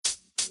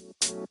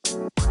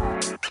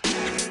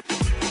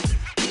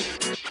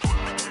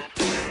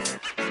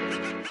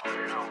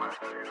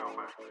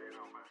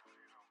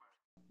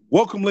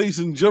Welcome, ladies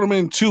and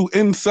gentlemen, to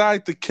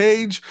Inside the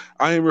Cage.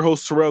 I am your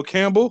host, Terrell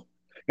Campbell.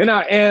 And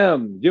I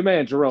am your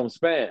man, Jerome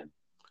Span.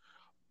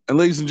 And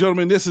ladies and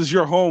gentlemen, this is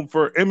your home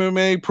for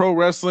MMA, pro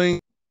wrestling,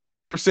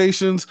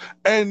 conversations.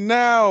 And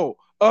now,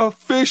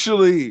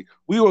 officially,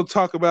 we will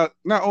talk about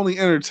not only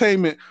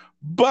entertainment,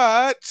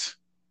 but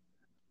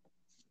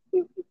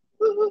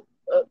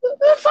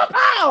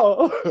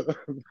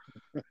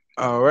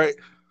all right.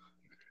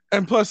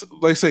 And plus,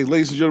 like I say,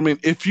 ladies and gentlemen,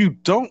 if you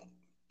don't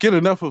get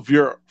enough of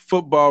your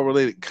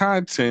football-related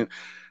content,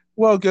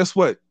 well, guess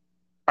what?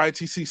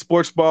 ITC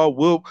Sports Ball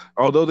will,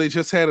 although they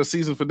just had a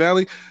season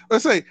finale,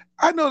 let's say,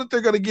 I know that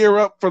they're going to gear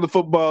up for the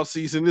football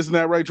season. Isn't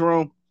that right,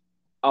 Jerome?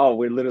 Oh,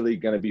 we're literally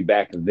going to be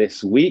back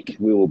this week.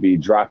 We will be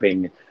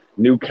dropping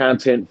new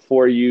content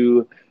for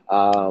you.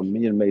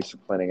 Me and Mace are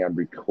planning on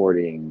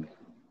recording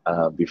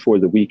before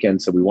the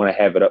weekend, so we want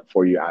to have it up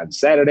for you on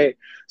Saturday,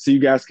 so you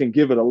guys can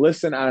give it a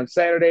listen on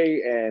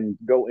Saturday and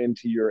go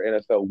into your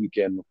NFL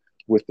weekend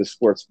with the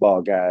Sports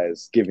Ball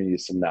guys giving you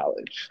some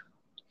knowledge.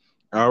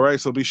 All right,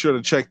 so be sure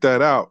to check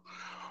that out.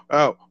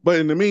 But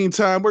in the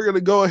meantime, we're going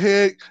to go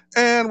ahead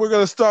and we're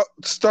going to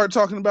start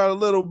talking about a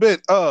little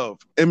bit of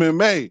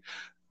MMA.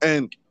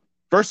 And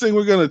first thing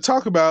we're going to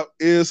talk about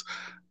is,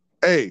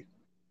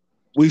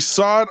 we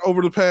saw it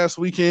over the past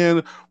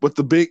weekend with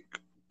the big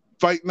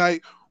fight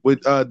night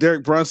with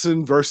Derek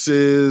Brunson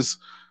versus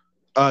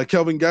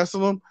Kelvin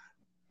Gastelum.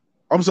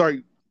 I'm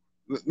sorry,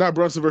 not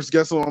Brunson versus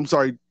Gastelum. I'm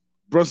sorry,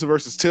 Brunson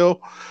versus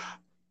Till.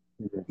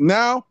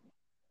 Now,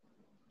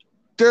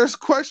 there's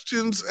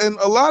questions, and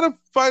a lot of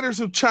fighters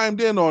have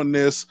chimed in on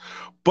this,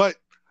 but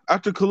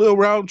after Khalil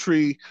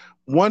Roundtree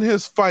won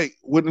his fight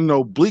with an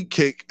oblique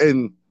kick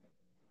and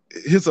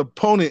his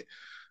opponent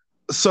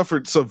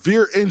suffered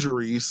severe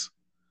injuries,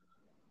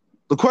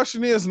 the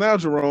question is now,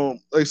 Jerome,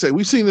 like I say,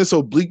 we've seen this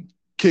oblique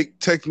kick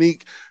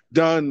technique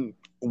done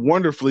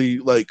wonderfully,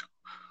 like,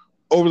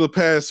 over the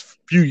past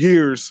few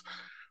years,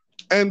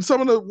 and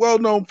some of the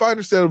well-known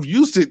fighters that have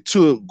used it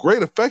to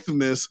great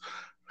effectiveness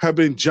have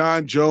been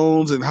John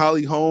Jones and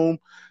Holly Holm.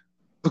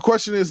 The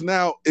question is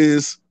now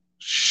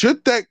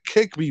should that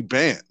kick be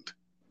banned?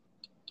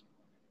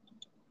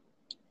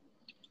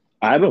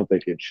 I don't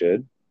think it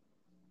should.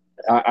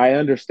 I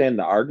understand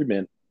the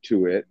argument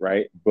to it,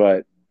 right?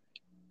 But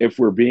if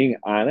we're being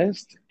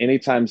honest,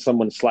 anytime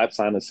someone slaps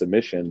on a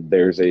submission,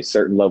 there's a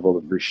certain level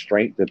of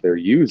restraint that they're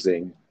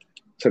using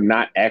to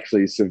not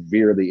actually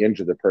severely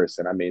injure the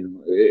person. I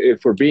mean,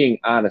 if we're being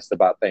honest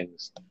about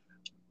things,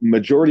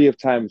 majority of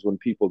times when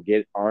people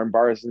get arm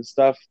bars and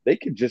stuff, they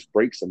could just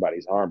break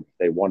somebody's arm if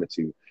they wanted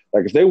to.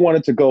 Like, if they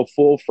wanted to go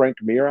full Frank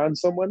Mir on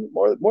someone,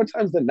 more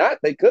times than not,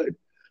 they could.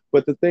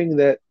 But the thing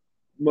that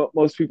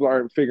most people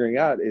aren't figuring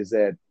out is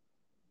that,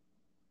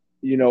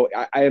 you know,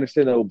 I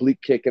understand the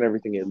oblique kick and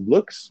everything. It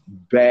looks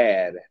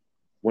bad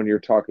when you're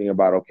talking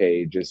about,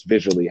 okay, just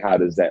visually, how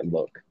does that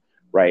look,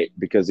 right?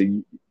 Because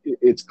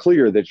it's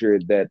clear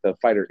that the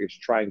fighter is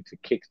trying to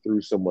kick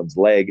through someone's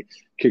leg,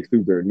 kick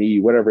through their knee,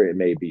 whatever it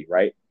may be,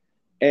 right?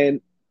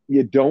 And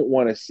you don't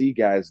want to see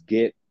guys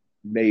get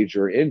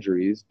major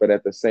injuries, but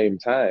at the same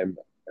time,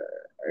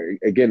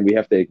 again, we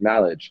have to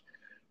acknowledge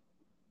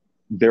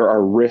there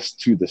are risks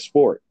to the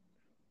sport.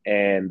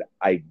 And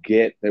I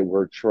get that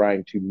we're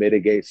trying to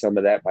mitigate some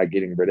of that by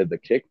getting rid of the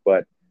kick,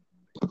 but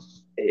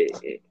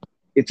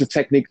it's a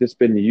technique that's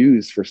been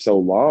used for so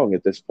long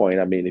at this point.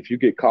 I mean, if you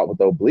get caught with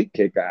the oblique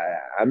kick,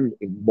 I'm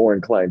more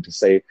inclined to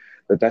say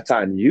that that's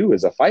on you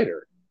as a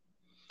fighter.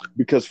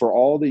 Because for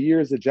all the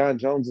years that John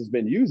Jones has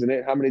been using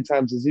it, how many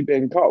times has he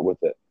been caught with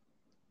it?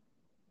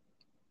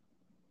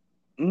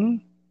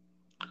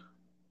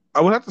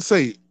 I would have to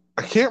say,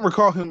 I can't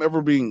recall him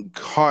ever being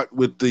caught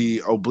with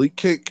the oblique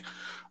kick.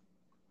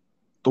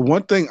 The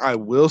one thing I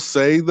will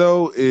say,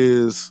 though,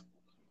 is,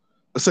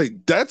 let's say,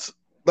 that's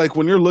like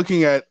when you're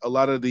looking at a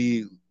lot of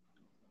the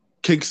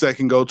kicks that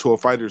can go to a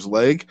fighter's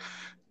leg,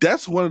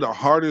 that's one of the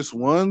hardest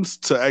ones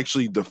to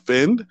actually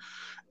defend.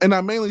 And I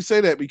mainly say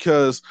that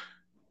because,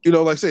 you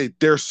know, like I say,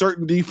 there are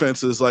certain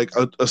defenses, like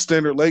a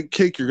standard leg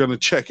kick, you're going to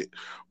check it.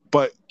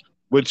 But,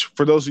 which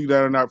for those of you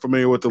that are not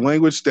familiar with the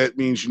language, that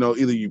means, you know,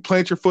 either you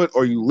plant your foot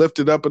or you lift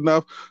it up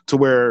enough to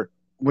where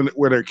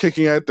they're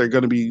kicking at, they're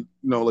going to be, you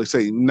know, like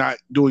say, not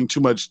doing too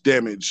much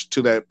damage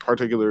to that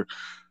particular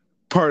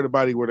part of the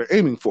body where they're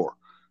aiming for.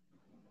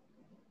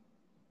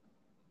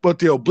 But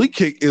the oblique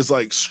kick is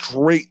like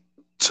straight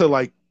to,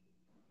 like,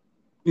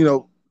 you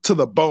know, to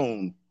the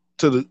bone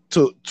to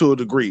a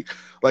degree.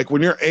 Like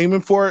when you're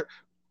aiming for it,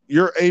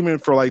 you're aiming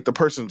for like the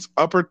person's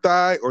upper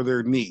thigh or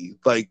their knee.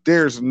 Like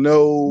there's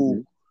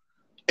no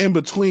in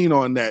between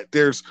on that.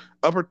 There's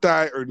upper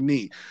thigh or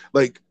knee.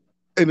 Like,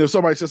 and if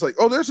somebody's just like,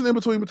 oh, there's an in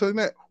between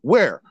that,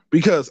 where?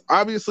 Because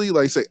obviously,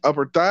 like say,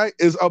 upper thigh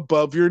is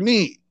above your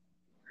knee.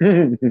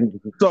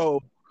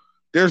 So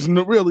there's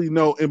really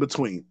no in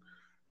between.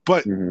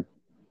 But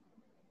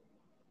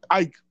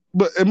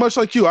but much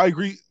like you, I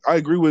agree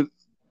with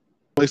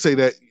I say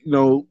that,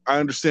 I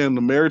understand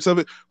the merits of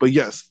it, but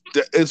yes,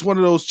 it's one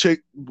of those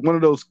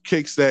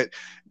kicks that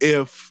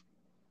if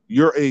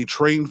you're a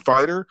trained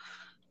fighter,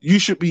 you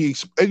should be,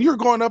 and you're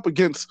going up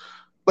against,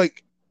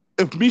 like,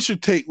 if Misha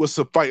Tate was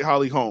to fight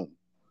Holly Holm,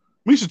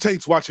 Misha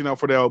Tate's watching out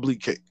for that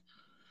oblique kick,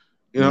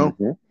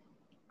 Mm-hmm.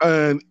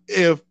 and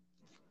if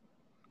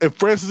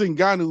Francis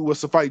Ngannou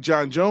was to fight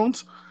John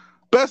Jones,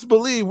 best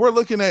believe we're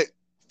looking at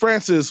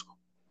Francis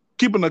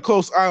keeping a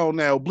close eye on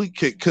that oblique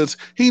kick because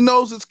he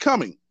knows it's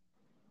coming.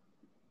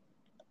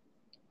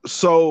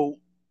 So,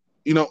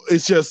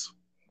 it's just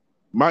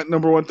my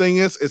number one thing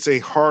is it's a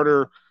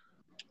harder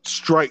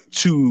strike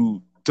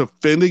to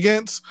defend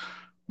against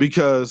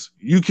because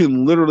you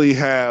can literally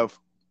have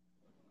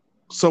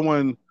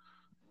someone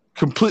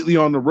completely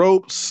on the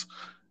ropes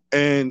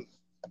and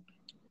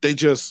they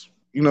just,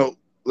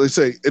 they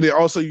say, and then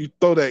also you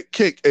throw that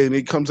kick and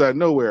it comes out of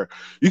nowhere.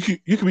 You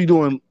can be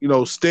doing,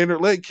 standard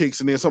leg kicks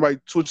and then somebody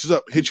switches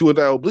up, hit you with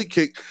that oblique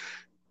kick.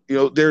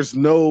 There's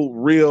no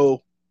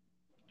real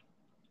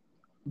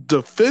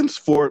defense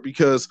for it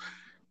because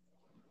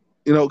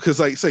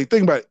like say,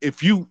 think about it.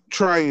 If you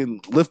try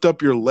and lift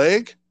up your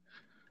leg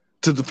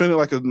to defend it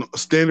like a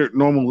standard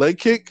normal leg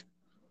kick,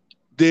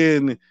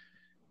 then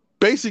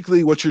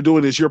basically what you're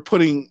doing is you're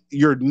putting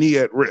your knee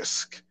at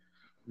risk.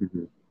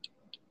 Mm-hmm.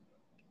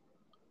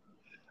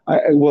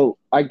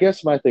 I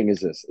guess my thing is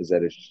this, is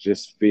that it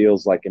just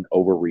feels like an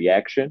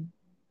overreaction.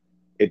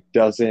 It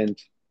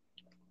doesn't,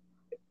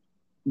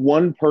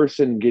 one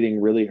person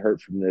getting really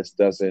hurt from this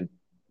doesn't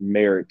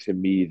merit to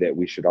me that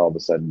we should all of a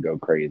sudden go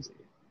crazy.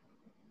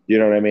 You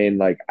know what I mean?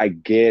 Like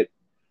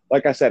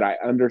like I said, I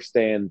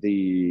understand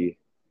the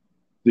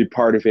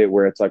part of it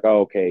where it's like,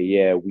 oh, okay,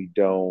 yeah, we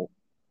don't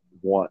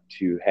want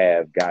to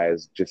have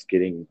guys just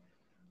getting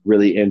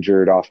really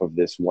injured off of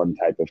this one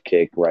type of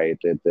kick, right?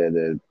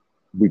 That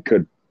we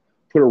could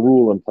put a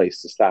rule in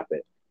place to stop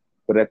it.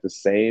 But at the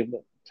same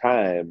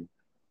time,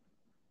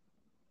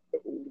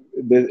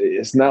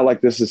 it's not like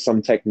this is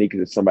some technique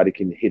that somebody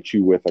can hit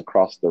you with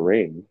across the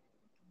ring.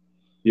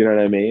 You know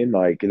what I mean?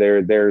 Like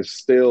there's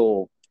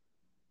still,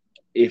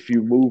 if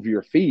you move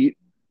your feet,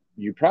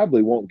 you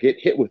probably won't get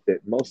hit with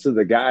it. Most of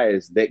the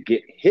guys that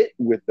get hit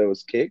with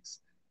those kicks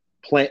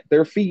plant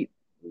their feet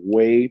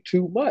way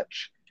too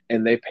much,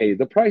 and they pay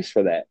the price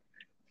for that.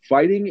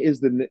 Fighting is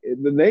the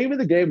name of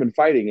the game, and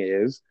fighting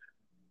is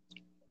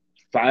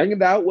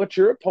find out what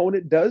your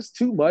opponent does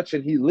too much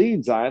and he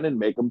leans on and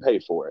make him pay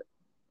for it.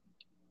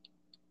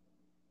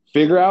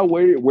 Figure out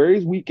where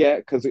he's weak at,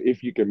 because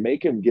if you can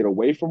make him get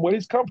away from what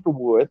he's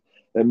comfortable with,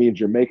 that means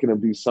you're making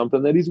him do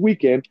something that he's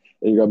weak in,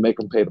 and you're going to make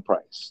him pay the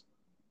price.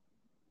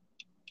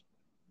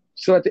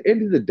 So at the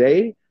end of the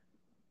day,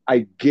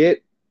 I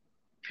get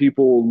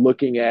people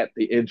looking at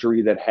the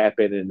injury that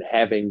happened and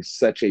having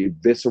such a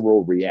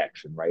visceral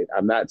reaction, right?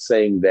 I'm not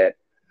saying that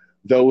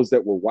those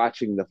that were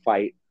watching the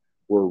fight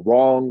were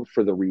wrong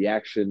for the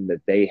reaction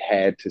that they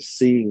had to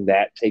seeing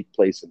that take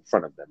place in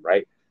front of them,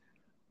 right?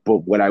 But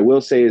what I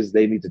will say is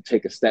they need to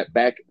take a step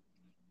back,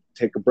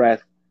 take a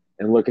breath,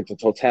 and look at the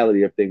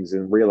totality of things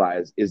and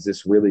realize, is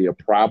this really a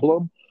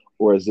problem?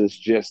 Or is this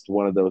just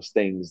one of those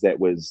things that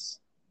was,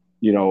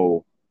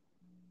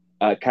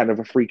 kind of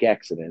a freak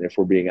accident, if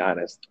we're being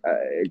honest?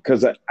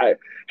 Because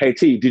hey,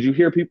 T, did you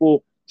hear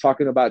people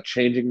talking about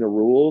changing the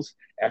rules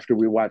after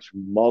we watched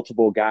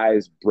multiple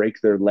guys break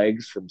their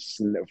legs from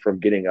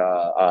getting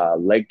a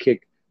leg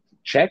kick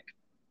checked?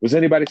 Was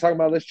anybody talking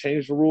about let's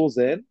change the rules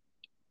then?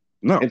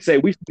 No. And say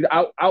we should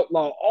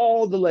outlaw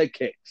all the leg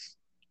kicks.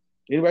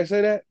 Anybody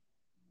say that?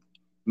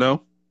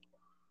 No.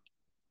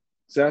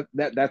 So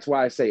that's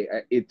why I say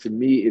it. To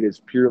me, it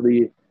is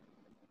purely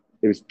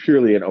an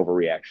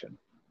overreaction.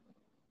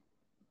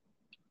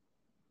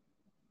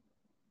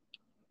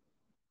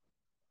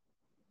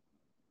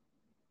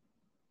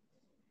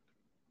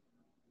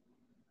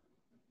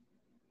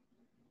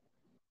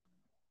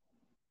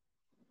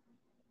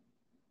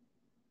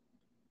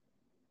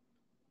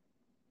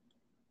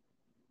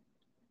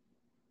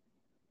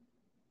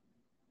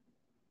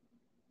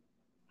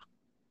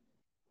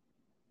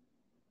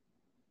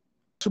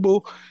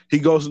 He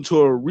goes into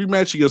a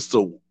rematch against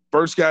the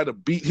first guy to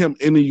beat him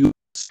in the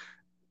US,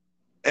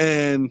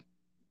 and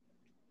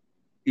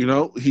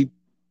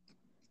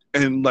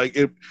like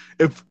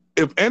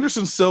if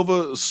Anderson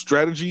Silva's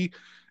strategy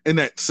in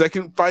that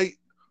second fight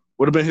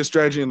would have been his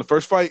strategy in the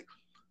first fight,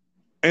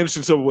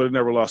 Anderson Silva would have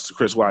never lost to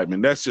Chris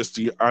Weidman. That's just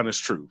the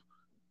honest truth.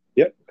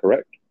 Yep,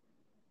 correct.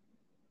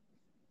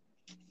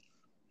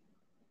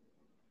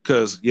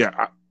 Because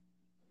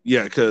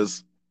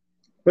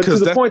But to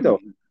the point, though.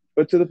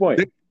 But to the point,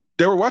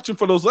 they were watching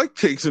for those leg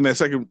kicks in that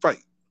second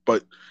fight.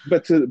 But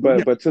to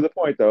the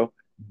point, though,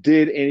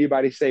 did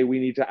anybody say we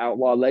need to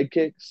outlaw leg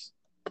kicks?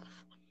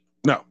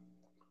 No.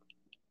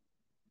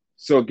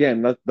 So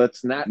again,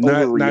 let's not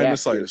overreact. Not in the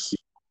slightest.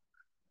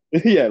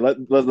 Yeah, let's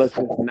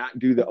not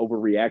do the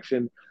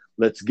overreaction.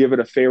 Let's give it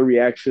a fair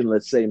reaction.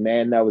 Let's say,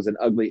 man, that was an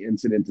ugly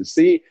incident to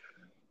see,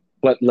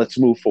 but let's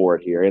move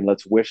forward here and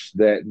let's wish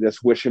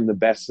him the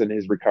best in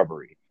his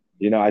recovery.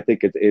 I think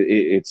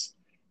it's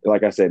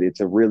like I said,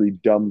 it's a really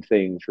dumb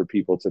thing for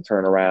people to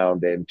turn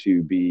around and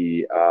to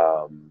be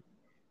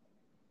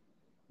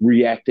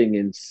reacting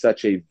in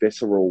such a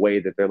visceral way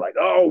that they're like,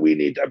 "Oh, we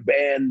need to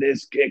ban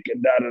this kick,"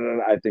 and da da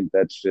da. I think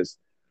that's just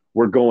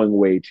we're going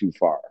way too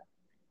far.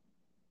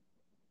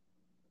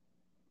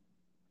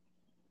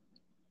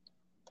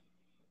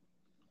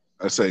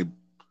 I say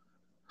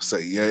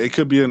yeah, it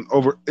could be an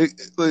over.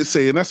 Let's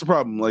say, and that's the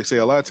problem. Like say,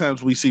 a lot of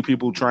times we see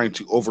people trying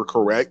to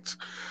overcorrect.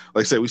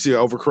 Like say, we see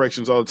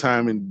overcorrections all the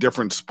time in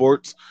different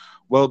sports.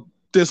 Well,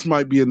 this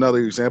might be another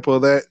example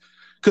of that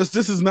because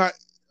this is not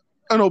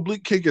an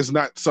oblique kick is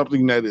not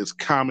something that is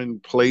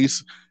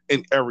commonplace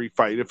in every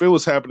fight. If it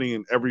was happening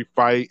in every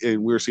fight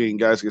and we're seeing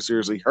guys get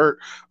seriously hurt,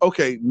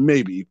 okay,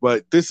 maybe.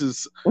 But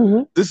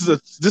Mm-hmm.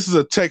 this is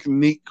a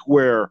technique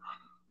where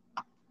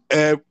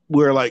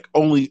like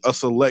only a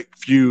select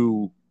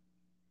few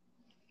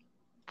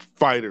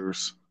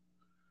fighters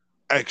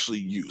actually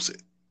use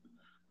it.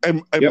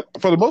 And Yep.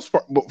 for the most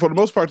part,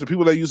 the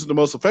people that use it the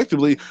most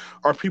effectively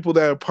are people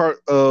that are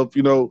part of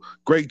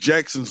Greg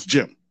Jackson's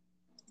gym.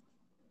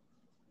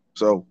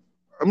 So,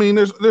 I mean,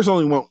 there's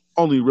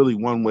only really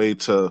one way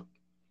to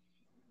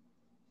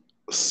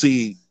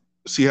see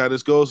see how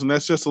this goes, and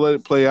that's just to let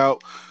it play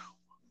out.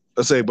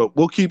 I say, but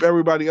we'll keep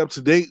everybody up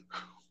to date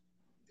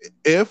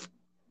if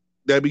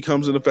that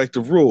becomes an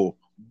effective rule.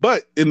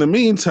 But in the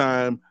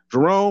meantime,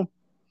 Jerome,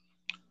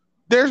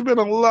 there's been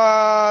a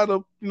lot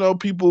of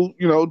people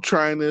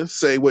trying to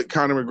say what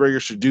Conor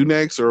McGregor should do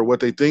next or what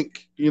they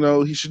think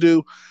he should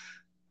do.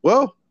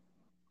 Well,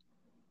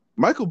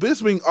 Michael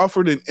Bisping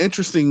offered an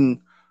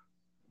interesting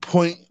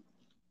point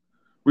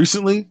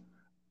recently,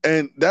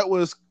 and that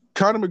was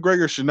Conor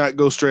McGregor should not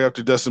go straight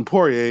after Dustin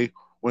Poirier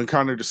when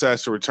Conor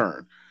decides to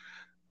return.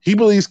 He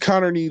believes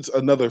Conor needs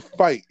another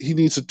fight. He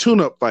needs a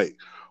tune-up fight.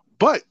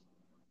 But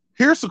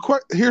here's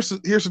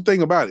the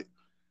thing about it.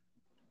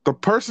 The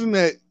person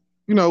that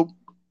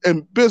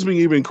and Bisping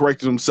even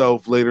corrected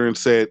himself later and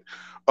said,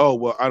 "Oh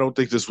well, I don't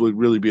think this would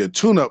really be a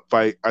tune-up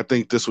fight. I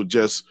think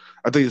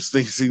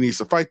he needs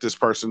to fight this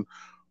person."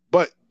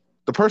 But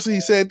the person he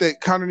said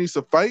that Conor needs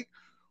to fight,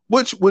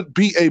 which would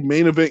be a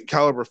main event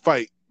caliber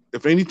fight,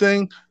 if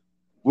anything,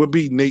 would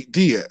be Nate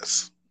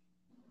Diaz.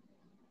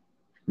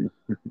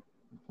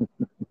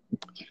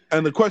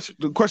 And the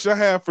question I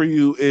have for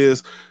you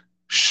is,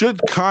 should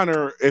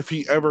Conor, if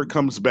he ever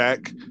comes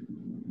back,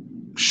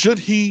 should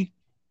he,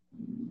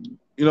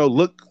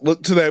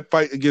 look to that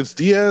fight against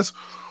Diaz,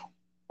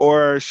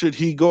 or should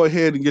he go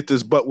ahead and get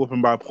this butt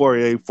whooping by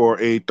Poirier for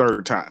a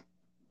third time?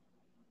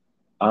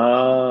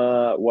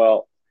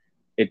 Well,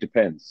 it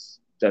depends.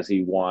 Does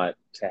he want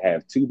to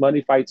have two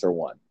money fights or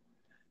one?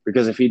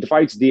 Because if he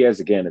fights Diaz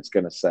again, it's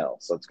going to sell.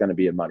 So it's going to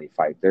be a money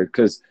fight there.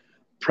 Because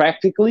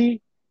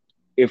practically,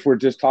 if we're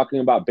just talking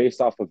about based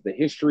off of the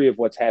history of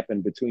what's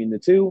happened between the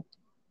two,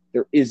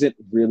 there isn't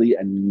really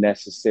a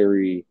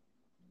necessary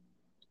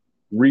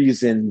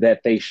reason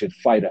that they should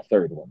fight a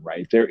third one,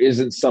 right? There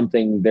isn't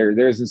something there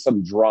isn't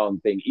some drawn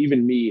thing.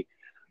 Even me,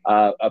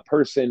 a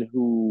person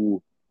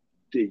who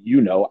I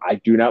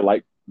do not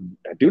like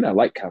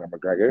Conor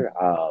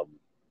McGregor.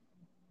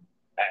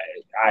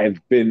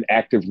 I've been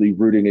actively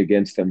rooting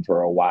against him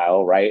for a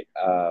while, right?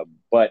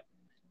 But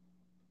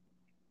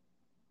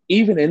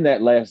even in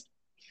that last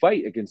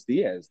fight against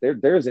Diaz,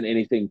 there isn't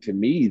anything to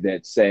me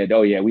that said,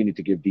 "Oh yeah, we need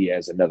to give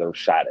Diaz another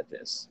shot at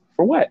this."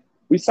 For what?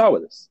 We saw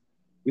this.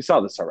 We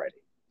saw this already.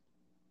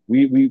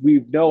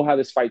 We know how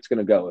this fight's going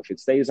to go. If it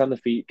stays on the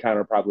feet,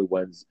 Conor probably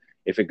wins.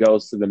 If it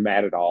goes to the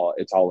mat at all,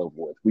 it's all over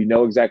with. We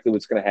know exactly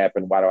what's going to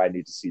happen. Why do I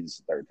need to see this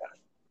a third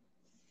time?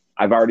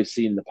 I've already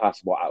seen the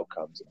possible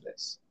outcomes of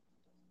this.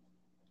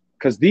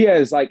 Because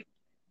Diaz, like,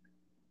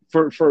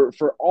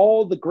 for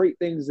all the great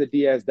things that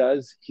Diaz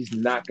does, he's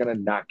not going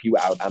to knock you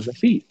out on the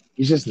feet.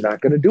 He's just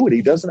not going to do it.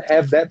 He doesn't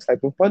have that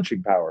type of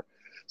punching power.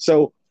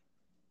 So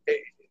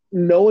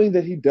knowing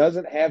that he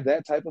doesn't have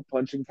that type of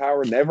punching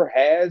power, never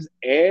has,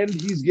 and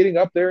he's getting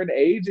up there in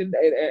age, and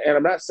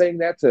I'm not saying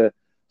that to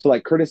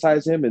like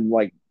criticize him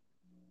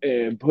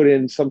and put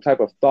in some type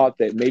of thought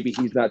that maybe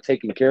he's not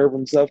taking care of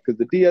himself, because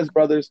the Diaz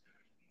brothers,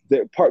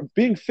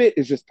 being fit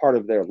is just part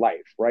of their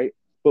life, right?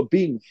 But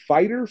being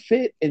fighter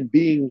fit and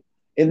being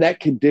in that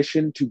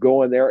condition to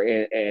go in there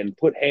and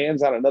put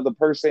hands on another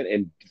person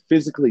and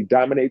physically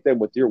dominate them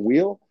with your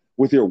will,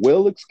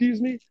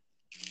 excuse me,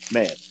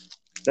 man,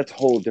 that's a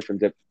whole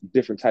different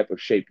type of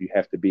shape you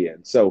have to be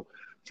in. So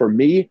for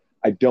me,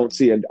 I don't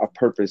see a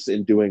purpose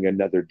in doing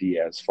another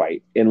Diaz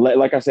fight. And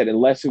like I said,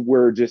 unless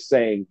we're just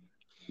saying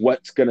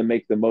what's going to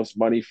make the most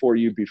money for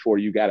you before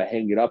you got to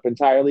hang it up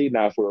entirely.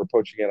 Now, if we're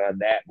approaching it on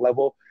that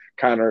level,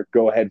 Conor,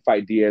 go ahead,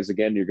 fight Diaz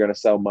again. You're going to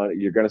sell money.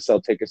 You're going to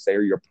sell tickets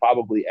there. You'll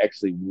probably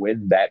actually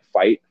win that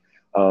fight,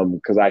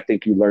 because I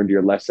think you learned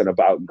your lesson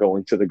about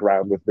going to the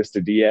ground with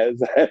Mr.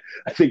 Diaz.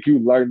 I think you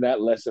learned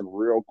that lesson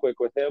real quick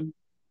with him.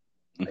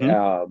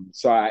 Mm-hmm.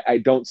 So I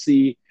don't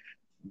see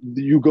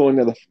you going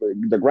to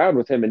the ground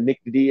with him. And Nick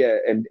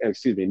Diaz,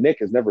 Nick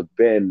has never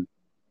been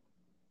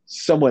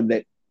someone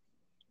that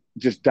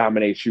just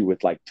dominates you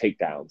with like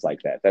takedowns like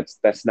that.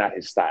 That's not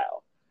his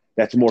style.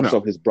 That's more No.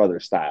 so his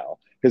brother's style.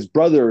 His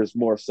brother is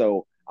more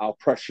so, I'll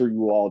pressure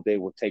you all day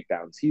with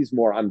takedowns. He's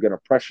more, I'm going to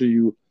pressure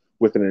you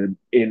with an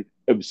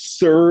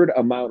absurd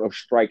amount of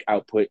strike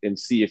output and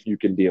see if you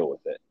can deal with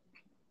it.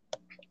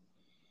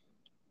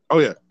 Oh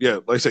yeah, yeah.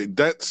 Like I say,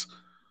 that's.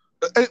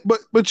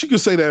 But you can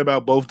say that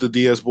about both the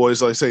Diaz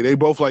boys. Like I say, they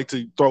both like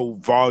to throw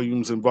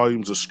volumes and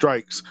volumes of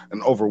strikes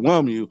and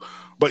overwhelm you.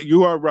 But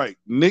you are right.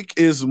 Nick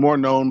is more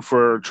known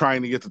for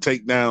trying to get the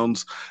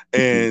takedowns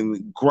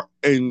and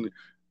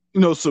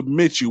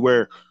submit you.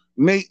 Where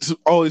Nate's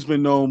always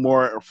been known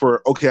more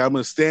for, okay, I'm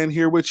going to stand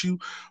here with you,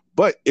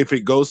 but if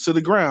it goes to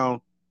the ground,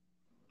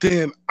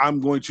 then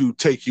I'm going to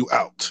take you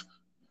out.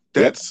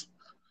 Yep.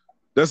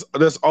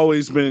 That's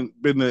always been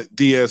the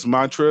Diaz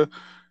mantra.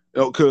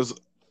 Because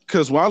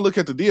when I look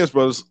at the Diaz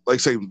brothers, like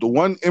say, the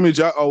one image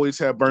I always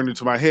had burned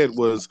into my head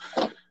was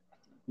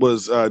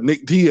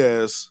Nick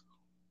Diaz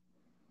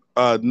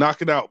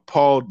knocking out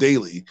Paul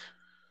Daly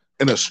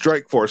in a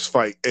Strikeforce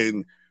fight.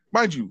 And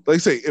mind you, like I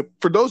say,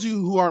 for those of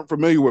you who aren't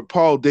familiar with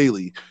Paul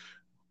Daly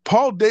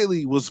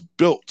was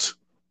built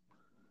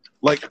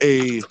like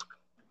a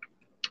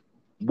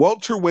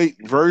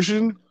welterweight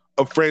version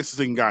of Francis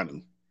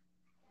Ngannou.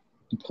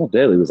 Paul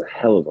Daly was a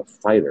hell of a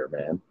fighter,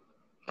 man.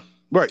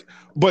 Right.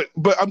 But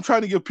I'm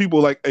trying to give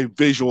people like a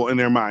visual in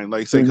their mind.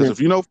 Like say, because if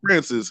you know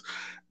Francis,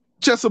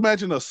 just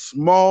imagine a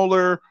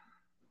smaller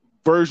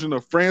version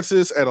of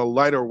Francis at a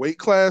lighter weight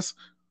class.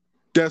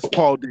 That's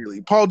Paul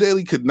Daly. Paul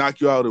Daly could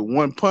knock you out in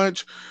one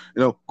punch.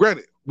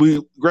 Granted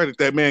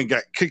that man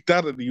got kicked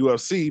out of the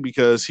UFC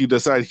because he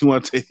decided he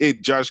wanted to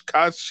hit Josh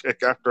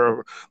Koscheck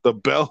after the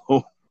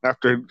bell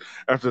after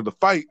the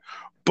fight.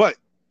 But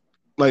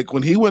like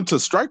when he went to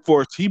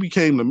Strikeforce, he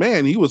became the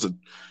man. He was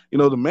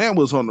the man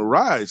was on the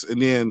rise,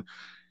 and then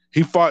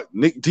he fought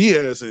Nick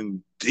Diaz,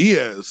 and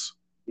Diaz,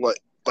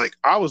 like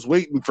I was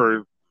waiting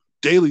for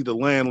Daly to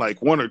land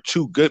like one or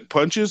two good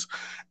punches,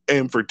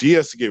 and for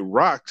Diaz to get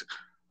rocked.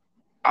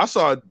 I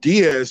saw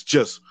Diaz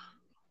just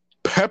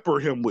pepper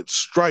him with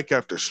strike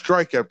after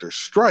strike after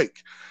strike,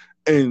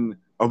 and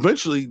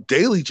eventually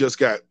Daly just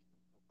got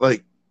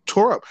like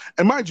tore up.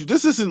 And mind you,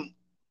 this isn't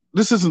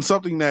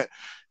something that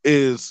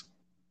is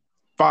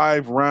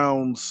 5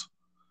 rounds,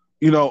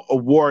 a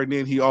war, and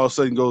then he all of a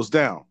sudden goes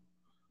down.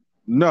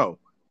 No,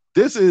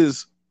 this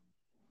is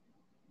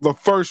the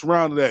first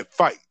round of that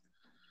fight.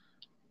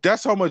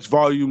 That's how much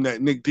volume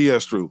that Nick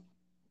Diaz threw.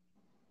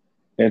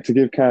 And to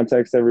give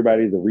context to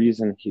everybody, the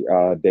reason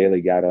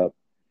Daly got up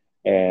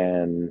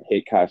and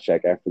hit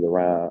Koscheck after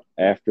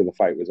the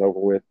fight was over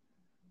with,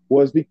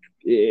 was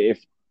if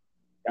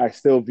I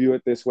still view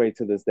it this way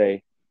to this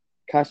day,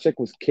 Koscheck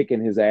was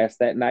kicking his ass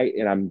that night,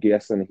 and I'm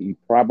guessing he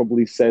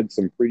probably said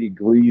some pretty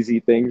greasy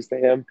things to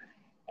him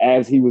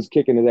as he was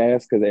kicking his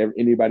ass, because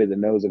anybody that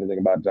knows anything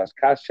about Josh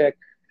Koscheck,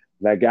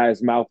 that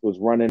guy's mouth was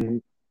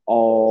running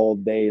all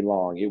day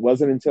long. It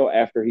wasn't until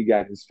after he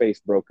got his face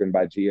broken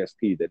by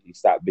GSP that he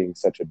stopped being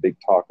such a big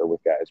talker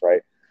with guys,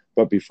 right?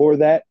 But before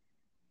that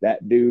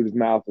dude's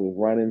mouth was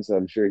running, so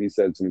I'm sure he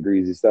said some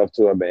greasy stuff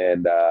to him.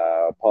 And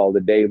Paul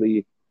the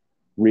Daly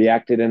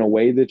reacted in a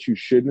way that you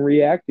shouldn't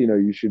react.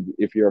 You should,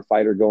 if you're a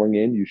fighter going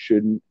in, you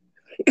shouldn't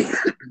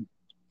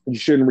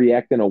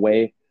react in a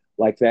way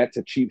like that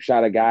to cheap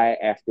shot a guy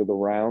after the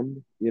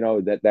round.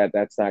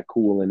 That's not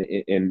cool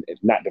and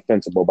not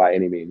defensible by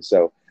any means.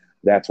 So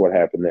that's what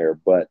happened there.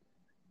 But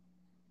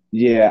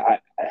yeah,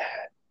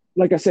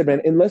 like I said,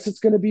 man, unless it's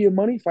going to be a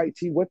money fight,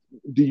 T, what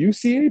do you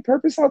see any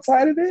purpose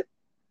outside of it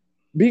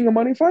being a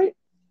money fight?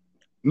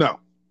 No.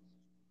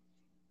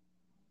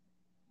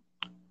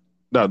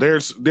 No, there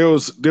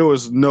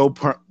was no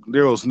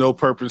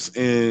purpose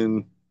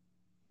in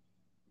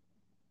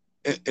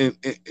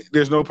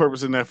there's no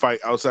purpose in that fight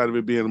outside of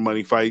it being a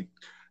money fight.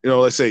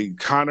 Let's say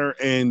Conor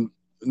and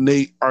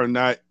Nate are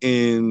not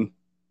in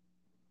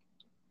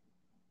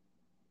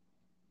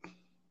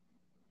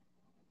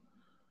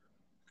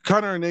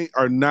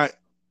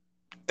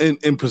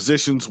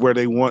positions where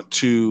they want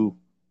to,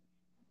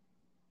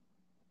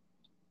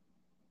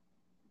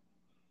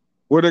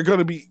 where they're going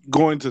to be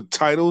going to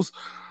titles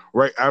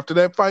right after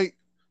that fight.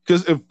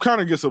 Because if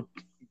Conor gets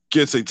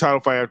a title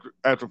fight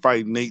after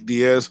fighting Nate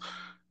Diaz,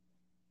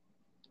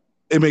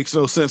 it makes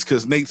no sense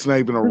because Nate's not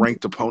even a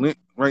ranked opponent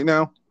right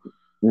now.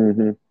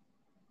 Mm-hmm.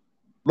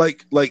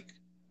 Like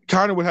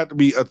Conor would have to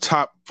be a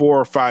top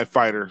 4 or 5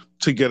 fighter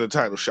to get a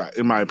title shot,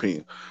 in my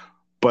opinion.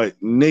 But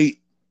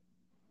Nate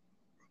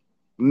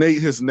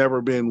has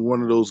never been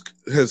one of those,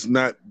 has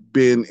not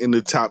been in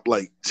the top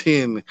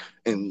 10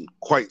 in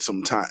quite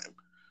some time.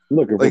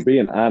 Look, if we're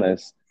being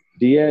honest,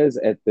 Diaz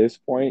at this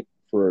point,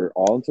 for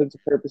all intents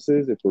and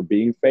purposes, if we're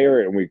being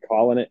fair and we're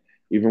calling it,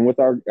 even with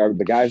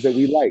the guys that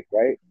we like,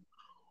 right?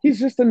 He's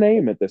just a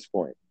name at this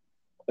point.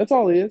 That's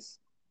all he is.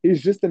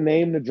 He's just a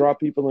name to draw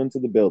people into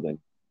the building.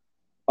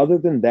 Other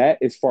than that,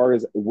 as far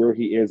as where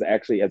he is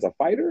actually as a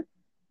fighter,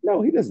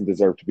 no, he doesn't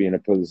deserve to be in a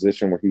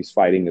position where he's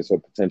fighting as a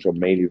potential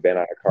main event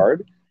on a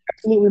card.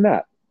 Absolutely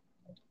not.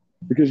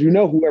 Because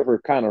whoever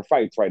Conor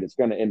fights, right, it's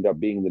going to end up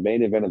being the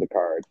main event of the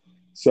card.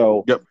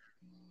 So, yep.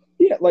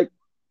 Yeah,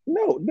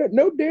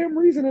 no damn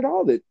reason at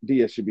all that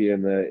Diaz should be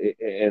in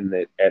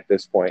the at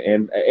this point.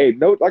 And hey,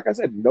 no, like I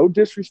said, no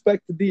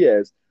disrespect to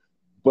Diaz,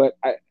 but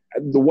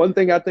the one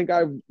thing I think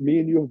me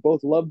and you have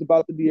both loved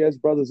about the Diaz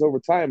brothers over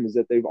time is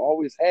that they've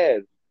always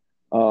had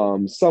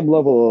some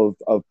level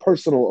of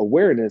personal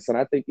awareness, and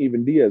I think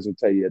even Diaz would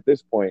tell you at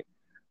this point,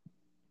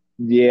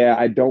 yeah,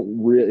 I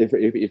don't really.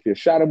 If you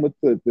shot him with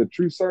the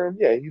true serum,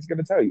 yeah, he's going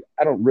to tell you,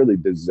 I don't really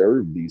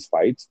deserve these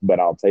fights, but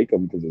I'll take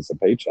them because it's a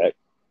paycheck,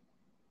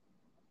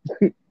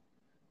 and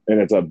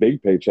it's a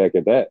big paycheck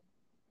at that.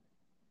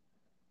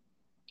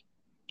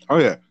 Oh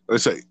yeah,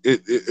 let's say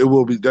it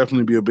will be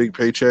definitely be a big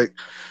paycheck,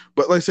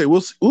 but like I say,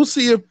 we'll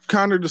see if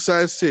Conor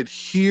decides to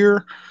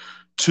adhere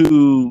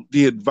to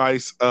the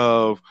advice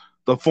of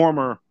the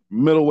former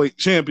middleweight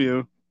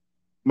champion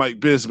Mike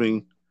Bisping,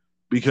 You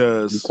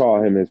because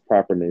call him his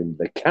proper name,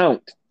 the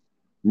Count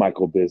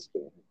Michael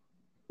Bisping.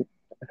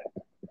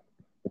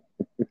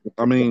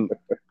 I mean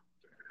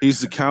he's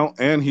the count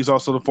and he's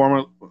also the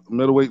former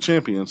middleweight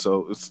champion,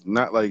 so it's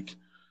not like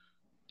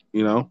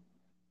you know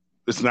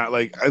it's not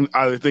like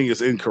I think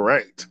it's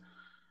incorrect,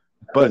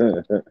 but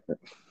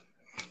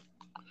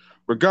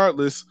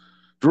regardless,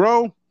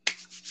 Jerome,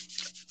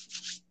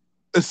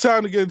 it's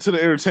time to get into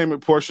the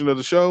entertainment portion of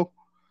the show.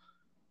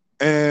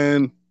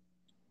 And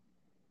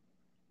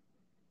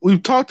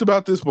we've talked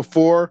about this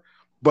before,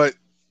 but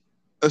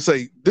let's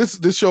say this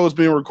show is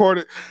being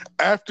recorded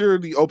after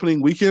the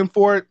opening weekend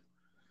for it.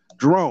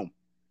 Jerome,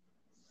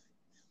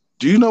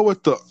 do you know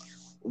what the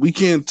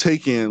weekend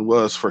take-in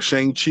was for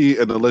Shang-Chi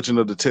and the Legend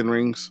of the Ten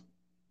Rings?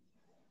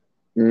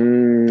 I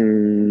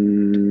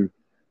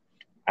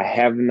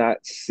have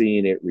not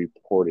seen it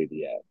reported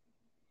yet.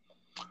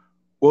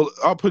 Well,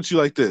 I'll put you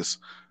like this.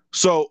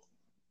 So,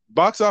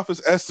 box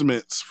office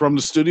estimates from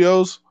the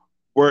studios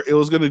where it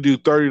was going to do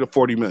 30 to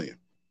 40 million.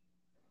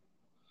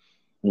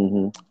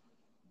 Mm-hmm.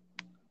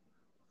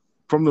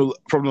 From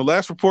the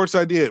last reports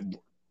I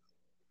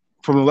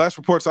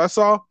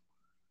saw,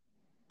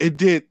 it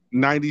did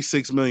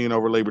 96 million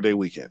over Labor Day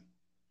weekend.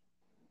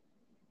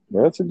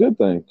 Well, that's a good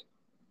thing.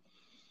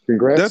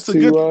 Congrats to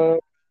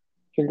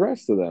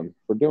them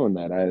for doing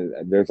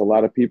that. There's a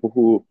lot of people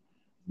who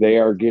they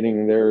are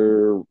getting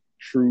their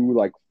true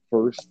like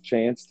first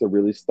chance to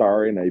really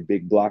star in a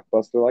big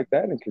blockbuster like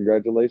that, and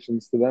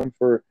congratulations to them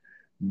for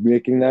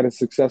making that a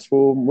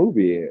successful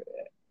movie.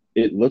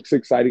 It looks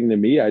exciting to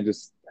me. I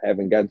just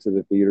haven't gotten to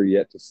the theater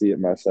yet to see it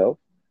myself.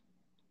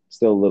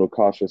 Still a little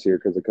cautious here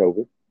because of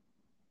COVID.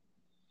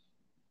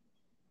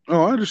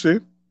 Oh, I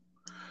understand.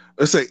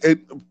 Let's say it,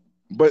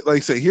 but like I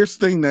say, here's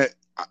the thing that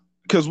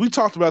because we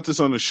talked about this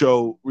on the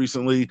show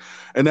recently,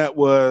 and that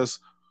was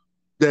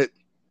that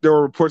there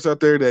were reports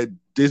out there that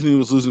Disney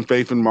was losing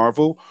faith in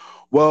Marvel.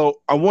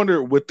 Well, I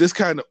wonder with this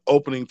kind of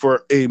opening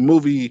for a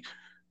movie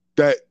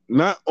that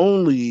not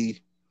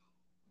only,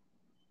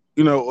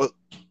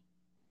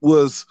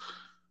 was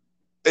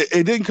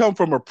it didn't come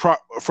from a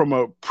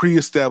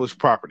pre-established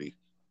property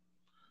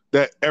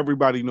that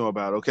everybody knew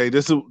about. Okay,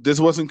 this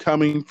wasn't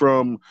coming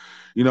from,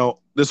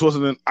 this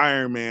wasn't an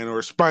Iron Man or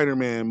a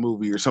Spider-Man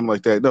movie or something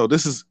like that. No,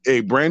 this is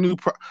a brand new.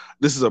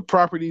 This is a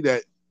property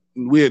that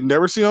we had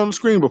never seen on the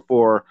screen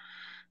before,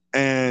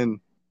 and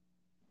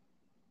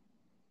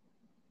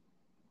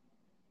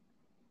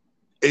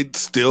it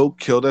still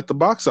killed at the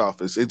box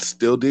office. It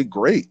still did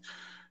great.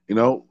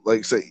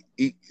 Like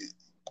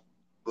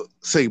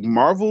say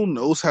Marvel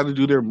knows how to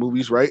do their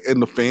movies right,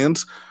 and the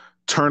fans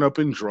turn up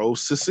in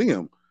droves to see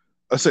them.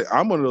 I say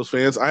I'm one of those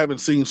fans. I haven't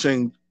seen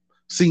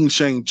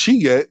Shang-Chi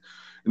yet.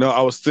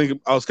 I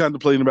was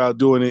contemplating about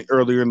doing it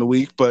earlier in the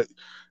week, but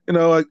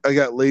I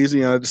got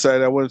lazy and I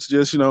decided I wanted to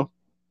just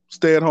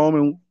stay at home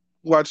and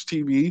watch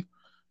TV,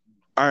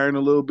 iron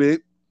a little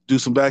bit, do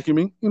some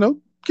vacuuming,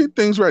 get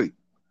things ready.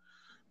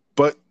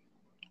 But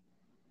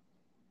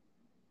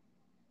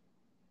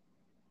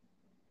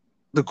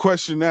the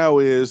question now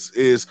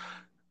is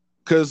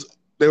because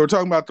they were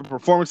talking about the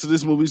performance of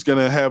this movie is going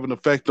to have an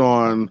effect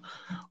on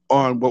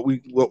what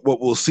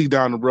we'll see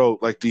down the road,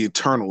 like the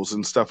Eternals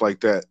and stuff like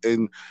that.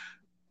 And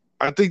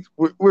I think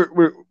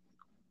we're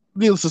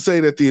needless to say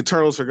that the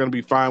Eternals are going to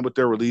be fine with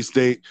their release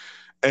date,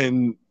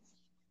 and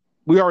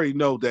we already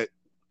know that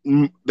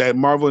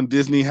Marvel and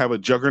Disney have a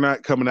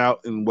juggernaut coming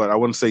out in what I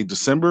want to say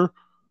December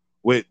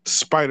with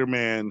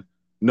Spider-Man: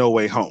 No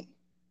Way Home.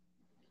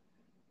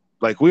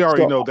 Like we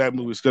already know that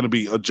movie is going to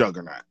be a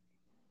juggernaut.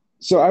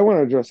 So I want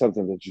to address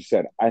something that you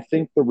said. I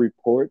think the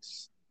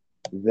reports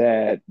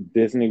that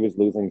Disney was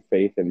losing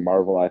faith in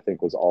Marvel, I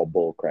think was all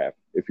bullcrap,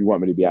 if you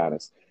want me to be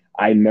honest.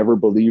 I never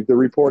believed the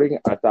reporting.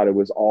 I thought it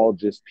was all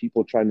just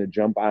people trying to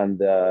jump on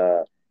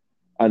the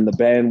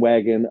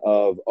bandwagon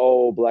of,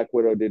 oh, Black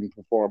Widow didn't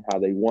perform how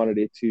they wanted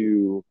it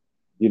to.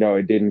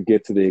 It didn't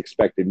get to the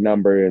expected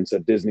number, and so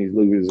Disney's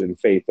losing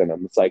faith in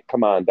them. It's like,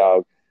 come on,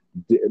 dog.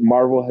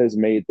 Marvel has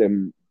made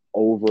them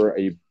over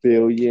 $1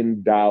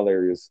 billion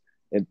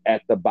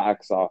at the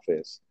box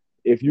office.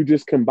 If you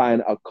just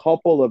combine a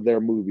couple of their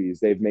movies,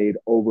 they've made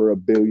over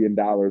 $1 billion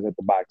at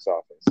the box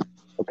office.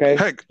 Okay.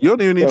 Heck, you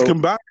don't even need to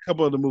combine a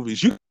couple of the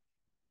movies. You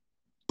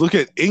look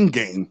at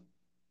Endgame.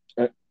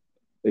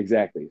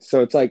 Exactly.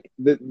 So it's like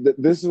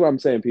this is what I'm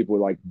saying. People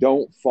like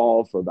don't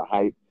fall for the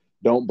hype.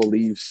 Don't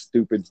believe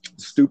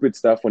stupid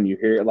stuff when you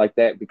hear it like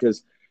that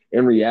because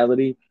in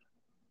reality,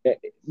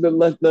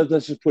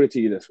 let's just put it to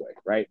you this way,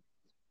 right?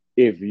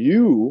 If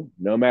you,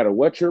 no matter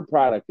what your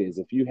product is,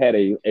 if you had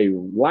a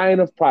line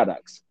of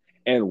products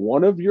and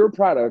one of your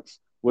products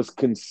was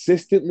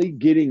consistently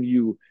getting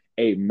you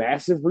a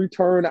massive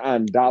return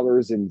on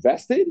dollars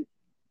invested,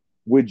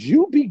 would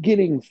you be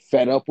getting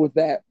fed up with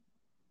that?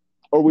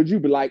 Or would you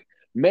be like,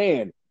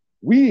 man,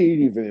 we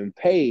didn't even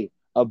pay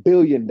 $1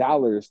 billion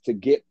to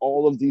get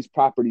all of these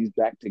properties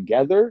back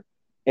together,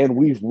 and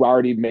we've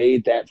already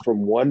made that from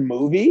one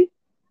movie?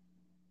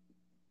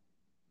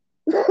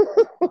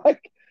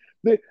 Like,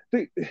 they,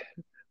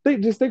 they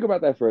just think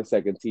about that for a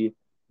second, T.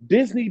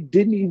 Disney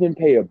didn't even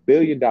pay $1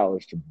 billion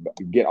to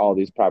get all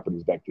these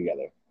properties back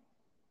together.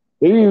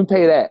 They didn't even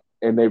pay that,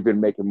 and they've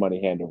been making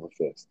money hand over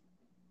fist.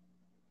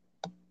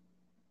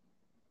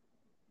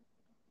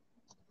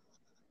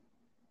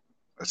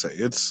 I say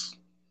it's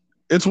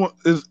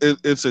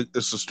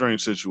a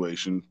strange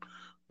situation,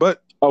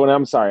 but Oh, and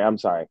I'm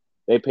sorry.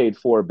 They paid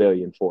 $4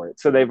 billion for it,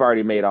 so they've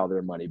already made all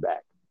their money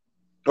back.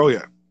 oh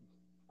yeah,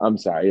 I'm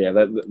sorry,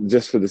 yeah,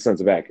 just for the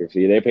sense of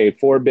accuracy, they paid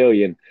 $4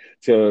 billion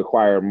to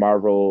acquire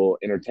Marvel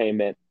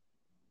Entertainment,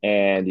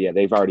 and yeah,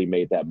 they've already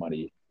made that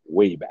money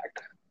way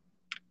back.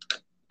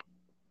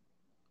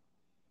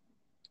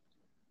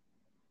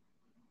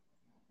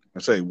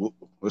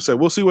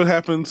 we'll see what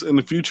happens in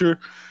the future.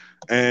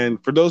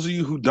 And for those of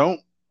you who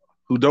don't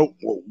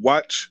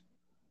watch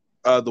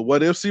the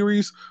What If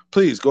series,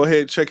 please go ahead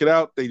and check it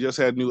out. They just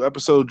had a new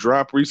episode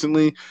drop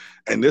recently,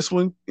 and this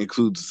one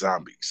includes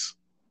zombies.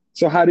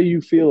 So, how do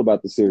you feel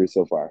about the series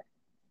so far?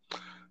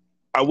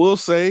 I will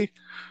say,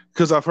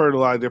 because I've heard a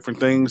lot of different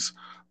things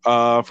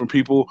from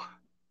people,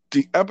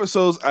 the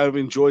episodes I've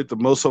enjoyed the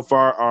most so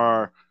far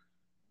are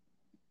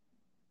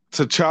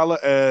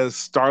T'Challa as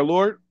Star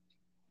Lord,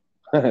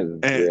 Yeah,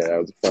 and that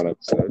was a fun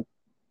episode.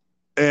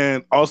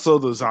 also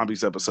the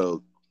zombies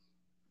episode.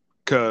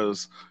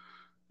 Because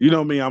you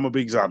know me, I'm a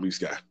big zombies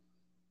guy.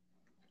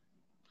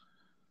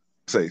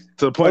 Say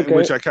to the point in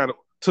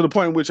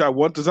Okay, which I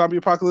want the zombie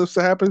apocalypse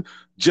to happen,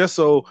 just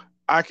so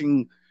I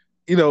can,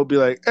 be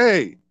like,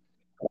 hey,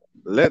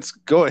 let's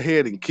go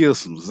ahead and kill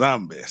some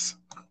zombies.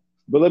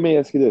 but let me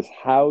ask you this: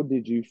 how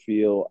did you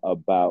feel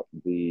about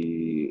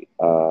the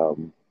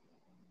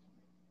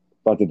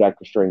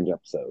Doctor Strange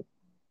episode?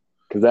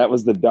 Because that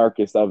was the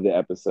darkest of the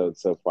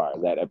episodes so far.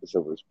 That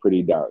episode was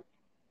pretty dark,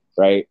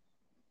 right?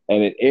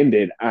 And it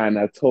ended on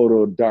a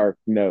total dark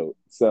note.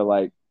 So,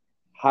 like,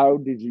 how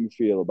did you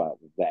feel about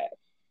that?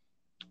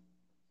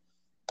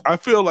 I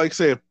feel like,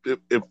 say,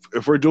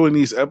 if we're doing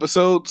these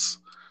episodes,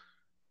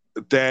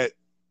 that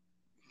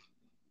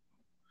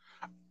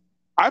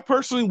I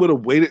personally would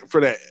have waited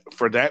for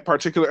that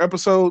particular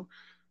episode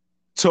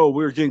till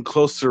we are getting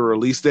close to the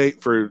release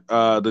date for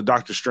the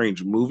Doctor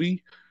Strange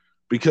movie,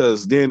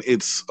 because then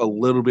it's a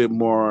little bit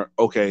more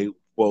okay.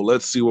 Well,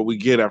 let's see what we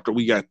get after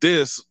we got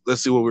this.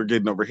 Let's see what we're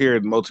getting over here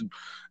in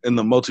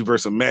the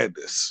multiverse of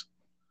madness.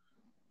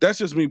 That's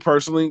just me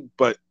personally,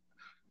 but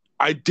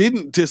I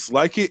didn't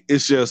dislike it.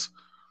 It's just,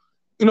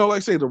 like I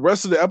say, the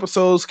rest of the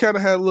episodes kind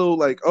of had a little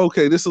like,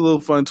 okay, this is a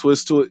little fun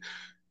twist to it.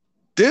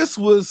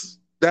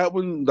 That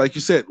one, like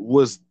you said,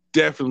 was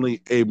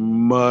definitely a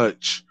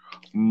much,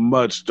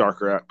 much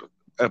darker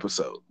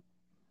episode.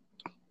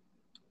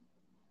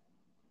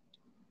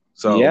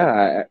 So,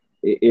 Yeah,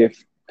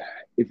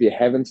 if you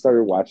haven't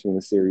started watching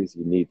the series,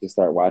 you need to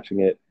start watching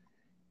it.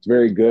 It's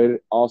very good.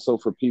 Also,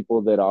 for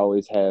people that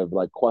always have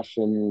like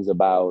questions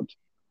about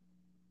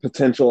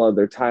potential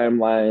other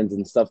timelines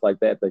and stuff like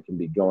that that can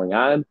be going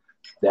on,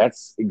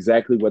 that's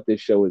exactly what this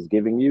show is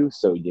giving you.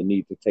 So you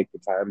need to take the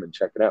time and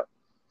check it out.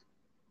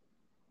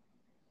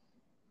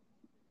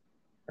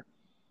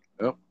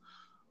 yep.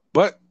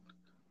 But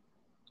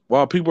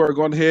while people are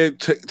going ahead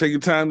taking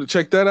time to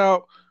check that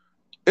out,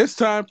 it's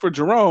time for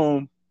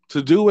Jerome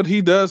to do what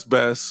he does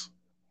best,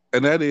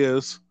 and that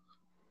is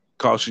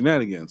call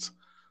shenanigans.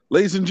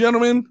 Ladies and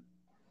gentlemen,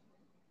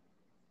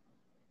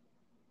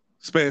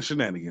 Spanish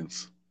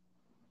shenanigans.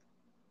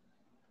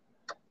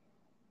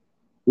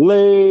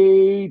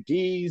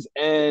 Ladies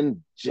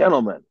and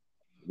gentlemen,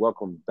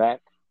 welcome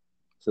back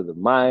to the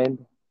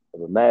mind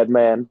of a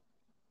madman.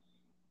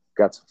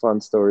 Got some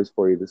fun stories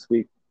for you this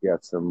week.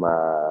 Got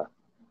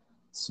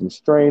some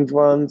strange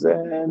ones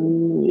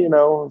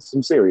and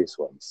some serious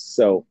ones.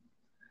 So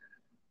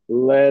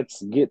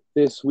let's get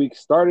this week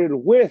started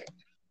with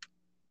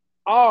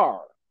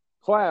our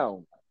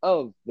clown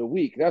of the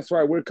week. That's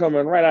right, we're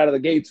coming right out of the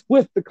gates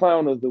with the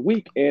clown of the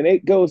week, and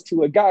it goes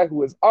to a guy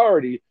who has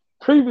already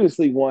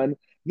previously won.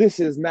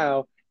 This is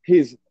now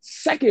his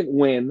second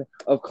win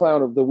of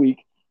clown of the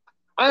week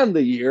on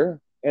the year,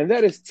 and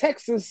that is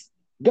Texas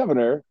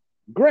Governor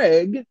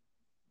Greg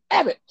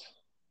Abbott.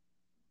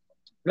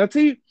 Now,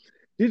 T,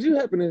 did you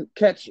happen to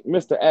catch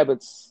Mr.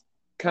 Abbott's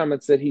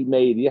comments that he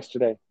made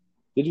yesterday?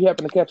 Did you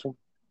happen to catch them?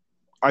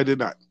 I did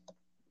not.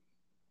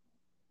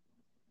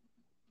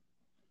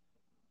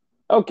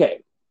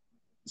 Okay.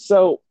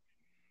 So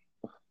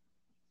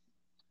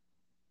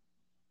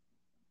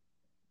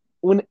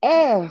when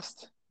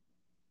asked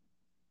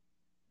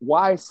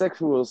why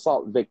sexual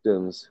assault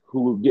victims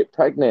who get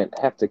pregnant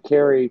have to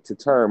carry to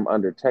term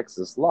under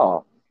Texas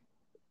law,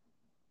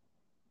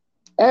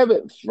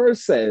 Abbott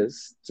first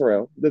says,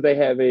 Terrell, that they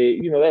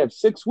have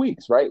 6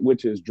 weeks, right?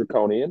 Which is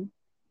draconian,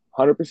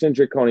 100%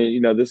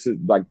 draconian. This is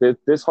like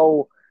this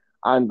whole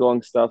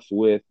ongoing stuff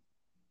with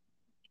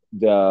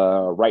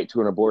the right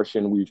to an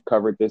abortion. We've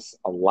covered this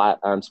a lot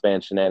on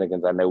Span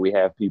Shenanigans. I know we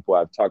have people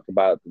I've talked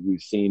about.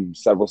 We've seen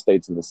several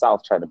states in the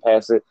South trying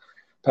to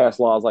pass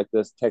laws like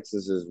this.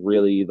 Texas is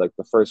really like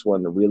the first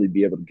one to really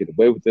be able to get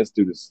away with this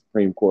due to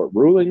Supreme Court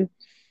ruling.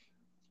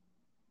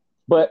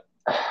 But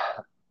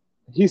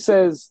he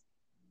says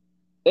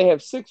they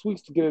have 6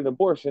 weeks to get an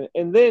abortion.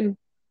 And then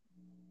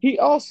he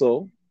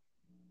also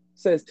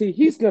says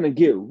he's going to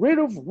get rid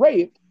of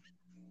rape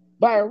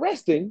by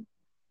arresting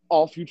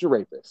all future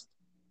rapists.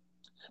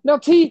 Now,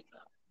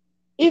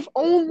 if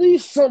only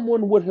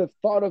someone would have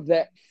thought of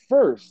that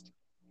first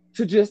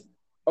to just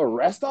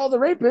arrest all the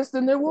rapists,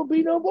 then there will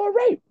be no more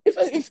rape.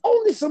 If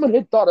only someone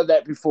had thought of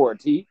that before,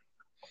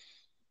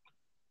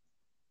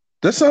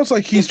 That sounds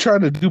like he's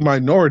trying to do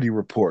Minority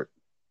Report.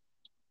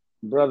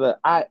 Brother,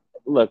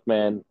 look,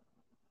 man,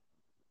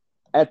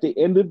 at the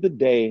end of the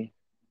day,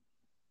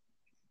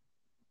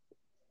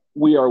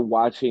 we are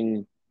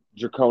watching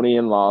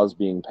draconian laws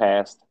being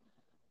passed,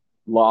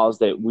 laws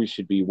that we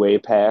should be way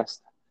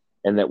past,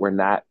 and that we're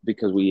not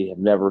because we have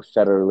never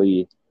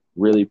federally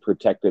really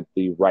protected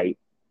the right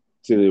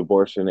to the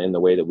abortion in the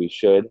way that we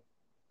should.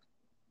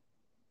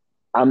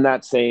 I'm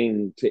not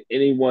saying to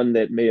anyone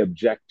that may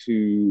object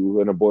to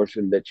an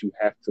abortion that you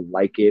have to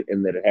like it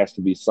and that it has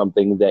to be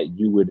something that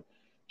you would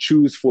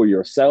choose for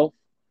yourself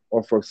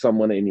or for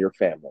someone in your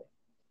family.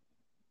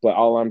 But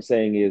all I'm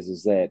saying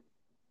is that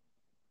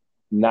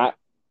not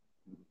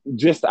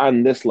just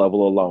on this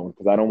level alone,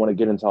 because I don't want to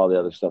get into all the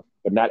other stuff,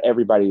 but not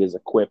everybody is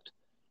equipped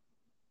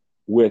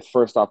with,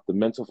 first off, the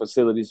mental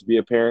facilities to be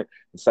a parent,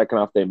 and second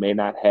off, they may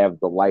not have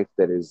the life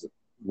that is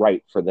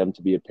right for them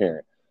to be a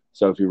parent.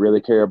 So if you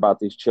really care about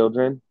these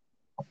children,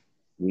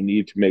 we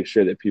need to make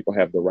sure that people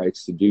have the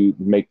rights to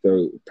make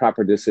the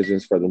proper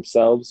decisions for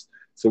themselves.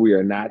 So we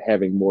are not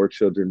having more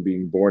children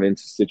being born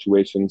into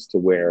situations to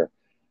where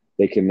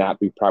they cannot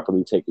be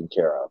properly taken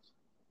care of.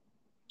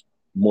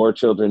 More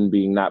children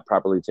being not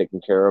properly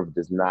taken care of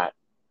does not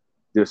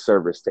do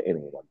service to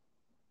anyone.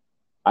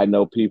 I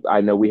know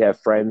we have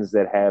friends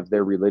that have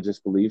their religious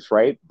beliefs,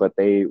 right? But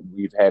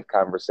we've had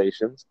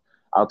conversations.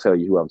 I'll tell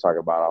you who I'm talking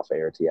about off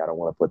air, T. I don't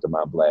want to put them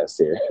on blast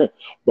here,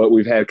 but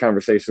we've had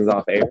conversations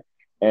off air,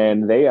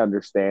 and they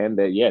understand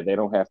that, yeah, they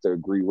don't have to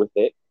agree with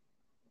it.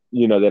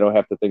 They don't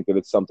have to think that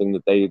it's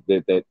something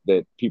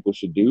that people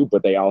should do,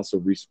 but they also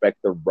respect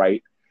the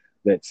right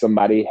that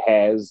somebody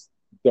has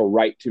the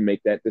right to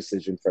make that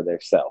decision for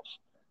themselves,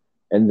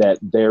 and that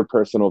their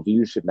personal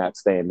views should not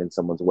stand in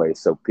someone's way.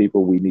 So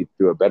we need to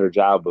do a better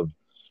job of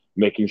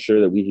making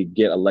sure that we can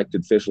get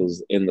elected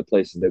officials in the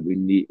places that we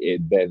need,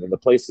 in the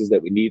places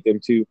that we need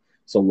them to,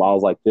 so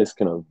laws like this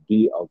can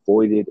be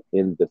avoided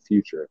in the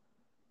future.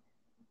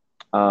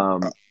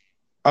 I'll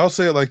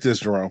say it like this,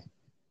 Jerome.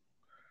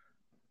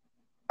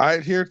 I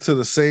adhere to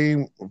the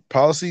same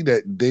policy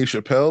that Dave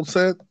Chappelle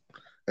said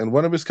in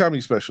one of his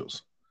comedy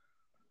specials.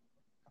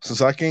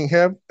 Since I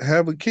can't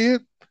have a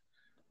kid,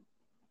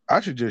 I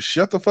should just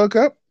shut the fuck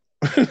up.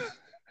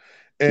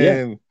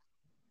 And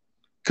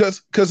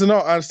because in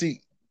all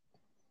honesty,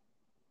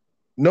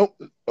 no,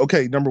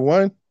 okay, number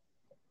one,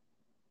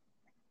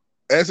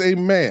 as a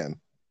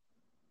man,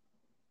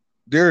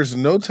 there is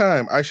no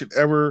time I should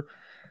ever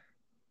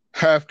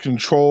have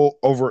control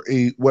over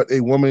what a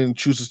woman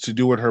chooses to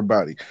do with her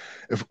body.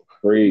 If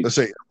let's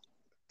say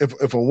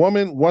if a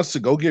woman wants to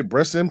go get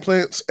breast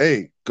implants,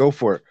 hey, go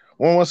for it.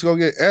 One wants to go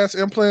get ass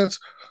implants,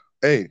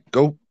 hey,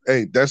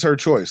 that's her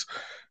choice.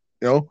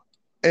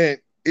 And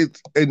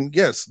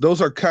yes,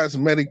 those are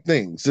cosmetic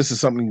things. This is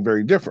something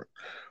very different.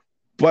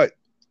 But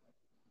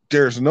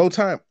there's no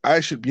time I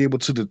should be able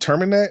to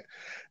determine that.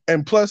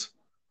 And plus,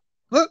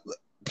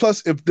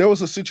 if there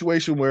was a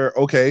situation where,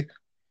 okay,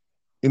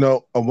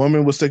 a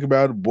woman was thinking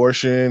about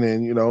abortion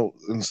and,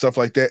 and stuff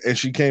like that, and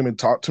she came and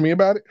talked to me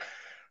about it,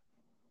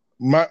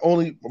 my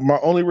only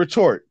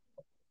retort,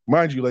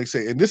 mind you, like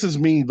say, and this is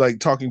me like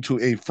talking to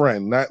a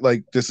friend, not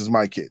like this is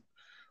my kid,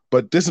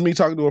 but this is me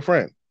talking to a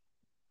friend.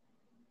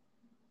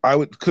 I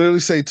would clearly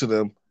say to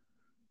them,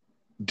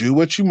 do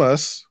what you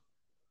must.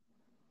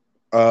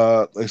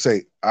 Like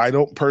say, I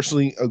don't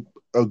personally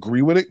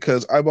agree with it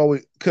because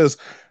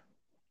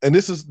and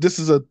this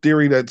is a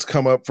theory that's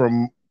come up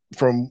from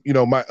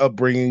my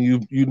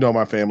upbringing. You know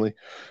my family,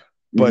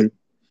 but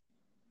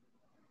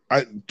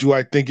I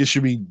think it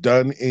should be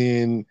done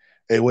in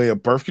a way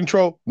of birth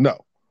control?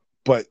 No,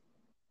 but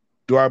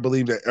do I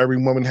believe that every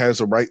woman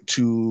has a right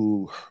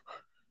to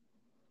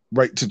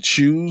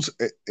choose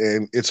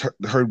and it's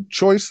her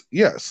choice?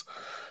 Yes.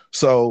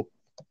 So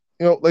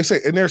like I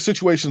say, and there are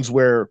situations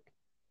where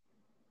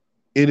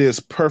it is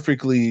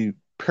perfectly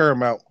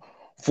paramount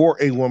for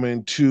a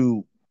woman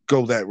to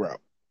go that route.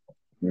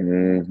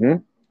 Mm-hmm.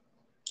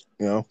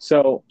 You know.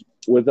 So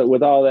with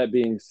all that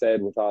being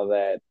said, with all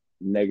that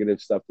negative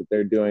stuff that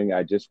they're doing,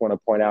 I just want to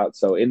point out.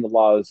 So in the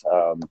laws,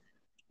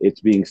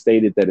 it's being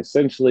stated that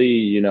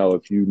essentially,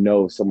 if you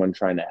know someone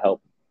trying to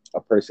help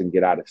a person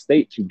get out of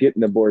state to get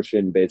an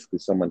abortion, basically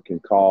someone can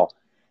call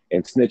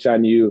and snitch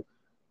on you.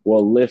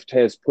 Well, Lyft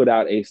has put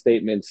out a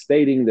statement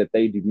stating that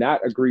they do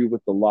not agree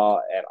with the law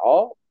at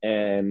all,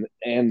 and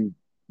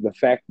the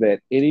fact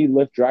that any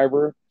Lyft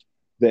driver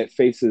that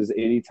faces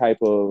any type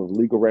of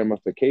legal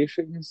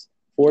ramifications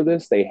for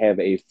this, they have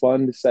a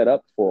fund set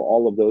up for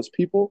all of those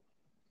people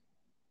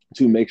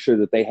to make sure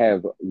that they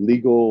have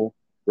legal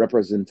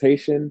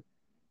representation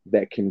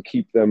that can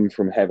keep them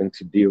from having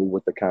to deal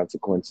with the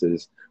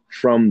consequences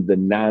from the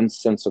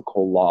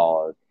nonsensical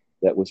law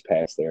that was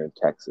passed there in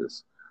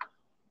Texas.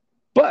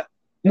 But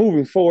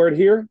moving forward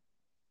here,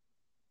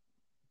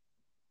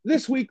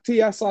 this week,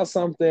 T, I saw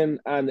something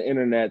on the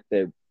internet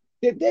that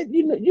T,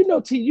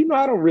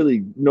 I don't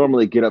really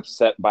normally get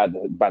upset by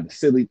the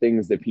silly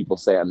things that people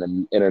say on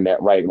the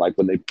internet, right? Like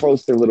when they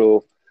post their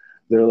little,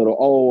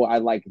 oh, I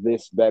like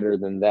this better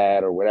than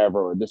that, or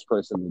whatever, or this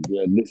person,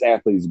 this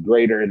athlete is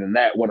greater than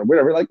that one, or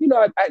whatever. Like,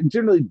 I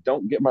generally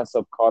don't get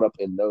myself caught up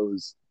in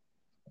those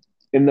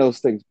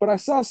things. But I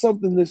saw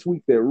something this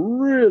week that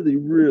really,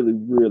 really,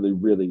 really,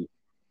 really,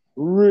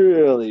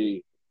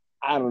 really,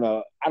 I don't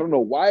know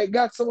why it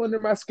got so under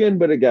my skin,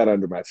 but it got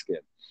under my skin.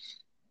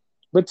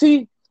 But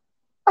T,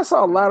 I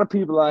saw a lot of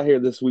people out here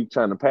this week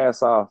trying to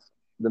pass off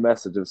the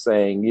message of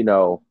saying,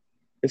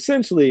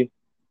 essentially,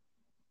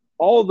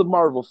 all the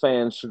Marvel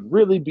fans should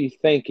really be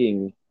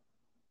thanking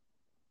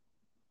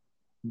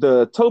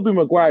the Tobey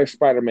Maguire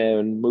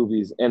Spider-Man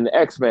movies and the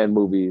X-Men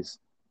movies.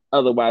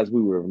 Otherwise,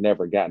 we would have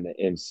never gotten an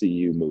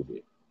MCU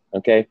movie.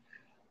 Okay?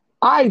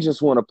 I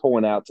just want to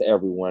point out to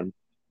everyone,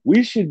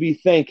 we should be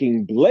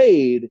thanking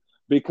Blade,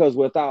 because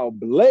without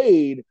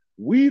Blade,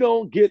 we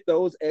don't get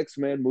those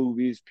X-Men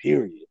movies,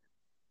 period.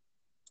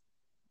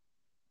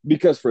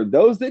 Because for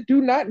those that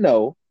do not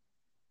know,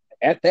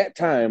 at that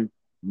time,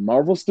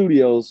 Marvel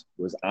Studios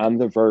was on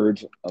the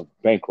verge of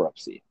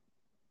bankruptcy.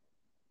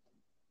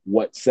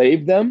 What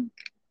saved them?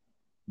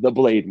 The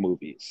Blade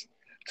movies.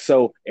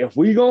 So if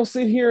we gonna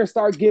sit here and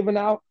start giving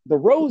out the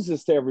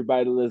roses to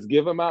everybody, let's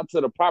give them out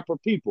to the proper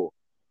people.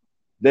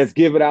 Let's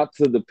give it out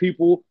to the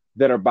people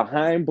that are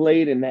behind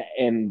Blade and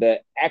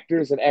the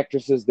actors and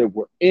actresses that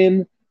were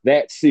in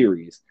that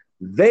series.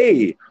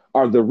 They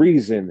are the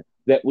reason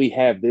that we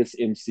have this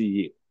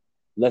MCU.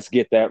 Let's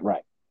get that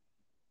right.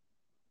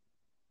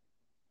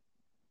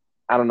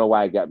 I don't know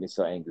why it got me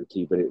so angry,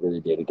 T, but it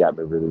really did. It got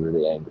me really,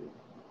 really angry.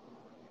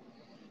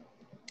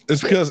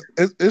 It's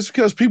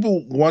because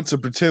people want to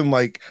pretend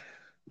like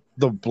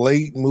the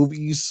Blade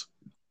movies,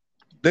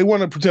 they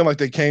want to pretend like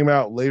they came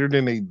out later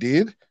than they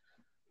did.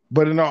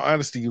 But in all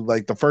honesty,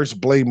 like the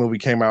first Blade movie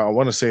came out, I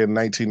want to say in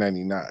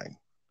 1999.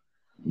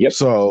 Yep.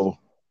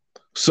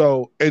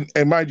 So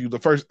and mind you, the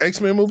first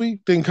X-Men movie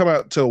didn't come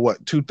out till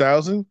what,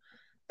 2000?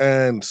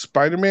 And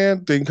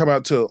Spider-Man didn't come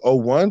out till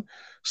 01.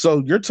 So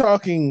you're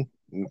talking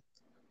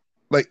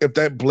like if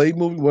that Blade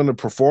movie wouldn't have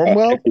performed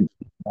well.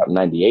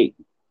 98.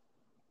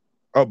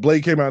 Oh,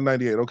 Blade came out in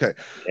 98. Okay.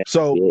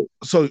 So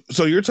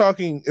you're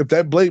talking if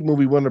that Blade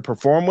movie wouldn't have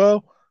performed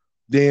well,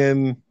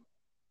 then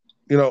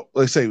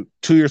let's say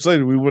 2 years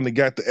later we wouldn't have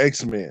got the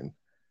X-Men.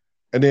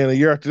 And then a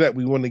year after that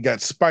we wouldn't have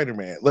got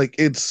Spider-Man. Like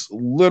it's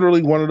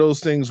literally one of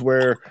those things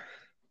where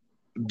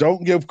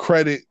don't give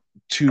credit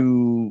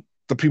to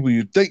the people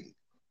you think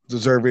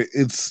deserve it.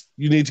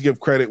 You need to give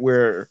credit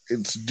where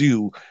it's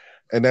due.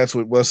 And that's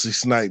what Wesley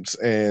Snipes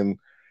and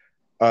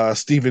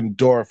Stephen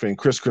Dorff and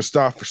Chris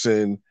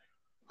Christopherson,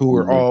 who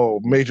were all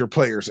major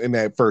players in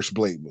that first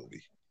Blade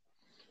movie.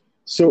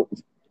 So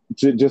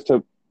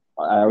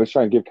I was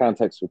trying to give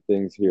context with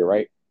things here,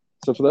 right?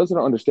 So for those that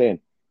don't understand,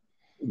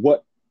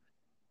 what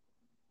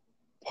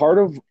part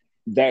of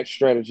that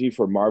strategy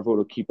for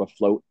Marvel to keep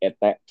afloat at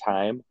that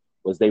time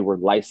was they were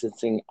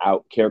licensing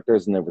out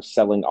characters and they were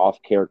selling off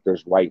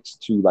characters' rights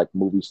to like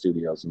movie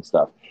studios and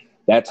stuff.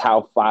 That's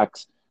how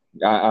Fox,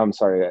 I'm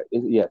sorry,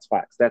 it's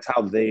Fox. That's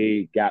how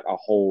they got a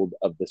hold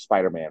of the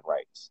Spider-Man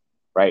rights,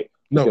 right?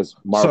 Because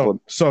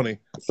Marvel, Sony.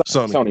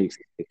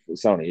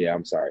 Yeah,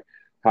 I'm sorry.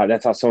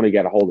 That's how Sony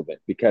got a hold of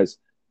it, because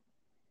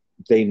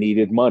they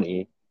needed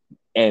money,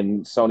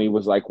 and Sony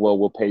was like, "Well,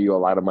 we'll pay you a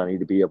lot of money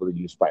to be able to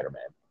use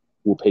Spider-Man.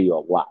 We'll pay you a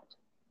lot."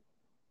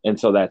 And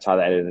so that's how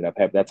that ended up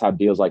happening. That's how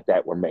deals like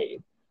that were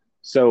made.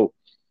 So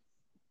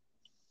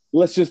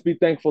let's just be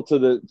thankful to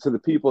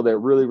the people that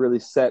really, really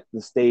set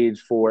the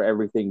stage for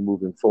everything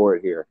moving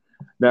forward here.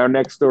 Now, our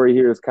next story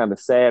here is kind of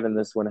sad, and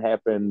this one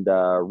happened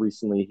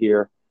recently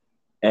here.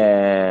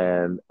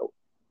 And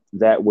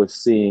that was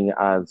seen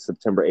on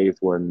September 8th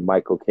when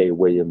Michael K.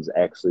 Williams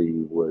actually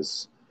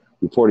was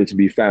reported to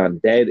be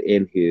found dead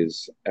in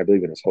his, I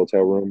believe, in his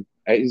hotel room.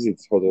 Is it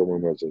his hotel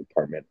room or his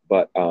apartment?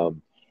 But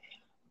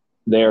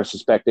they are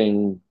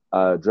suspecting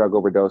a drug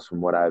overdose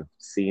from what I've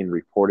seen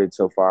reported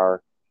so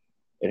far.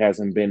 It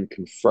hasn't been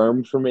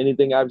confirmed from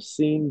anything I've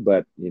seen,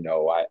 but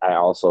I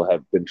also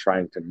have been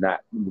trying to not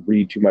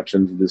read too much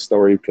into the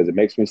story because it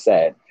makes me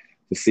sad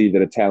to see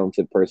that a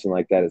talented person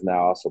like that has now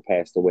also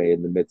passed away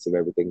in the midst of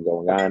everything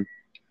going on.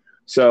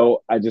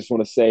 So I just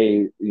want to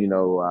say,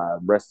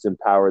 rest in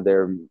power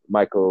there,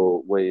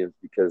 Michael Williams,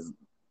 because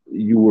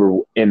you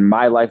were in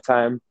my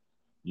lifetime,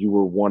 you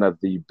were one of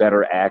the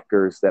better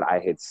actors that I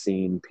had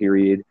seen,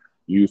 period.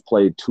 You've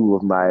played two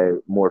of my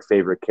more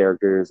favorite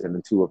characters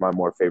in two of my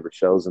more favorite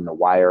shows in The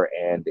Wire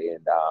and in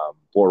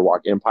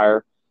Boardwalk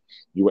Empire.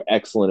 You were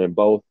excellent in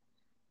both.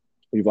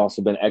 You've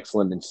also been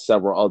excellent in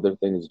several other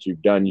things that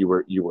you've done. You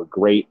were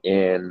great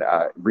in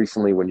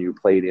recently when you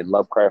played in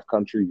Lovecraft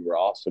Country. You were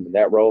awesome in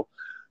that role.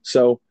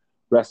 So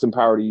rest in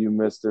power to you,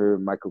 Mr.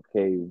 Michael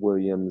K.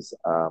 Williams.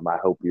 I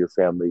hope your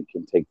family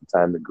can take the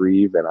time to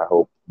grieve, and I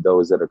hope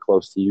those that are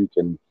close to you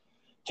can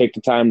take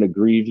the time to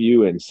grieve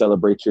you and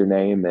celebrate your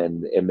name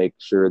and make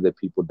sure that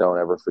people don't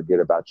ever forget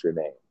about your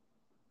name.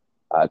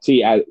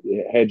 T, I'm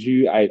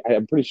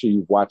pretty sure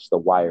you've watched The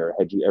Wire.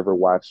 Had you ever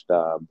watched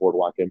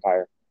Boardwalk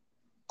Empire?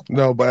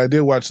 No, but I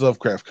did watch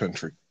Lovecraft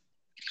Country.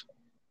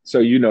 So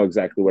you know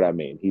exactly what I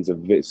mean. He's a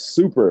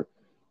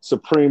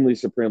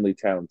supremely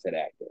talented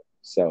actor.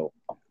 So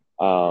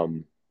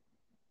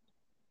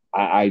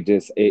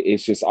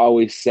it's just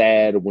always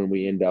sad when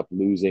we end up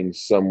losing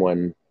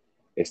someone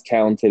as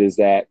talented as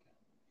that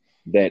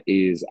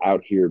is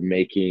out here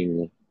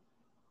making,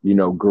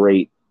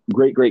 great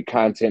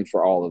content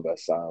for all of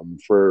us.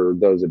 For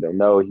those that don't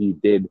know, he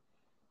did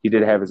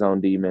have his own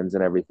demons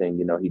and everything.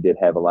 He did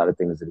have a lot of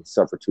things that he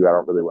suffered too. I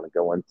don't really want to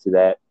go into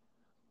that,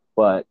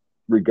 but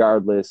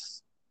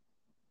regardless,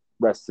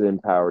 rested in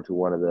power to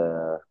one of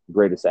the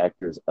greatest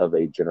actors of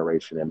a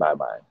generation in my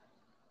mind.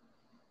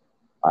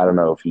 I don't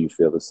know if you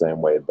feel the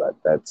same way, but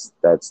that's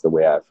the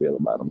way I feel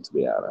about him, to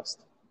be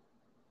honest.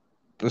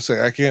 Let's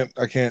say I can't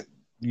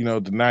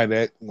deny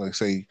that. Like I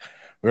say,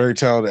 very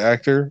talented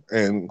actor,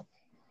 and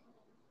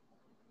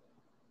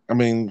I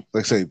mean,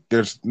 like I say,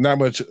 there's not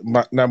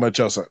much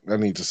else I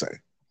need to say.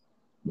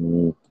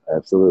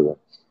 Absolutely.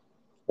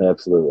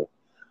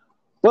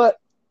 But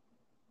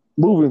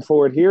moving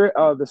forward here,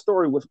 the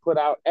story was put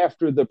out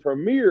after the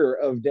premiere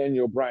of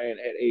Daniel Bryan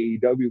at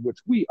AEW, which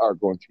we are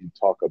going to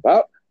talk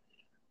about.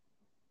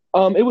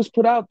 It was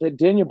put out that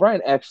Daniel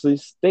Bryan actually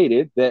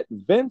stated that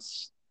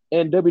Vince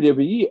and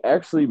WWE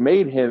actually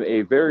made him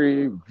a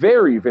very,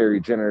 very,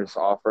 very generous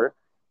offer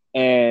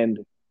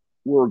and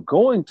were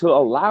going to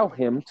allow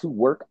him to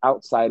work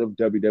outside of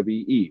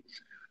WWE.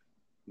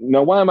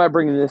 Now, why am I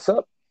bringing this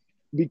up?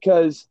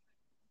 Because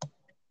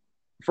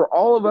for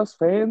all of us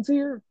fans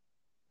here,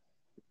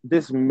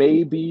 this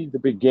may be the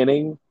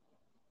beginning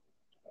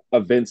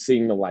of Vince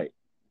seeing the light.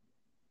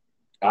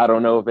 I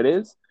don't know if it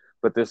is,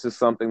 but this is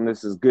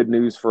good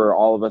news for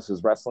all of us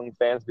as wrestling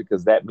fans,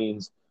 because that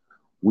means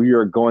we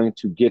are going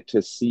to get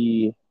to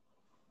see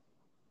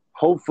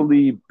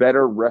hopefully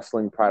better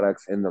wrestling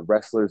products and the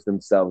wrestlers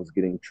themselves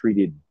getting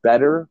treated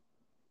better,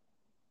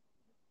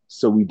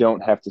 so we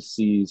don't have to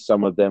see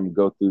some of them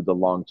go through the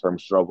long-term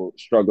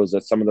struggles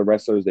that some of the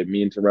wrestlers that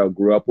me and Terrell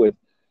grew up with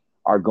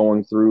are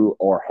going through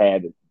or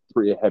had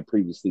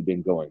previously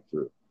been going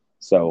through.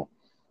 So,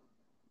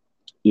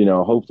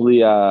 hopefully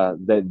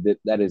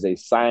that is a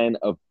sign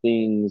of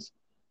things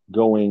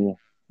going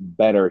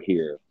better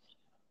here.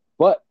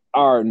 But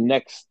our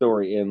next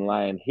story in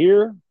line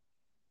here,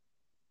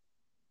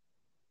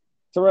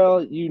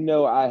 Terrell,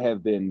 I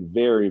have been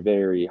very,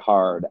 very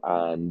hard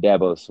on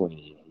Dabo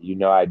Swinney.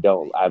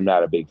 I'm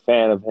not a big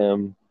fan of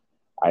him.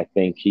 I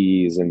think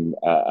he's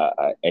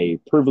a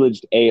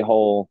privileged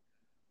a-hole,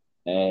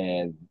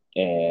 and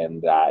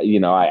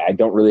I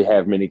don't really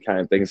have many kind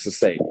of things to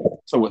say.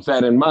 So with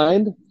that in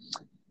mind,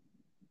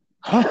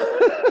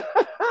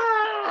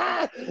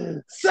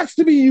 sucks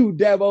to be you,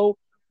 Dabo.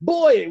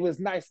 Boy, it was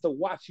nice to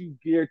watch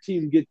your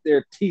team get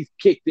their teeth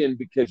kicked in,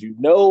 because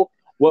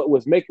what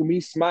was making me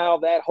smile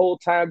that whole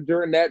time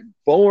during that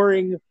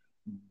boring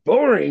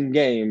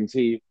game,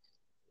 T,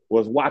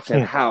 was watching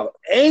how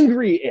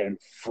angry and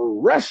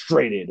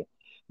frustrated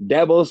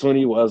Dabo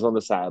Swinney was on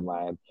the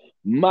sideline.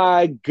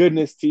 My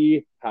goodness,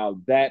 T,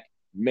 how that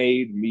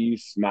made me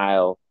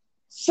smile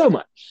so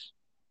much.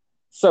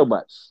 So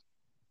much.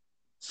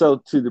 So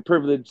to the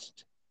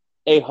privileged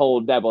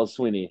a-hole Dabo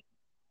Swinney,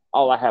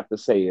 all I have to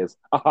say is,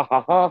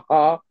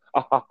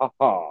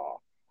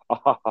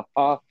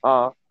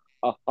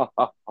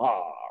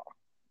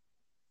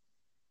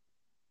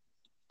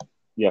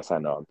 yes, I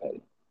know I'm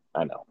petty.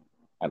 I know.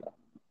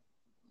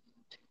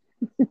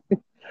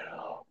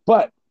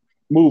 But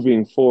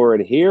moving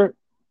forward here,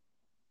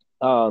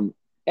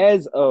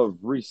 as of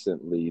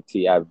recently,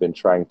 T, I've been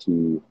trying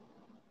to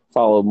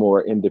follow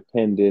more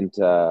independent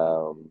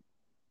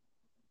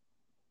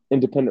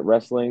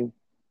wrestling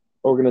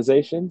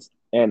organizations,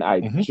 and I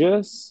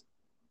just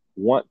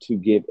want to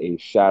give a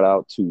shout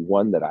out to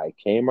one that I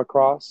came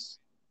across.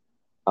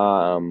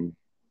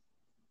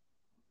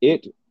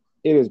 It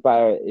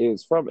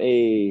is from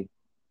a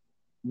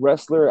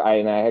wrestler,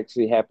 and I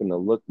actually happened to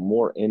look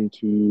more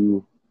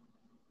into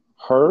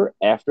her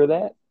after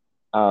that.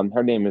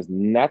 Her name is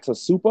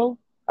Natasupo.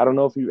 I don't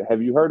know if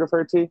you heard of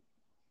her, T.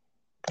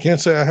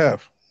 Can't say I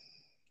have.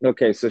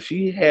 Okay, so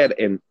she had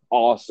an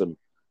awesome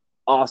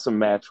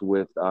match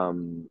with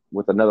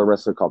another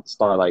wrestler called the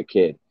Starlight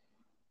Kid.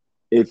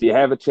 If you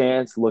have a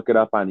chance, look it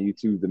up on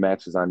YouTube. The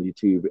match is on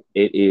YouTube.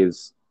 It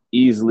is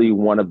easily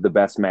one of the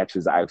best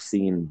matches I've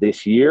seen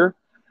this year.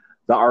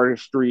 The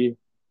artistry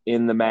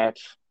in the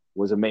match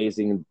was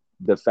amazing.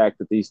 The fact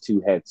that these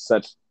two had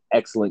such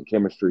excellent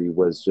chemistry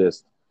was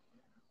just,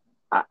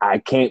 I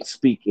can't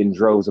speak in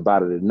droves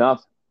about it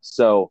enough.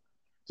 So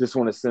just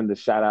want to send a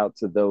shout out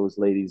to those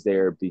ladies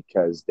there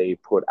because they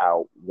put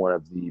out one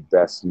of the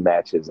best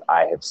matches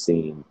I have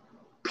seen,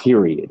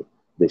 period,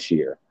 this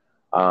year.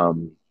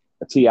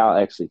 T, I'll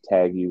actually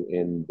tag you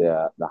in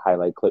the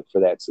highlight clip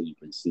for that so you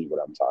can see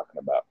what I'm talking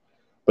about.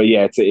 But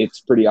yeah,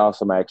 it's pretty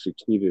awesome. I actually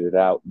tweeted it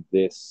out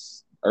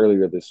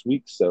earlier this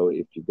week. So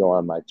if you go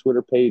on my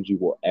Twitter page, you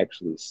will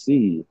actually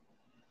see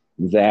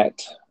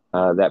that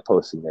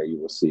posting there. You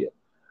will see it.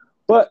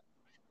 But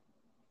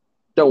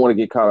don't want to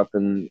get caught up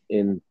in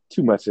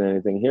too much of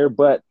anything here.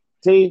 But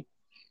T,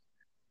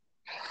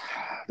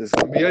 this is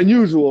gonna be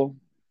unusual,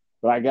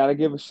 but I gotta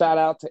give a shout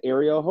out to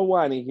Ariel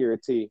Helwani here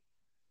at T.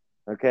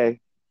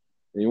 Okay.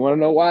 And you want to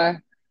know why?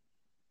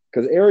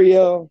 Because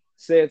Ariel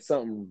said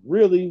something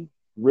really,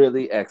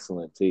 really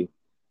excellent, T.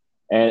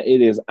 And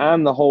it is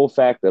on the whole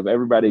fact of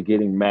everybody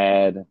getting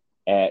mad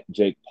at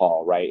Jake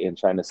Paul, right? And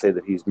trying to say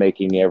that he's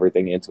making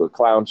everything into a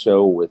clown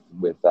show with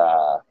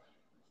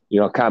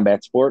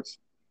combat sports.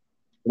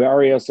 But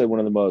Ariel said one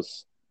of the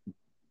most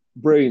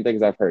brilliant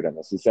things I've heard on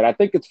this. He said, I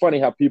think it's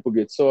funny how people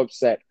get so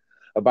upset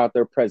about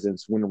their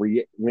presence when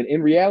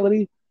in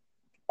reality,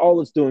 all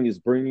it's doing is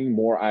bringing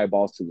more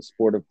eyeballs to the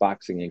sport of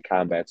boxing and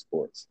combat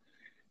sports.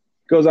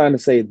 Goes on to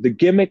say, the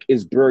gimmick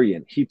is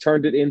brilliant. He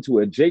turned it into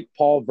a Jake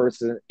Paul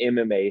versus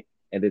MMA,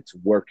 and it's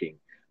working.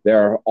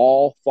 They're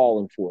all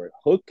falling for it.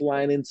 Hook,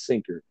 line, and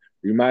sinker.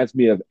 Reminds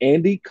me of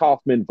Andy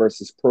Kaufman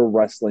versus pro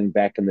wrestling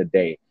back in the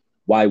day.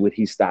 Why would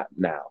he stop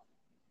now?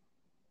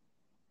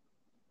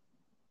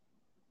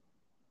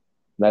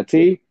 Now,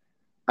 T,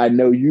 I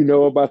know you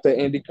know about the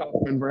Andy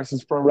Kaufman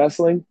versus pro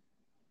wrestling.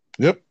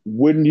 Yep.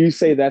 Wouldn't you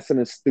say that's an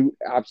astute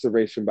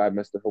observation by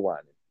Mr. Helwani?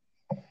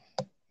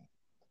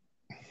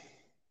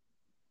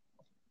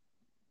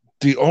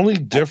 The only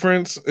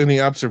difference in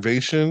the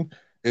observation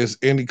is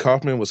Andy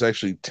Kaufman was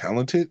actually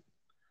talented.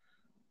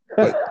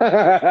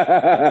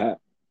 But,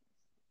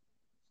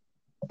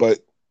 but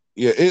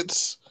yeah,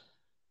 let's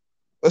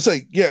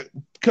say, yeah,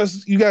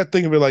 because you got to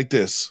think of it like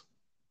this.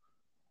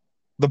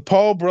 The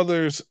Paul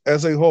brothers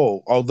as a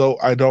whole, although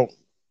I don't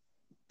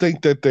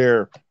think that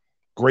they're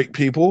great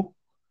people,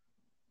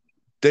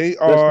 they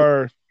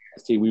are.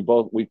 See, we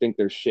think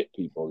they're shit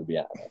people, to be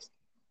honest.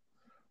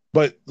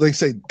 But like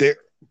say,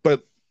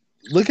 but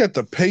look at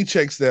the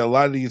paychecks that a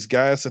lot of these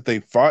guys that they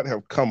fought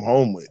have come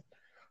home with.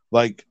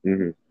 Like,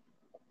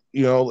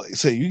 like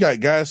say you got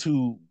guys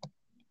who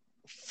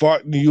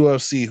fought in the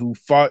UFC, who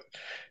fought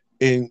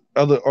in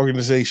other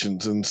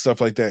organizations and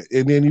stuff like that.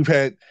 And then you've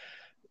had,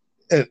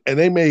 and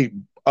they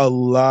made a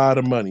lot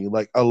of money,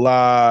 like a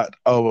lot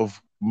of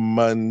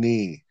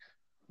money.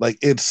 Like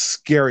it's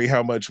scary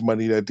how much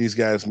money that these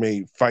guys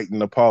made fighting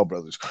the Paul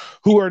brothers,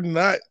 who are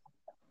not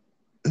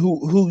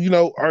who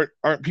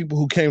aren't people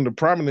who came to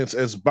prominence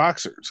as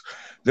boxers.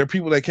 They're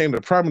people that came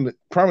to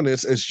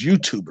prominence as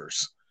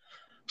YouTubers.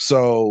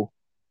 So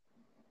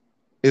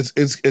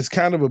it's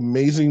kind of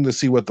amazing to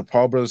see what the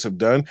Paul brothers have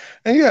done.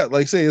 And yeah,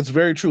 like I say, it's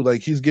very true.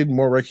 Like he's getting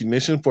more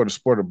recognition for the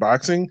sport of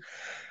boxing,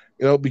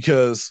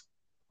 because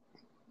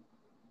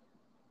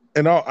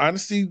in all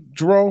honesty,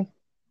 Jerome,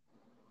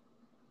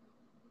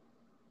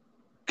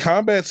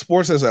 combat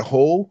sports as a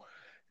whole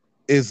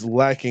is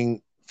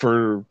lacking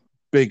for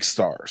big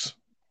stars.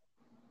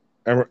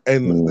 And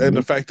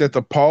the fact that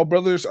the Paul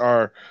brothers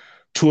are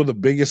two of the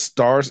biggest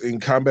stars in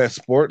combat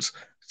sports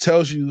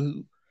tells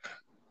you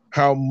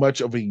how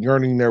much of a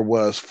yearning there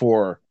was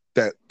for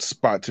that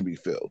spot to be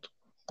filled.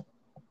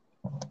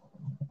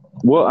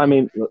 Well, I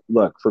mean,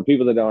 look, for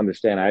people that don't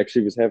understand, I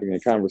actually was having a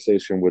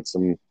conversation with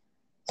some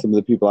of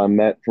the people I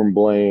met from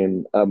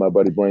Blaine, my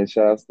buddy Blaine.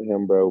 Shout outs to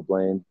him, bro.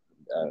 Blaine,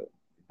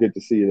 good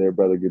to see you there,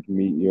 brother. Good to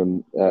meet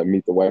you and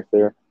meet the wife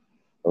there.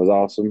 That was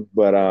awesome.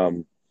 But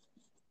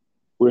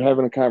we're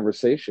having a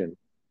conversation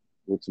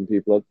with some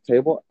people at the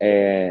table,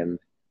 and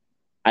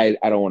I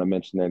don't want to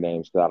mention their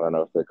names because I don't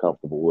know if they're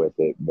comfortable with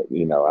it. But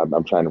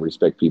I'm trying to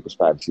respect people's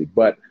privacy.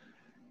 But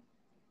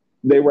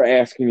they were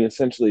asking me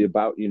essentially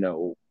about,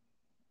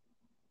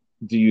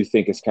 do you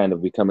think it's kind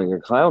of becoming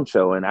a clown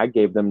show? And I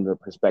gave them the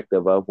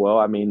perspective of, well,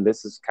 I mean,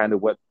 this is kind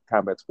of what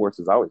combat sports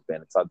has always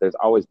been. There's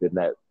always been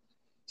that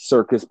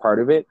circus part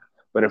of it.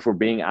 But if we're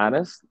being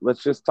honest,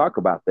 let's just talk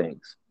about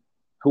things.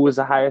 Who was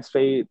the highest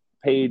paid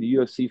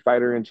UFC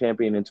fighter and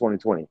champion in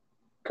 2020?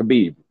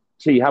 Khabib.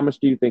 Gee, how much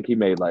do you think he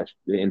made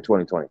in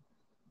 2020?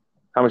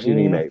 How much do you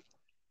think he made?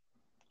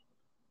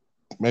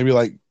 Maybe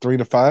like 3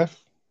 to 5.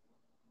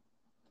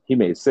 He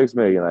made $6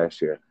 million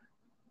last year.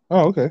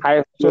 Oh, okay.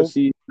 Highest So,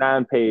 UFC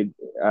non-paid,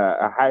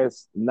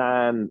 highest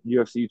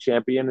non-UFC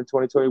champion in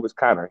 2020 was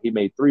Conor. He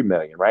made $3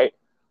 million, right?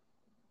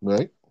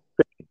 right.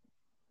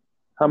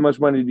 How much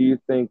money do you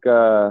think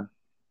Peter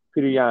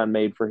Yan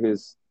made for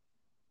his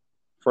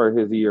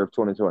year of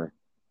 2020?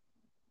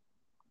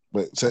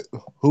 But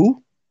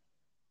who?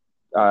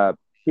 Uh,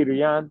 Peter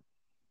Yan,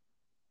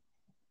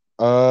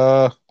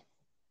 Uh,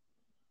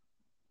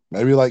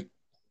 maybe like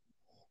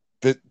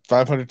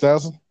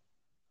 500,000.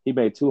 he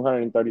made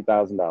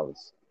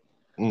 $230,000.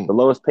 Mm. The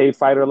lowest paid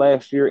fighter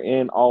last year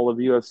in all of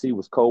UFC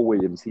was Cole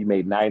Williams. He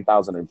made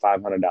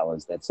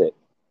 $9,500. That's it.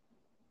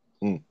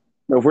 Mm.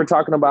 If we're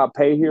talking about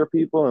pay here,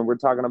 people, and we're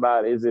talking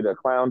about is it a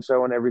clown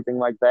show and everything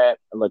like that,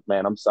 look,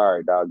 man, I'm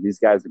sorry, dog. These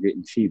guys are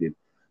getting cheated.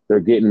 They're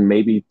getting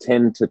maybe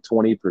 10 to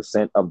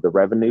 20% of the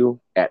revenue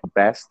at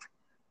best.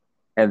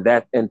 And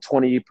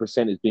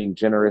 20% is being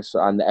generous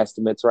on the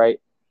estimates, right?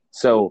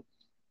 So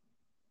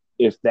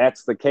if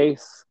that's the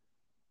case,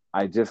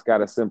 I just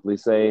gotta simply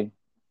say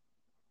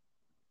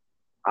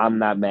I'm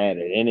not mad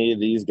at any of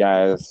these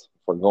guys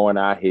for going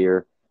out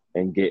here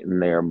and getting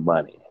their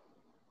money.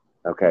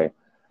 Okay.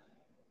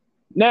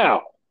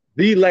 Now,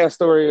 the last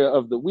story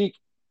of the week,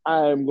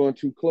 I'm going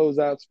to close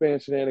out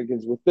Spanish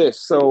Shenanigans with this.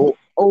 So,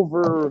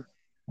 over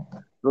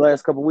the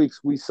last couple of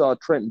weeks, we saw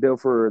Trent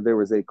Dilfer. There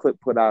was a clip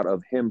put out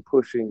of him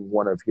pushing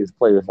one of his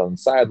players on the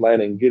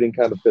sideline and getting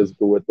kind of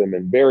physical with them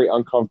in very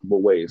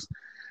uncomfortable ways.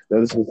 Now,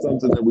 this was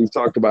something that we've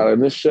talked about in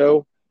this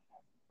show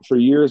for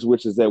years,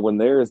 which is that when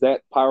there is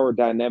that power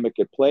dynamic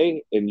at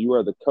play, and you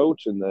are the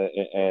coach, and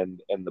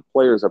the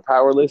players are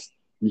powerless,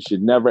 you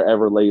should never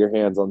ever lay your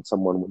hands on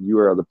someone when you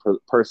are the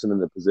person in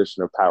the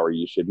position of power.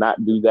 You should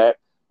not do that.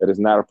 That is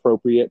not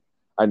appropriate.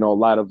 I know a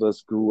lot of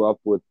us grew up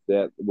with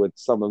that, with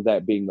some of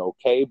that being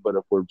okay, but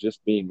if we're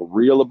just being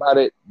real about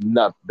it,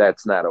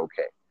 that's not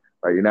okay.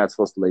 Right? You're not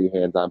supposed to lay your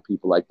hands on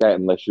people like that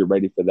unless you're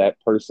ready for that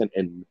person,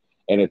 and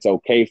it's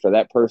okay for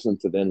that person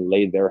to then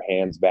lay their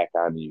hands back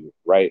on you,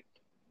 right?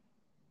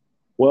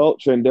 Well,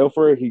 Trent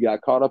Dilfer, he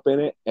got caught up in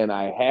it, and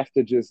I have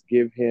to just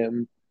give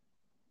him,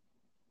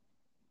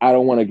 I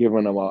don't want to give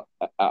him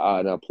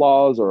an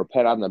applause or a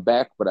pat on the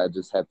back, but I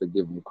just have to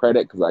give him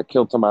credit because I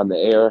killed him on the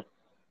air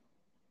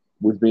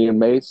with being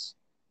Mace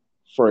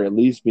for at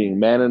least being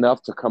man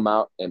enough to come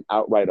out and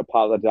outright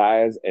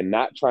apologize and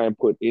not try and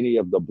put any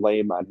of the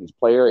blame on his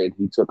player. And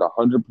he took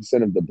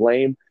 100% of the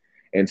blame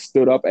and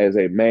stood up as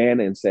a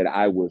man and said,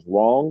 I was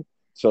wrong.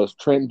 So it's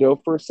Trent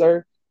Dilfer,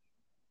 sir.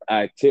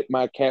 I tip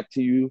my cap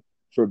to you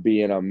for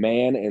being a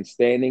man and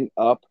standing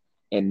up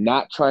and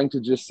not trying to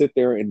just sit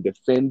there and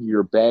defend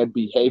your bad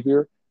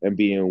behavior and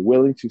being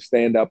willing to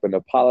stand up and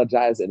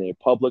apologize in a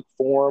public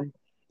forum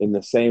in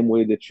the same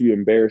way that you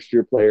embarrassed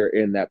your player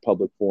in that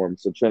public forum.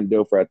 So Trent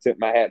Dilfer, I tip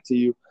my hat to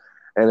you.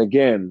 And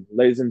again,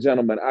 ladies and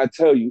gentlemen, I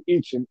tell you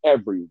each and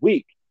every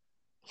week,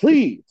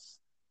 please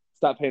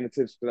stop paying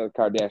attention to the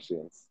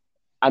Kardashians.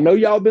 I know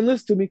y'all been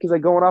listening to me because they're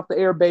going off the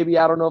air, baby.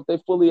 I don't know if they're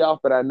fully off,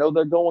 but I know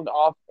they're going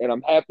off, and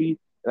I'm happy,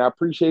 and I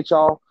appreciate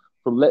y'all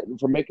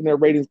for making their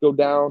ratings go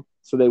down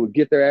so they would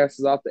get their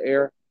asses off the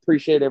air.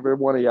 Appreciate every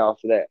one of y'all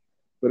for that.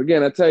 But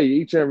again, I tell you,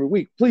 each and every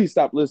week, please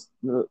stop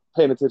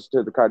paying attention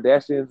to the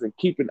Kardashians and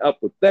keeping up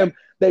with them.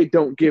 They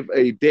don't give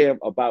a damn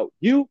about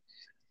you.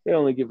 They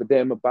only give a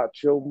damn about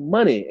your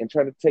money and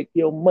trying to take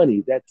your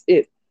money. That's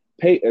it.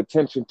 Pay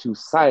attention to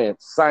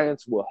science.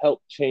 Science will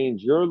help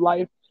change your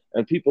life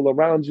and people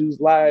around you's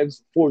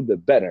lives for the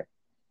better.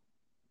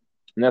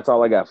 And that's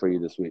all I got for you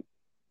this week.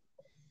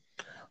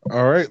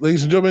 All right,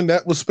 ladies and gentlemen,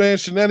 that was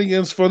Spanish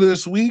Shenanigans for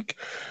this week.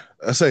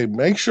 I say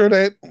make sure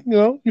that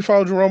you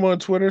follow Jerome on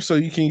Twitter so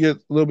you can get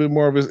a little bit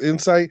more of his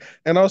insight,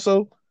 and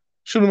also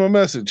shoot him a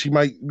message. He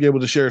might be able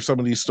to share some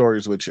of these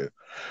stories with you.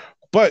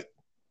 But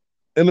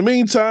in the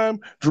meantime,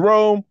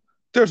 Jerome,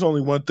 there's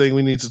only one thing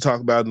we need to talk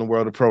about in the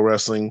world of pro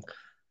wrestling,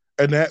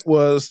 and that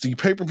was the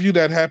pay-per-view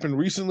that happened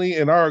recently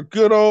in our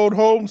good old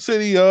home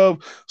city of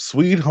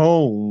Sweet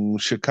Home,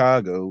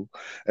 Chicago,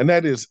 and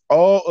that is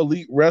All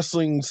Elite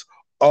Wrestling's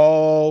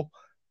All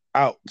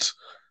Out.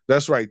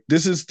 That's right.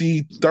 This is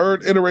the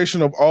third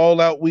iteration of All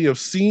Out we have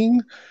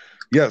seen.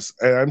 Yes,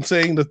 and I'm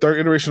saying the third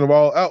iteration of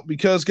All Out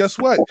because guess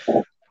what?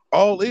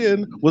 All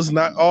In was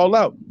not All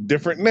Out.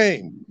 Different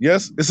name.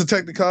 Yes, it's a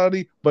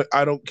technicality, but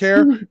I don't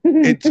care.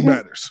 It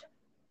matters.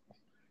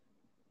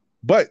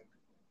 But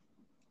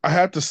I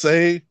have to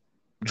say,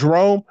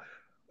 Jerome,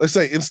 let's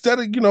say instead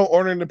of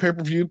ordering the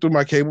pay-per-view through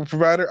my cable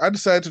provider, I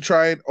decided to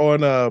try it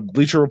on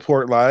Bleacher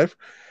Report Live,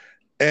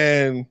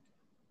 and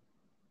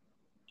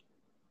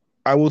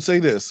I will say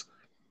this,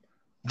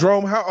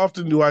 Jerome, how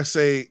often do I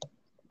say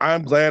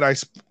I'm glad I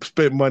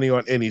spent money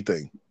on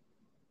anything?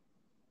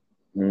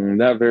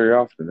 Not very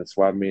often. That's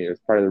why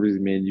it's part of the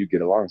reason me and you get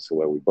along so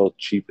well. We're both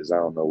cheap as I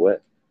don't know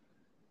what.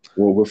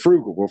 Well, we're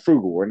frugal.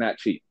 We're not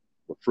cheap.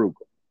 We're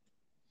frugal.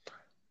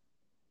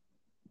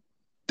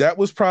 That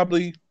was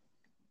probably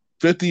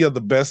 50 of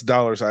the best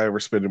dollars I ever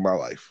spent in my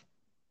life.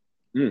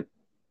 Mm.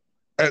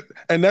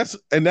 And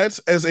that's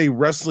as a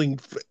wrestling,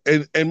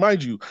 and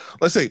mind you,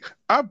 let's say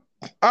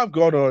I've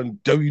gone on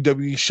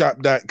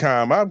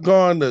WWEshop.com. I've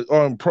gone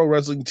on Pro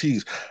Wrestling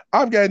Tees.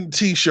 I've gotten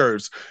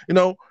T-shirts. You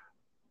know,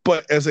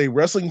 but as a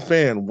wrestling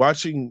fan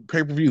watching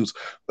pay-per-views,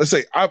 let's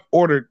say I've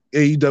ordered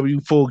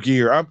AEW Full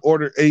Gear, I've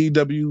ordered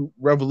AEW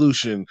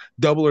Revolution,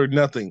 Double or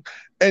Nothing,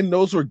 and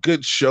those were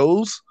good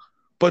shows,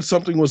 but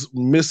something was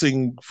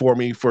missing for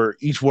me for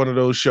each one of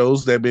those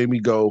shows that made me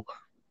go,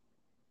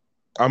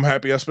 I'm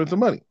happy I spent the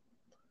money.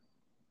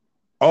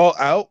 All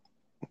Out,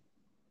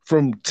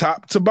 from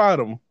top to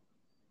bottom.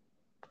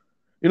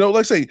 You know,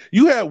 let's say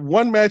you had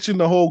one match in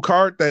the whole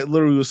card that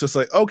literally was just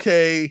like,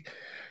 okay,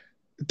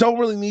 don't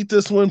really need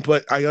this one,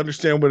 but I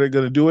understand what they're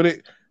going to do with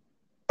it.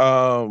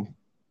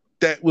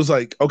 That was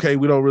like, okay,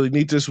 we don't really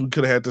need this. We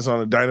could have had this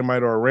on a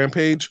Dynamite or a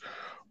Rampage.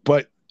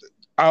 But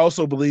I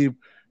also believe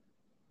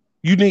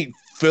you need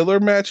filler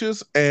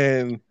matches.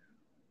 And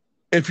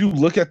if you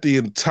look at the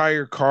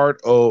entire card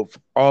of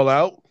All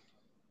Out,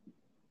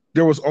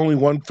 there was only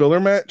one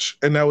filler match,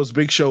 and that was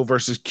Big Show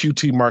versus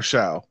QT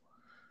Marshall.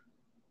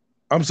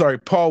 I'm sorry,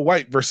 Paul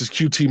White versus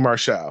QT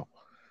Marshall.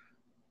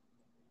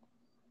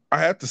 I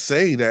have to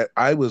say that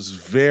I was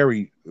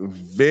very,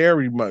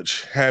 very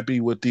much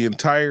happy with the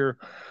entire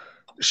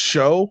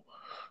show.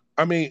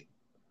 I mean,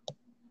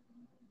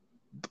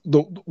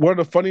 one of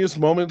the funniest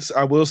moments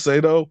I will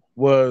say though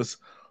was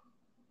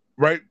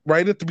right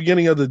at the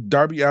beginning of the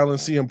Darby Allin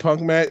CM Punk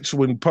match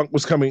when Punk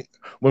was got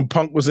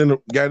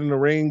in the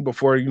ring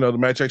before the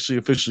match actually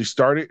officially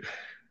started.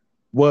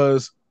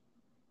 Was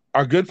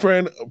our good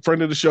friend of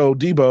the show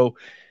Debo?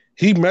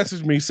 He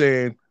messaged me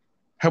saying,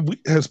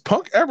 has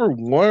Punk ever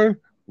worn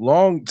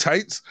long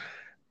tights?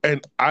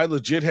 And I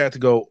legit had to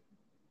go,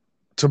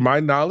 to my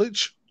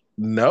knowledge,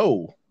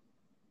 no.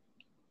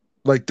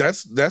 Like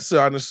that's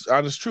the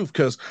honest truth.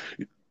 Because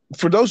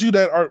for those of you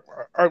that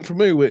aren't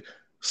familiar with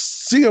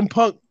CM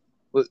Punk,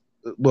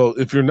 well,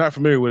 if you're not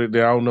familiar with it,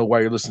 then I don't know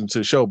why you're listening to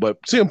the show. But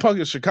CM Punk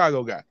is a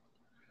Chicago guy,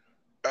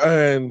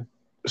 and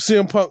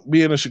CM Punk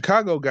being a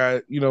Chicago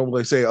guy, like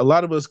I say, a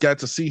lot of us got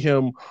to see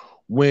him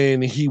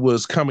when he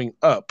was coming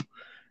up,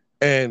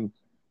 and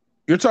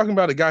you're talking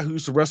about a guy who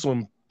used to wrestle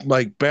in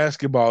like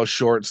basketball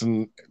shorts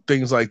and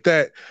things like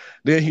that.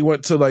 Then he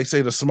went to like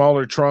say the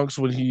smaller trunks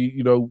when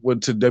he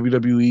went to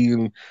WWE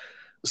and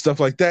stuff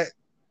like that.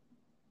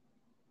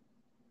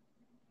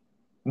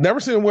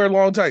 Never seen him wear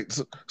long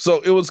tights, so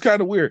it was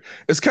kind of weird.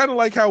 It's kind of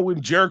like how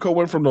when Jericho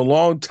went from the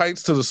long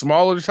tights to the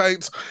smaller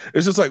tights.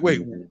 It's just like,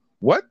 wait,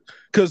 what?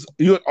 Because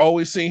you had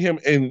always seen him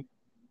in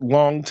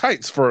long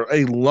tights for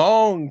a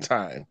long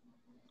time,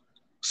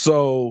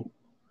 so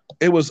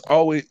it was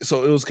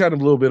kind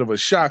of a little bit of a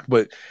shock.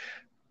 But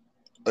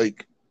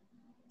like,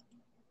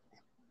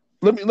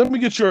 let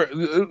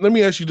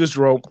me ask you this,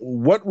 Jerome.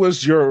 What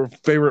was your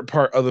favorite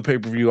part of the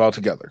pay-per-view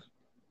altogether?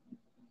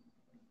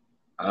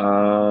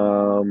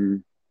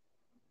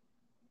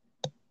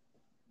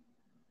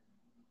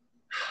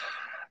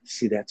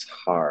 See, that's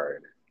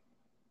hard.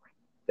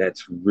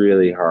 That's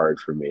really hard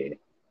for me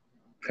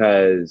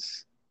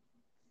because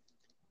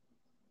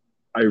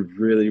I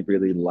really,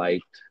 really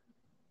liked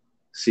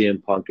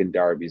CM Punk and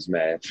Darby's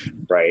match,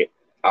 right?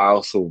 I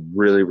also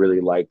really, really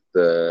liked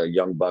the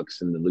Young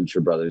Bucks and the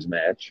Lucha Brothers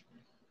match.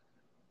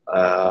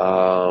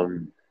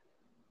 And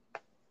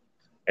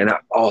I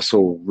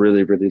also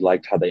really, really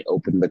liked how they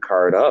opened the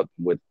card up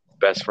with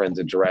Best Friends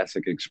of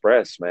Jurassic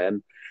Express,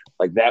 man.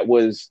 Like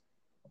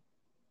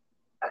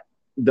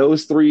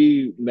those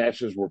three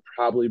matches were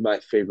probably my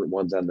favorite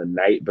ones on the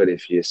night. But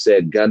if you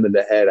said gun to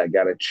the head, I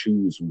got to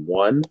choose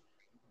one,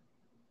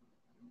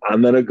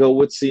 I'm going to go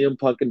with CM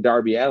Punk and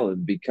Darby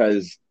Allin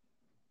because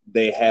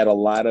they had a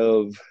lot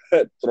of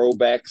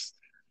throwbacks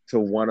to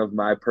one of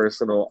my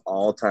personal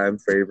all-time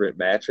favorite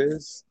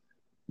matches,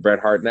 Bret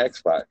Hart and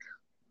X-Pac.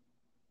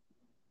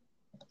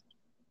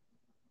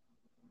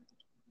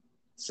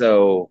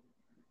 So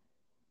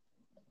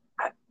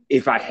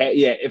if I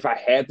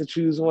had to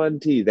choose one,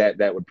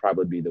 that would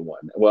probably be the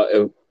one.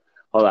 Well,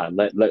 hold on,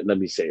 let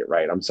me say it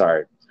right. I'm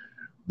sorry.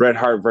 Bret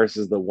Hart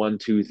versus the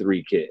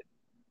 1-2-3 Kid.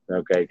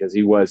 Okay, because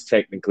he was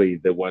technically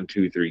the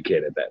 1-2-3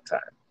 Kid at that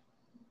time.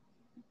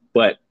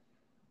 But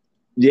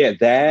yeah,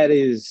 that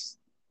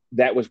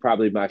was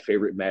probably my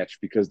favorite match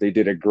because they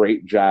did a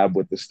great job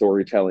with the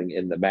storytelling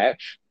in the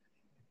match,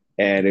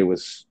 and it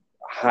was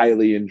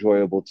highly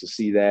enjoyable to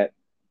see that.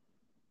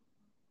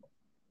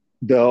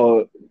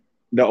 The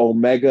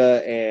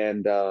Omega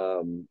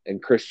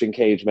and Christian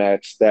Cage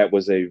match, that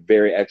was a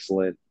very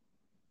excellent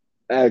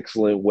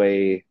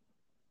way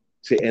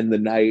to end the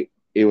night.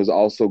 It was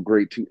also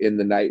great to end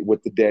the night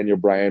with the Daniel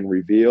Bryan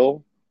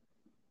reveal.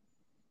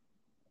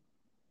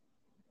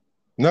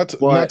 Not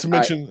to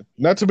mention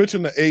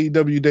the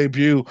AEW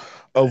debut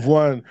of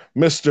one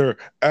Mr.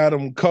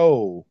 Adam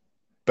Cole,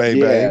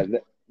 baby. Yeah,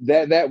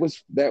 that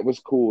was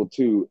cool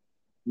too.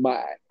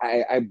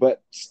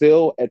 But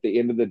still, at the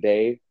end of the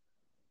day,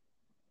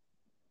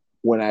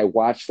 when I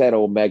watched that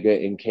Omega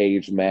and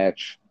Cage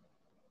match,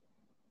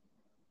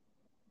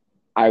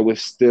 I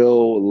was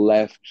still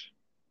left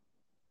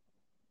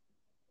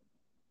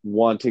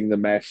wanting the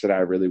match that I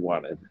really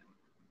wanted.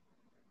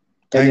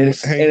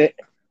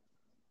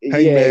 yeah,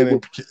 Hangman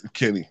and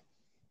Kenny.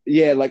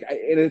 yeah, like,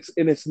 and it's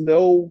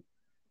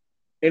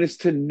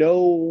to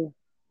no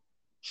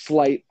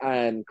slight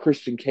on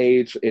Christian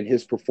Cage in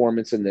his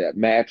performance in that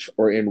match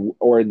or in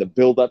the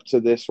build up to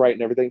this, right,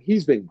 and everything.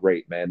 He's been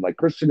great, man. Like,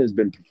 Christian has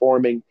been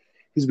performing,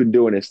 he's been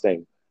doing his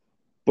thing.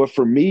 But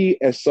for me,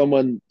 as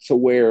someone to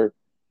where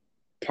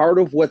part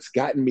of what's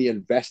gotten me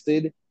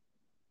invested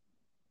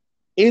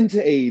into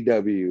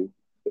AEW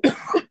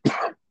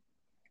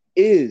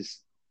is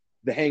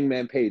the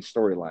Hangman Page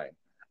storyline.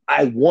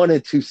 I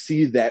wanted to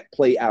see that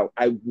play out.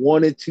 I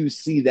wanted to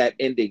see that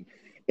ending.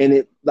 And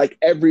it, like,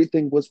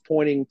 everything was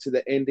pointing to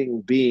the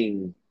ending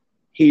being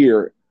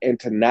here, and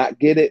to not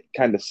get it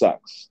kind of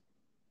sucks.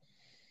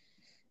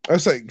 I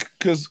say,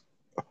 because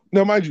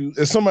now, mind you,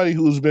 as somebody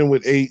who's been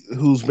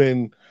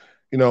following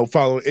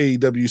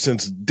AEW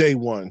since day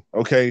one,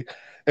 okay,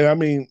 and I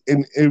mean,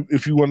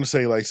 if you want to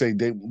say, like, say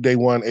day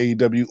one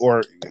AEW,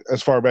 or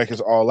as far back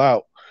as All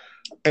Out,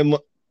 and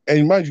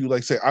mind you,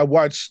 like, say, I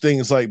watched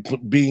things like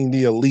Being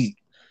the Elite,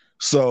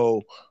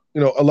 so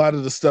a lot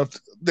of the stuff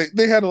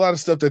they had a lot of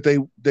stuff that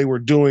they were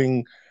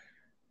doing,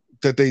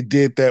 that they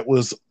did, that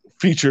was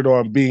featured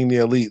on Being the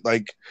Elite.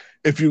 Like,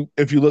 if you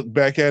look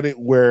back at it,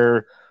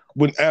 where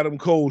when Adam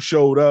Cole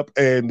showed up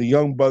and the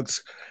Young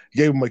Bucks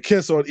gave him a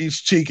kiss on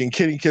each cheek and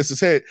Kenny kissed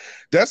his head,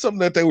 that's something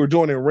that they were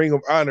doing in Ring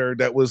of Honor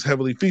that was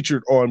heavily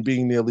featured on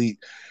Being the Elite.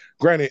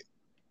 Granted,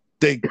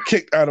 they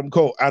kicked Adam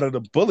Cole out of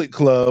the Bullet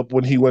Club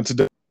when he went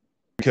to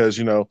because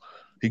he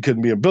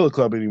couldn't be in Bullet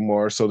Club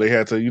anymore, so they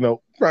had to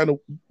find a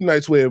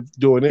nice way of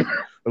doing it,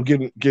 of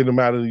getting him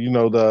out of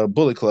the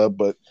Bullet Club.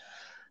 But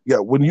yeah,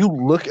 when you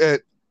look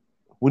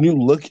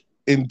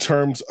in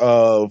terms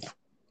of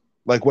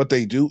like what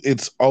they do,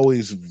 it's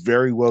always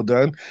very well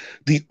done.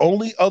 The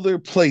only other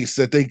place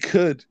that they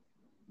could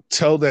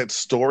tell that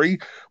story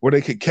where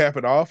they could cap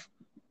it off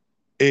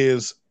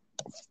is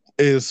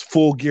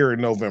Full Gear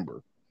in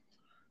November.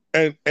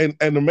 And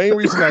the main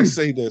reason I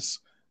say this,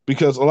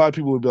 because a lot of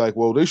people would be like,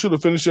 well, they should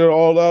have finished it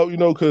all out,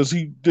 because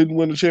he didn't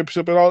win the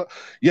championship and all.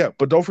 Yeah,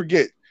 but don't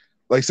forget,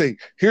 like, say,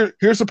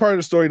 here's the part of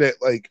the story that,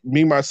 like,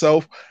 me,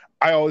 myself,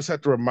 I always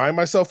have to remind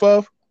myself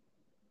of.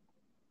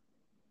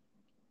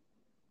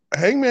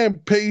 Hangman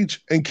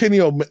Page and Kenny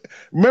Omega.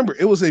 Remember,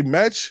 it was a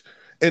match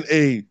in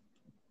a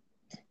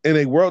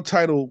world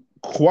title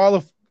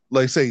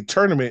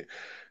tournament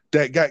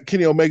that got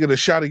Kenny Omega the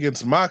shot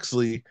against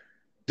Moxley,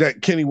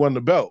 that Kenny won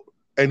the belt.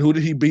 And who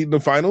did he beat in the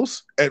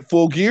finals at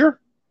Full Gear?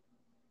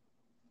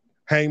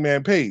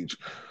 Hangman Page.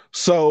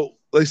 So,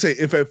 like, say,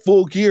 if at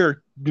Full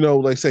Gear,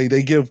 like, say,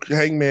 they give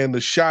Hangman the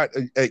shot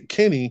at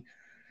Kenny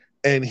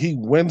and he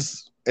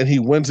wins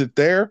it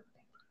there,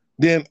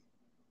 then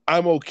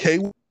I'm okay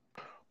with.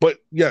 But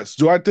yes,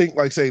 do I think,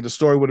 like, say, the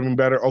story would have been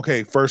better?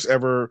 Okay, first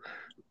ever,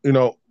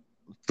 the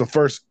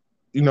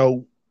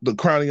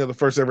crowning of the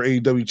first ever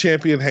AEW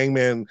champion.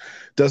 Hangman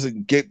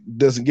doesn't get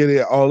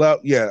it all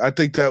out. Yeah, I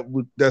think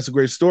that's a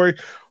great story.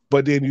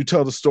 But then you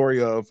tell the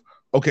story of,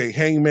 okay,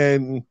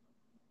 Hangman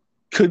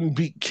couldn't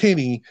beat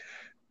Kenny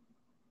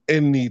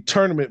in the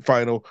tournament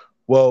final.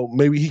 Well,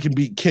 maybe he can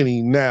beat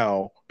Kenny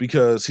now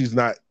because he's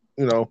not,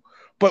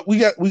 But we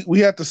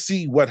have to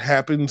see what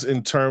happens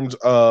in terms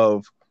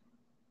of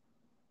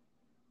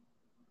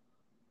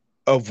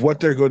what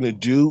they're going to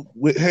do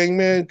with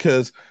Hangman,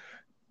 because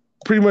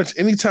pretty much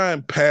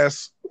anytime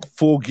past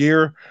Full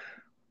Gear,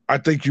 I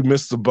think you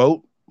missed the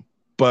boat.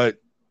 But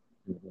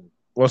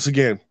once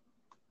again,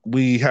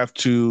 we have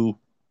to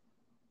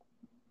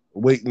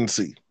wait and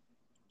see.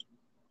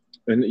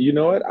 And you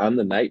know what? On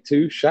the night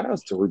too, shout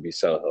outs to Ruby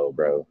Soho,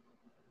 bro.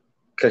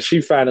 Because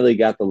she finally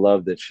got the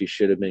love that she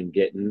should have been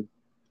getting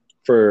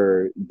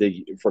for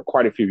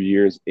quite a few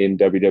years in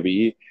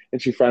WWE.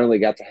 And she finally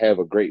got to have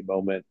a great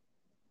moment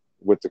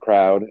with the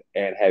crowd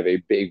and have a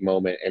big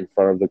moment in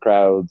front of the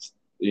crowds,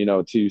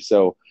 too.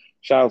 So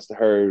shout outs to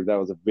her. That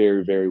was a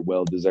very, very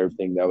well-deserved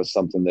thing. That was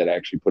something that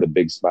actually put a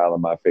big smile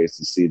on my face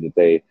to see that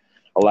they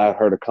allowed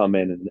her to come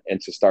in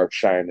and to start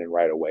shining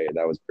right away.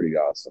 That was pretty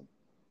awesome.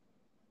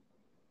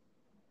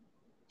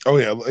 Oh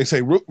yeah, like I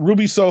say,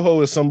 Ruby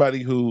Soho is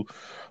somebody who,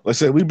 like I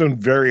said, we've been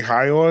very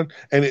high on,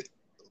 and it,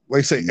 like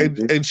I say,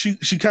 and she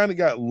kind of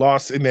got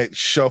lost in that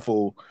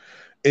shuffle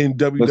in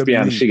WWE. Let's be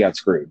honest, she got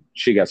screwed.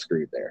 She got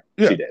screwed there.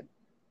 Yeah. She did.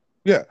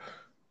 Yeah,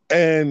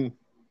 and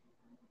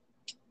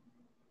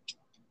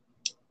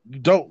you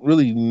don't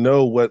really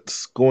know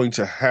what's going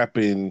to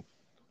happen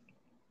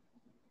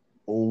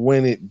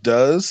when it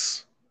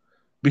does,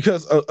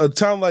 because a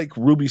town like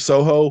Ruby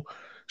Soho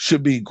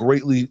should be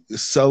greatly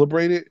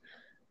celebrated.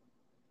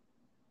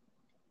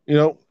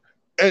 And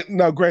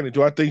now, granted,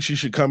 do I think she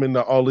should come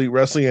into All Elite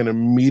Wrestling and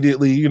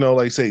immediately,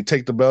 like, say,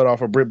 take the belt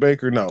off of Britt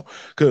Baker? No,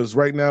 because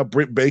right now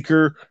Britt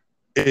Baker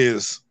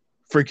is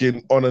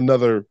freaking on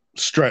another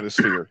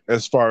stratosphere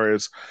as far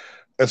as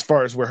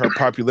where her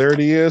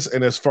popularity is,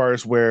 and as far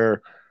as like,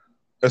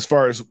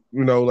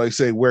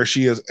 say, where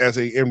she is as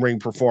a in-ring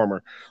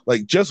performer.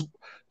 Like, just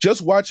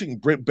watching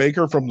Britt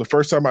Baker from the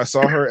first time I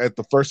saw her at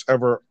the first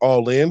ever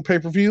All In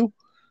pay-per-view,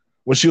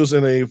 when she was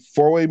in a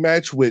 4-way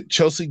match with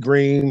Chelsea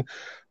Green,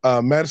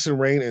 Madison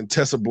Rain and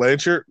Tessa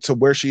Blanchard to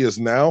where she is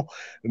now,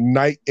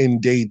 night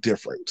and day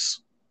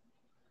difference.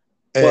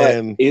 But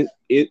And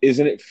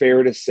isn't it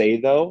fair to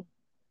say, though,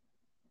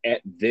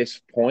 at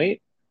this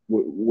point,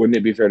 wouldn't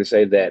it be fair to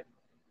say that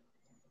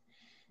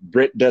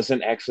Britt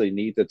doesn't actually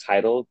need the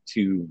title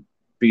to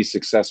be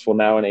successful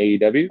now in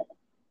AEW?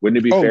 Wouldn't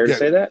it be oh fair to yeah,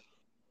 say that?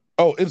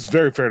 oh, it's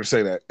very fair to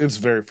say that. It's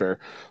very fair.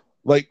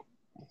 Like,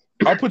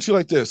 I'll put you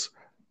like this: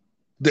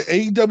 the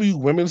AEW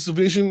women's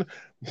division,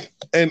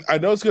 and I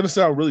know it's going to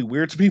sound really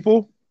weird to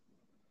people,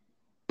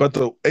 but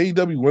the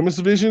AEW women's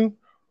division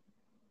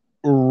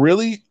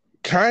really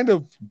kind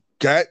of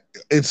got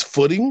its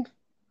footing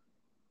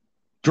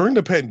during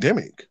the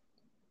pandemic.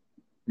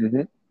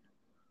 Mm-hmm.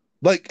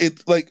 Like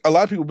a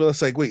lot of people be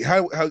like, wait,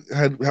 how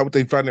would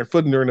they find their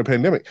footing during the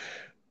pandemic?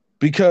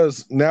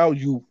 Because now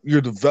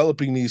you're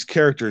developing these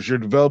characters, you're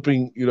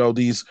developing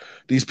these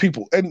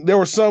people, and there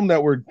were some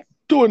that were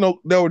doing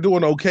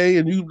okay,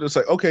 and you just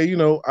like, okay,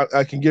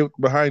 I can get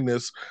behind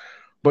this,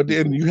 but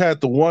then you had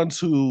the ones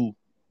who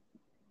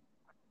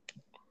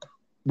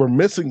were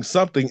missing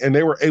something, and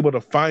they were able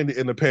to find it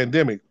in the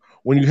pandemic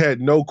when you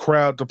had no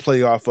crowd to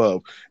play off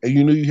of, and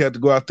you knew you had to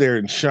go out there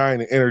and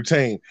shine and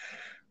entertain.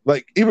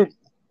 Like, even,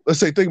 let's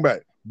say, think about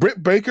it.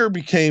 Britt Baker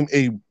became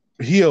a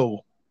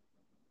heel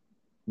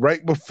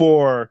right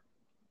before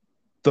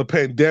the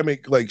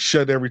pandemic, like,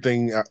 shut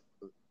everything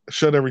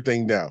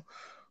down.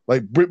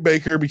 Like, Britt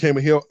Baker became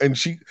a heel, and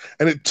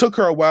it took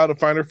her a while to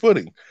find her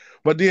footing.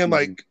 But then,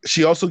 like,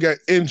 she also got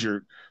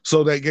injured,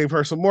 so that gave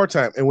her some more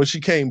time. And when she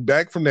came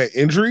back from that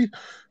injury,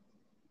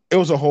 it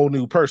was a whole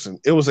new person.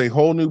 It was a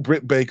whole new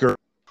Britt Baker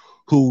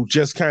who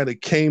just kind of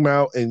came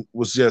out and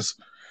just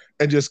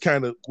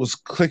kind of was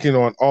clicking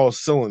on all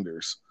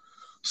cylinders.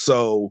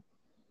 So,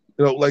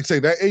 like say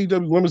that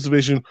AEW women's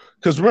division,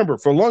 because remember,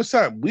 for a long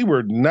time we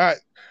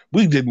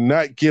did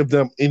not give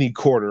them any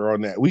quarter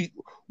on that. We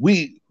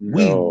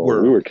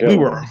were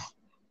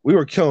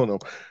killing them.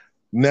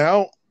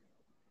 Now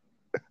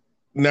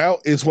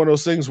it's one of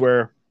those things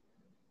where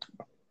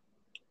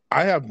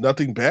I have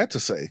nothing bad to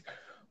say.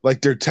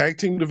 Like, their tag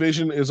team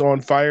division is on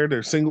fire.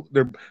 Their singles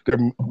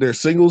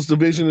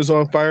division is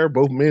on fire,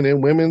 both men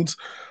and women's.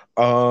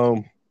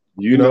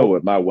 You know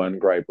what my one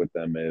gripe with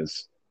them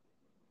is?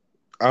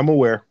 I'm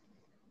aware.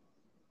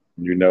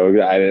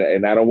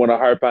 And I don't want to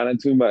harp on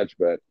it too much,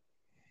 but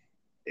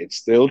it's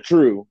still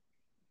true.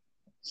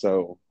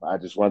 So I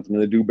just want them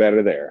to do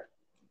better there.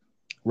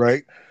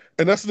 Right.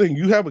 And that's the thing.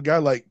 You have a guy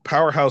like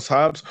Powerhouse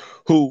Hobbs,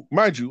 who,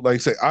 mind you, like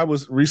say, I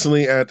was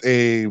recently at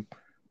a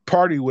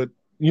party with,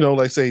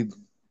 like say,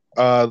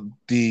 that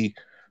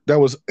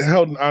was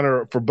held in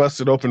honor for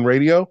Busted Open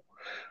Radio.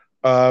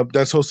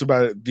 That's hosted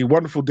by the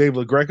wonderful Dave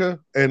LaGreca.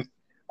 And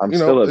I'm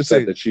still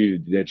upset that you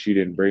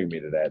didn't bring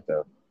me to that,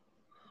 though.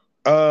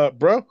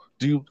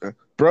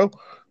 Bro,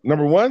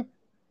 number one,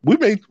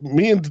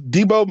 me and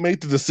Debo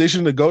made the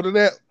decision to go to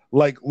that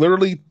like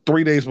literally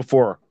 3 days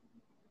before.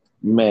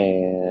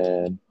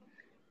 Man,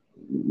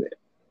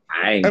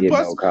 I ain't getting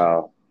no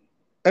call.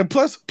 And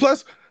plus,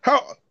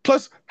 how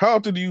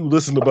often do you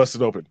listen to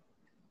Busted Open?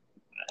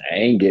 I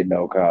ain't getting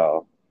no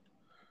call.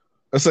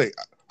 I say,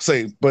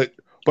 but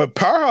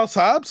Powerhouse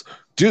Hobbs,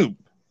 dude,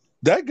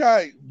 that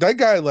guy,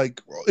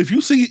 like, if you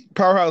see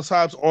Powerhouse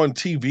Hobbs on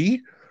TV,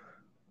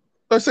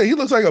 let's say he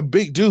looks like a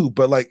big dude,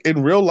 but like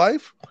in real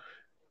life,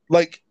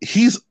 like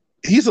he's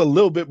a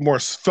little bit more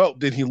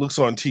svelte than he looks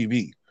on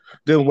TV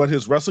than what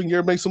his wrestling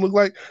gear makes him look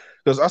like.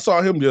 Because I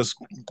saw him and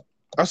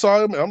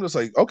I'm just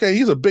like, okay,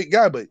 he's a big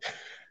guy, but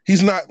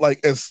he's not like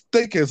as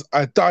thick as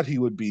I thought he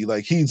would be.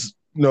 Like, he's,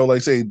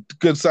 like say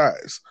good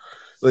size.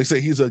 Like say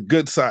he's a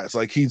good size.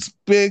 Like, he's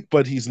big,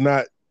 but he's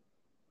not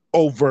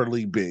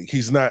overtly big.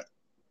 He's not,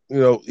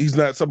 he's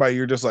not somebody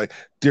you're just like,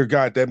 dear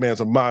God, that man's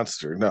a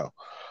monster. No.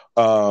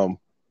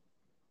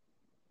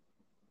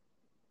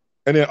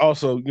 And then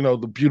also,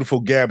 the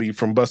beautiful Gabby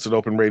from Busted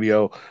Open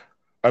Radio.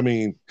 I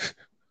mean,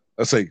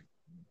 let's say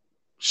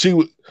she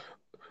would.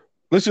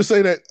 Let's just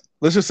say,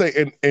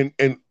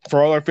 and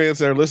for all our fans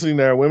that are listening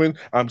that are women,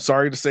 I'm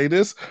sorry to say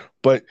this,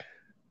 but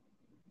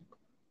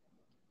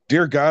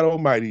dear God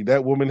Almighty,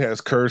 that woman has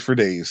curves for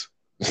days.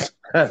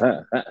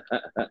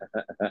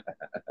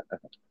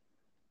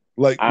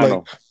 like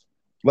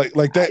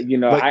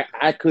that.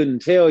 I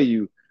couldn't tell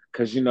you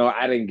because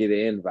I didn't get an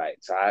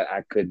invite, so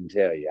I couldn't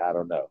tell you. I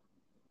don't know.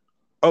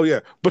 Oh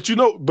yeah, but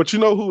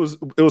who was?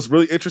 It was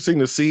really interesting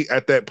to see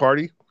at that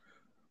party.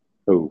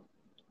 Who?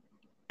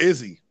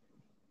 Izzy.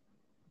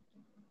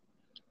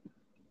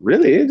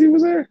 Really, Izzy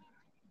was there?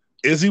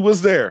 Izzy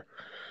was there.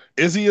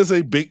 Izzy is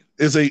a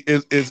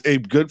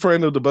good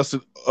friend of the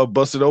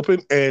Busted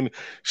Open, and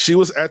she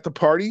was at the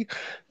party,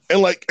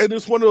 and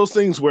it's one of those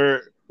things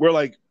where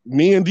like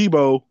me and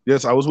Debo.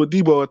 Yes, I was with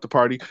Debo at the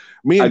party.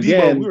 Me and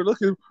Debo, we were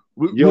looking.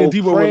 Me and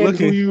Debo were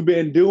looking. Who you've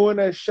been doing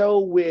a show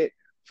with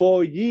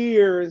for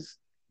years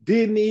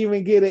didn't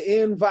even get an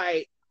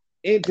invite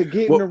into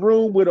get in the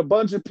room with a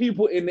bunch of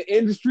people in the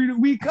industry that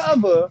we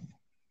cover.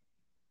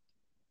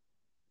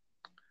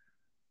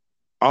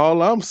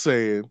 All I'm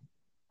saying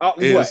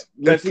is...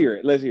 Let's hear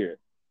it.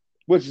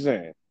 What you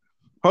saying?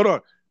 hold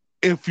on.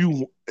 If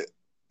you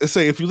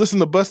say if you listen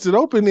to Busted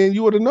Open, then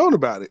you would have known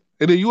about it,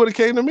 and then you would have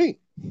came to me.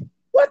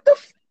 What the?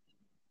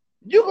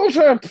 You gonna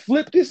try to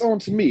flip this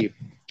onto me?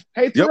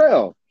 Hey Yep.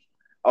 Terrell.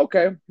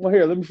 Okay. Well,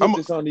 here, let me flip I'm.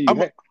 this onto you. I'm.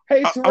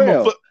 Hey I'm a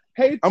Terrell. flip.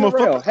 Hey I'm a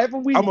flip. Terrell. Haven't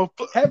I'm we a.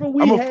 haven't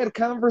we I'm a. had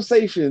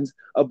conversations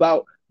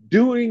about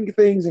doing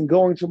things and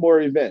going to more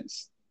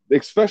events,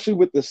 especially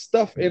with the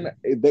stuff in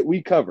that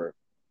we cover?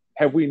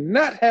 Have we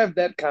not had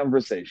that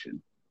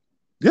conversation?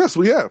 Yes,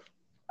 we have.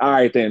 All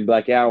right then,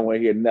 Black. I don't want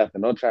to hear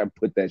nothing. Don't try and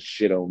put that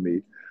shit on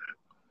me.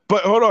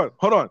 But hold on.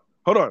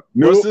 Nope.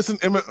 What's this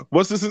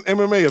an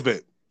MMA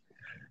event?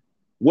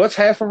 What's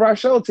half of our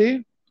show,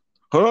 T?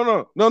 Hold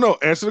on, no.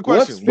 Answer the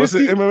question. What's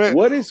 50, was it MMA?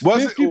 What is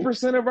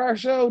 50% of our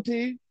show,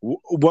 T?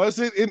 Was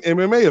it an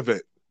MMA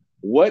event?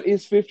 What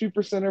is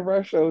 50% of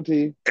our show,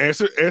 T?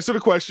 Answer the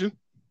question.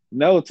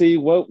 No, T.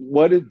 What's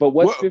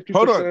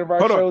 50% of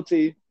our show,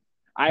 T?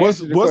 I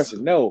answered the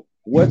question. No.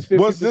 What's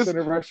 50%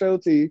 of our show,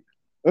 T?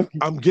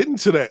 I'm getting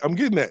to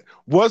that.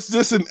 Was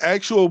this an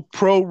actual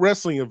pro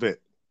wrestling event?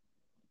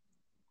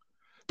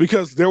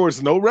 Because there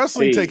was no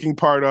wrestling taking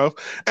part of,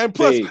 and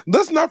plus,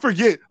 let's not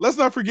forget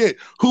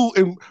who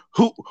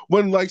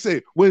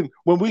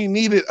when we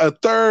needed a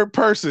third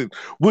person,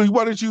 we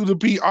wanted you to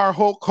be our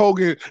Hulk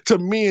Hogan to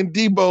me and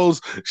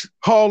Debo's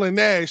Hall and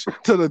Nash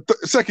to the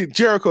second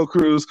Jericho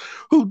Cruise,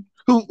 who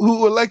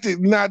elected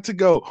not to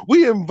go.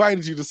 We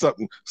invited you to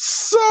something.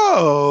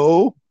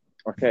 So,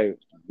 okay,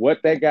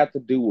 what that got to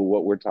do with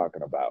what we're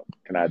talking about?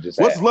 Can I just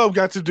what's ask? love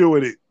got to do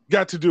with it?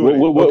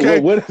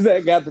 Okay? What does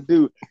that got to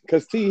do?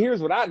 Because T,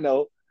 here's what I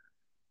know.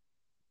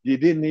 You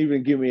didn't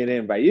even give me an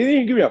invite. You didn't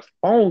even give me a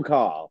phone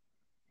call.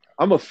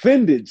 I'm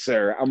offended,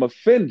 sir. I'm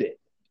offended.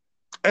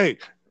 Hey,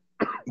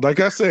 like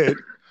I said,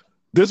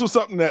 this was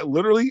something that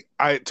literally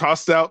I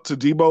tossed out to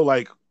Debo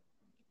like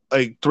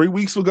 3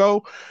 weeks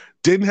ago.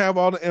 Didn't have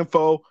all the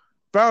info.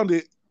 Found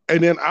it,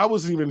 and then I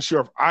wasn't even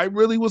sure if I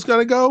really was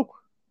gonna go.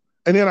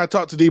 And then I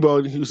talked to Debo,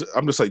 and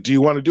I'm just like, "Do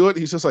you want to do it?"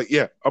 He's just like,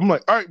 "Yeah." I'm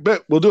like, "All right,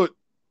 bet we'll do it."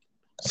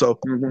 So,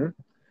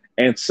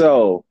 and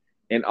so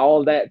in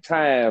all that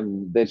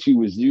time that you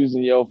was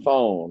using your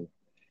phone,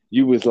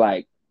 you was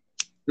like,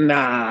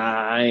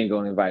 "Nah, I ain't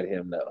gonna invite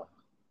him though."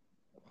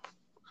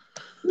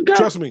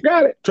 Trust me.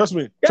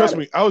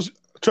 I was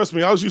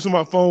using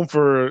my phone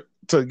to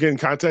get in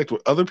contact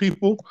with other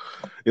people,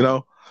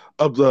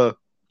 of the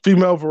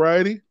female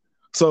variety.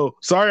 So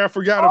sorry, I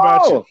forgot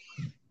about you.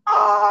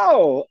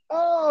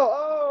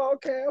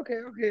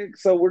 Okay.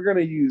 So we're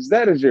gonna use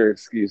that as your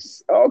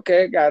excuse.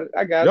 Okay, got it.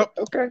 I got it.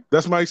 Okay,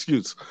 that's my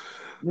excuse.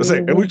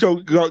 And we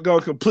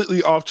go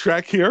completely off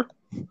track here,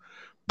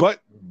 but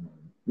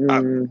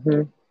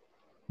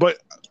but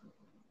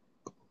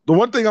the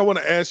one thing I want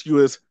to ask you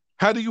is,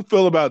 how do you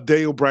feel about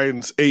Daniel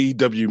Bryan's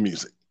AEW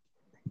music?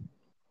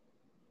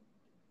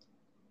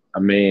 I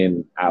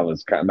mean, I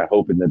was kind of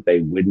hoping that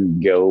they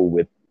wouldn't go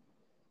with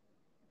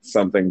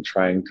something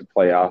trying to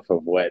play off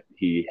of what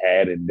he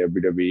had in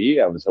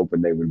WWE. I was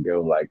hoping they would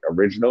go like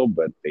original,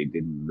 but they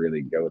didn't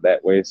really go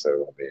that way. So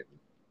I mean,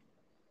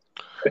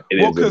 it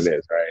is what it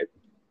is, right?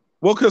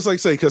 Well, because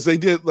they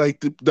did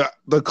like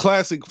the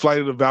classic Flight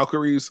of the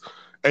Valkyries,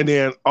 and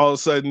then all of a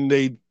sudden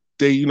they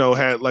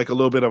had like a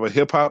little bit of a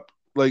hip hop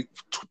like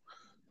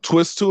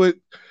twist to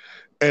it,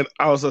 and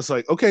I was just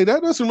like, okay,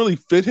 that doesn't really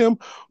fit him.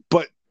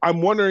 But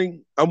I'm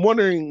wondering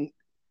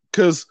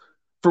because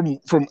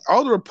from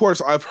all the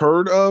reports I've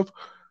heard of,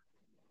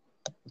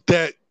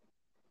 that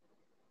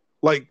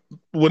like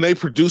when they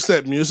produced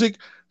that music,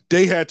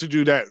 they had to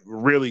do that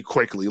really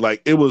quickly.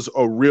 Like it was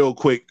a real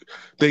quick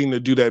thing to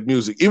do that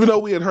music. Even though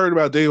we had heard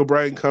about Daniel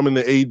Bryan coming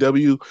to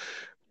AEW,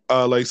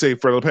 like say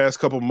for the past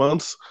couple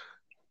months,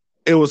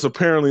 it was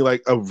apparently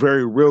like a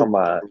very real,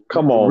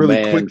 come on, really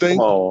man, quick thing.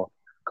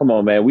 Come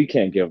on, man. We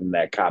can't give them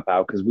that cop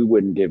out because we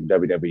wouldn't give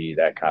WWE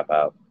that cop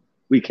out.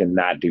 We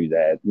cannot do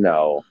that.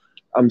 No,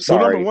 I'm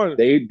sorry. Well,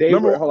 they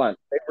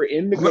were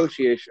in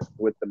negotiation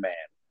with the man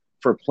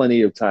for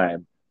plenty of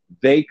time.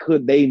 They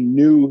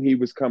knew he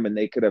was coming.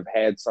 They could have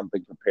had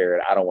something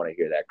prepared. I don't want to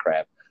hear that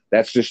crap.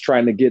 That's just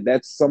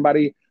that's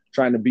somebody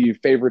trying to be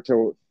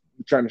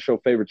trying to show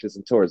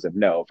favoritism towards them.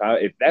 No,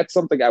 if that's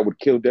something I would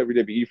kill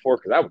WWE for,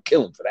 because I would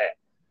kill him for that.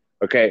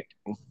 Okay.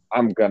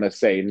 I'm going to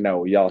say,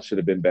 no, y'all should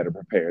have been better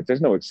prepared.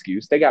 There's no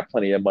excuse. They got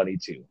plenty of money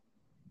too.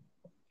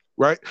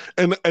 Right.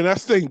 And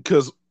that's the thing,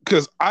 because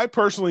I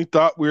personally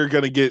thought we were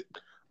going to get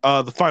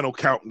the Final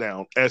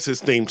Countdown as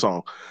his theme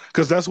song,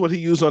 because that's what he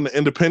used on the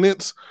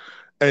Independence.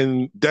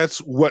 And that's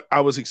what I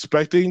was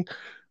expecting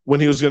when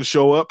he was going to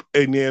show up.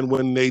 And then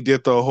when they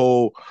did the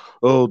whole,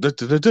 I'm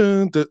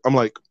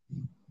like,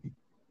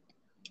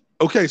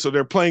 okay, so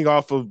they're playing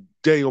off of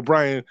Daniel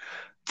Bryan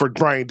for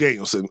Bryan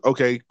Danielson.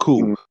 Okay,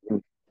 cool. Mm-hmm.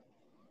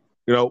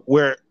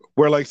 Where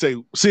like say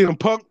CM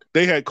Punk,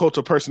 they had Cult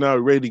of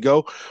Personality ready to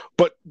go,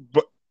 but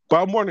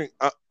I'm wondering,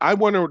 I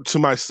wonder to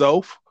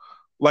myself,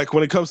 like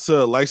when it comes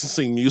to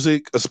licensing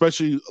music,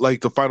 especially like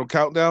the Final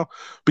Countdown,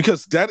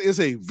 because that is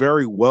a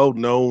very well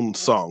known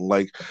song.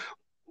 Like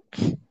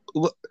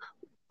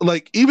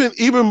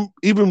even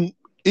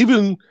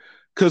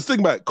because because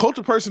think about it, Cult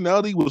of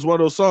Personality was one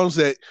of those songs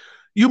that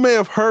you may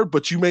have heard,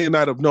 but you may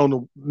not have known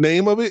the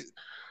name of it.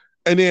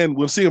 And then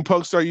when CM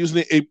Punk started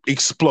using it, it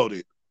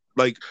exploded.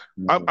 Like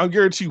I'm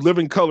guarantee you,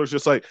 Living Colors,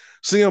 just like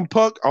CM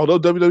Punk, although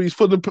WWE's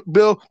footing the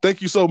bill,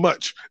 thank you so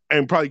much,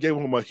 and probably gave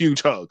him a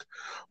huge hug.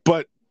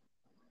 But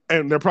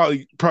and they're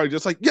probably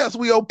just like, yes,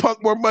 we owe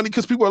Punk more money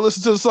because people are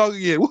listening to the song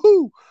again.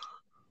 Woohoo!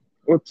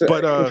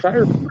 But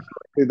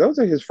those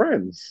are his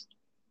friends,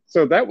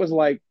 so that was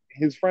like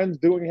his friends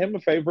doing him a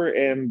favor,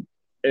 and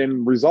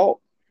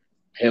result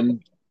him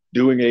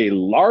doing a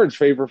large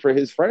favor for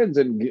his friends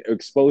and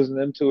exposing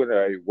them to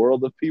a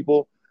world of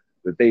people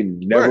that they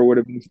never would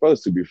have been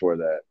exposed to before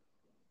that.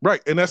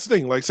 Right. And that's the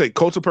thing. Like, say,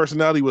 Cult of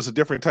Personality was a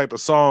different type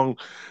of song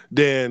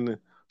than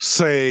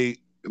say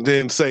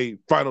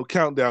Final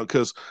Countdown.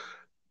 Because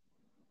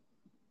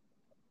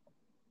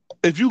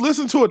if you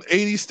listen to an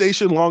 80s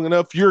station long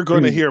enough, you're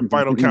going to hear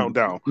Final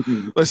Countdown.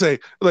 Let's say,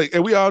 like,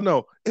 and we all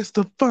know it's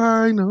the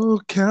final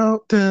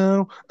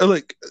countdown. And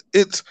like,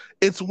 it's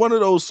one of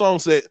those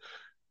songs that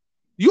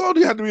you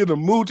only have to be in the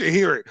mood to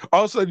hear it.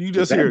 All of a sudden, you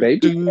just hear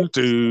do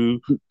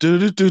do do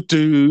do do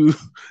do.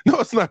 No,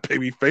 it's not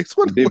Babyface.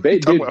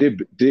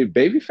 Did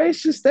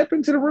Babyface just step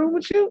into the room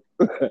with you?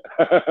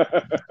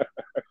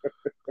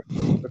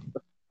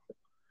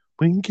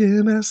 When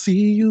can I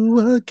see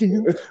you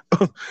again?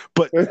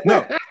 But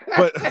no,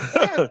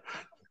 but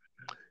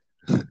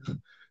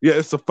yeah,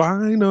 it's the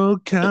final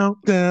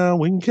countdown.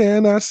 When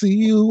can I see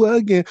you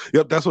again?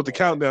 Yep, that's what the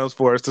countdown's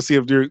for. Is to see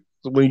if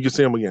when you can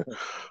see him again.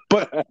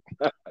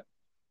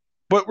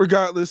 But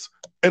regardless,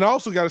 and I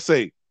also got to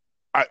say,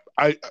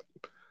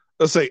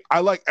 let's say I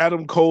like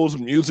Adam Cole's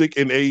music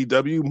in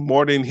AEW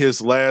more than his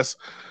last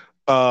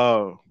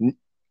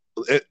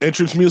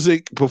entrance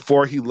music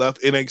before he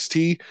left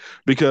NXT,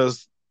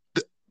 because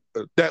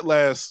that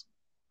last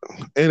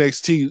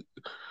NXT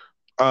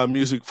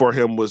music for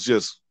him was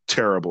just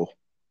terrible.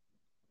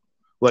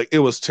 Like, it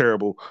was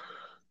terrible.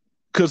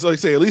 Because, like I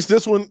say, at least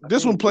this one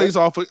plays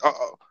off.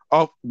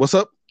 What's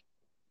up?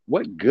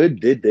 What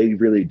good did they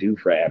really do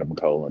for Adam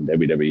Cole in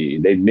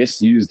WWE? They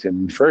misused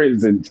him for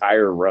his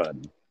entire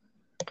run.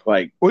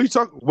 Like, what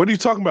are you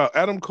talking about?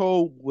 Adam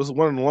Cole was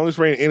one of the longest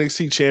reigning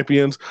NXT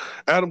champions.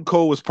 Adam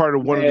Cole was part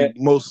of one of the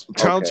most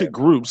talented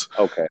groups.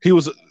 Okay. He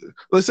was,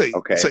 let's say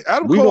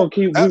Adam Cole.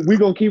 We're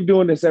gonna keep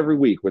doing this every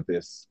week with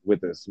this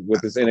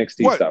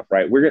NXT stuff,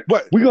 right? We're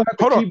gonna have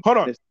to hold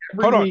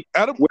on.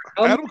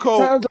 Adam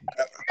Cole.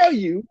 Tell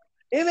you,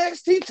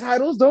 NXT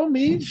titles don't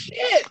mean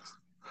shit.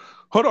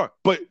 Hold on,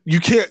 but you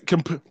can't.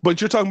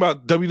 But you're talking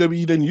about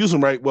WWE didn't use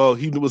him, right? Well,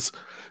 he was.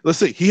 Let's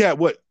say he had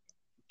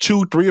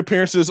 2-3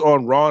 appearances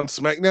on Raw and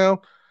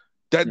SmackDown.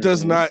 That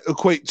does not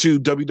equate to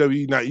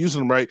WWE not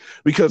using him, right?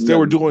 Because they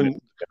were doing.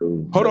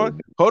 Hold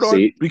on.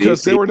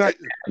 Because they were not.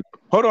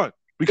 Hold on.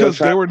 Because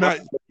they were not.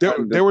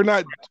 They were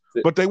not.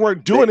 But they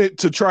weren't doing it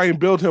to try and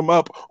build him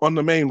up on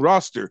the main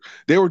roster.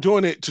 They were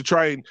doing it to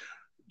try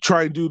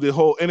and do the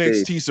whole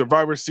NXT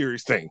Survivor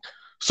Series thing.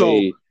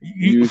 So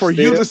you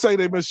to say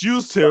they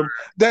misused him,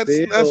 that's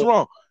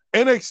wrong.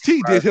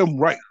 NXT did him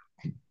right.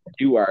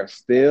 You are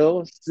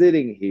still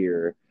sitting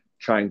here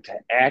trying to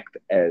act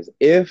as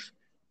if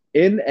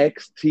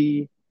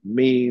NXT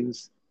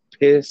means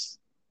piss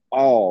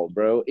all,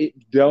 bro. It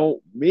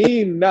don't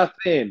mean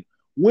nothing.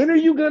 When are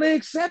you gonna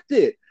accept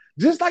it?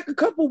 Just like a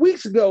couple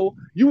weeks ago,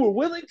 you were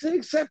willing to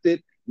accept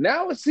it.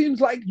 Now it seems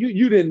like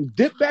you didn't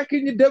dip back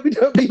in your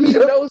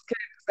WWE nose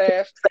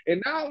stash,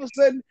 and now all of a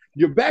sudden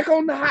you're back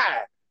on the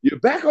high. You're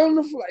back on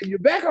the flight. You're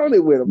back on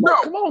it with him. No,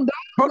 come on,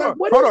 dog.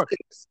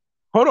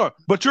 Hold on.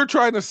 But you're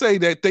trying to say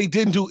that they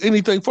didn't do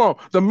anything for him.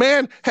 The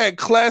man had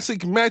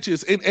classic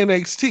matches in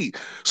NXT,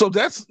 so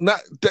that's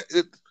not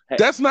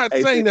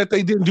saying that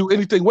they didn't do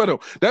anything with him.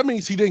 That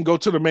means he didn't go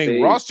to the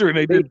main roster and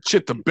they didn't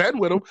shit the bed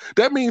with him.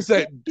 That means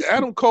that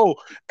Adam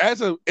Cole, as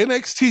an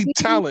NXT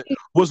talent,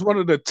 was one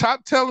of the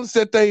top talents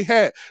that they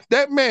had.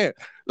 That man.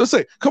 Let's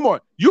say, come on.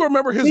 You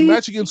remember his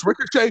match against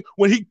Ricochet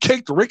when he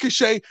kicked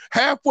Ricochet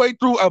halfway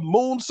through a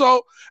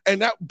moonsault,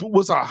 and that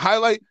was a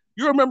highlight?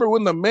 You remember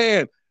when the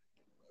man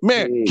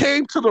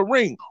came to the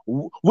ring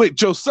with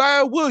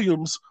Josiah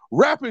Williams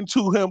rapping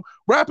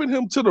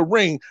him to the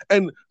ring.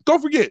 And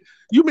don't forget,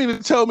 you mean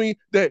to tell me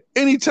that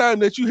anytime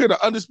that you hear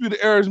the Undisputed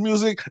Era's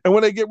music and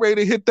when they get ready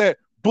to hit that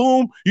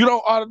boom, you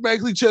don't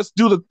automatically just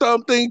do the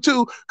thumb thing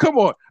too? Come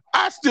on.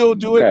 I still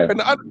do it,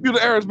 and the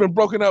Undisputed Era has been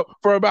broken up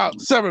for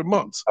about 7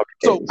 months. Okay,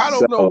 so I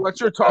don't know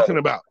what you're talking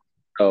about.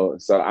 So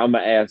I'm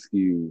going to ask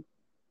you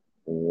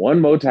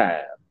one more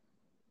time.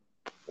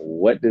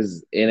 What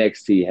does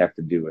NXT have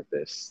to do with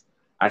this?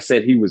 I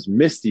said he was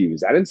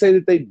misused. I didn't say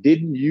that they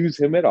didn't use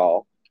him at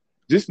all.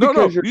 Just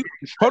because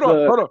hold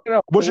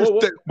on.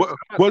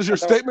 Was your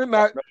statement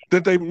not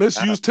that they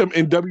misused him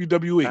in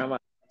WWE?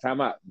 Time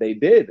out. They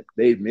did.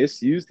 They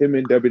misused him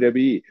in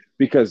WWE.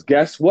 Because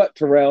guess what,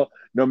 Terrell?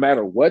 No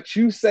matter what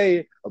you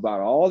say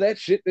about all that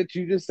shit that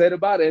you just said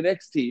about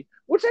NXT,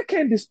 which I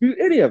can't dispute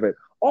any of it,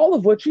 all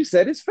of what you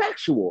said is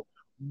factual.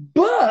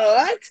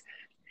 But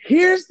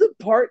here's the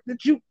part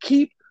that you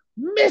keep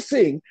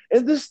missing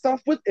in this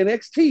stuff with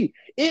NXT.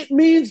 It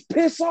means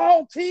piss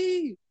all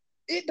tea.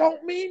 It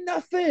don't mean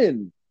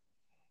nothing.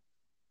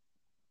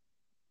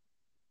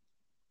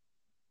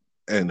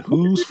 And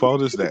whose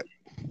fault is that?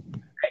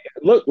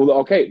 Look, well,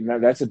 okay, now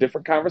that's a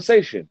different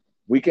conversation.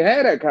 We can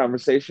have that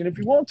conversation if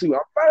you want to.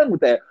 I'm fine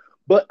with that.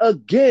 But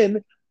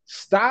again,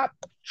 stop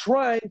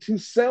trying to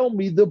sell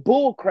me the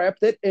bull crap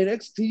that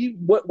NXT,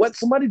 what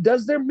somebody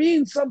does there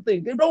means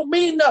something. They don't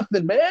mean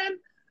nothing, man.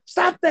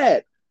 Stop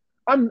that.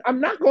 I'm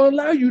not going to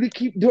allow you to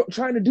keep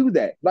trying to do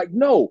that. Like,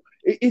 no,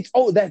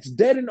 that's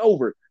dead and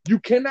over. You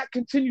cannot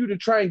continue to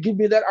try and give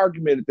me that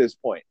argument at this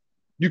point.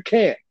 You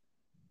can't.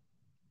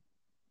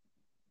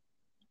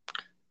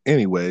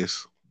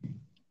 Anyways,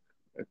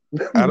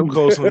 Adam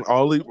Cole's in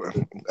All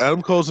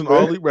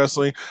Elite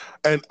Wrestling,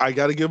 and I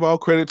got to give all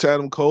credit to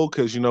Adam Cole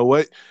because you know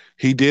what?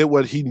 He did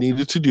what he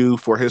needed to do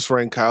for his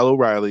friend Kyle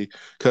O'Reilly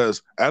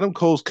because Adam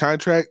Cole's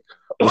contract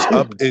was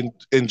up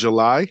in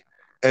July,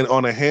 and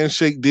on a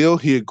handshake deal,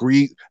 he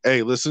agreed,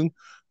 hey, listen,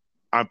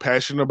 I'm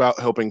passionate about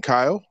helping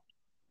Kyle.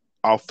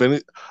 I'll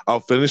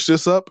finish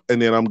this up,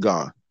 and then I'm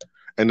gone.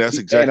 And that's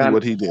exactly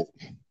what he did.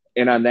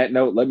 And on that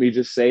note, let me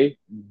just say,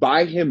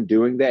 by him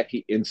doing that,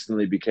 he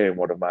instantly became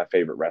one of my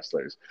favorite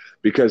wrestlers.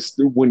 Because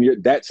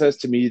that says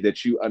to me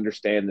that you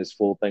understand this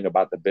full thing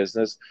about the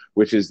business,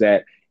 which is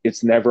that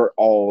it's never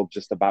all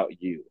just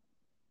about you.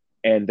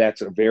 And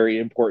that's a very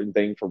important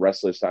thing for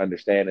wrestlers to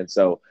understand. And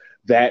so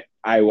that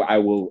I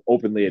will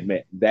openly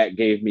admit that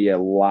gave me a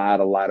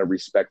lot of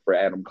respect for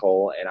Adam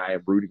Cole. And I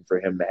am rooting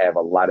for him to have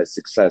a lot of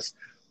success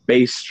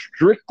based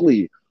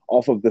strictly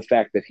off of the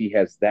fact that he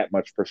has that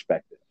much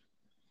perspective.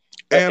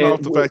 And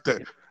off the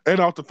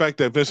fact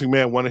that Vince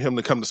McMahon wanted him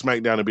to come to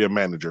SmackDown and be a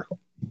manager.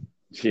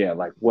 Yeah,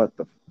 like what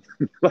the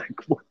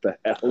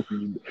hell?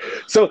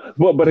 So,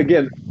 but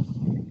again,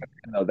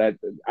 that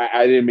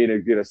I didn't mean to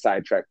get a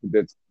sidetrack.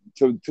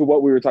 To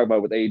what we were talking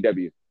about with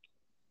AEW.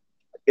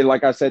 And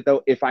like I said,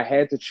 though, if I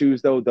had to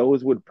choose, though,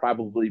 those would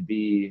probably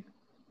be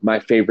my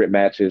favorite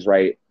matches,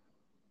 right?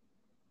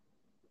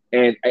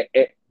 And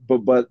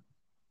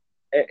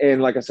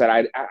like I said,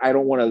 I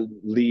don't want to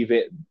leave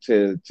it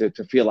to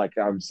feel like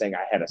I'm saying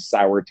I had a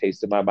sour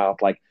taste in my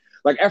mouth. Like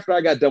after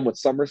I got done with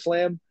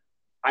SummerSlam,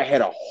 I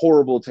had a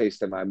horrible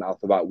taste in my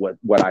mouth about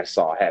what I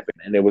saw happen,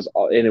 and it was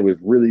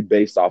really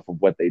based off of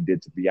what they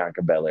did to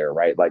Bianca Belair,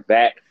 right? Like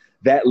that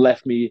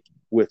left me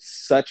with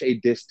such a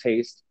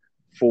distaste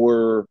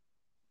for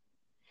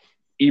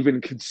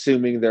even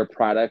consuming their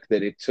product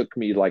that it took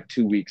me like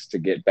 2 weeks to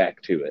get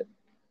back to it.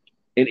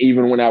 And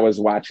even when I was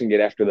watching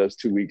it after those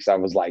 2 weeks, I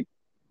was like,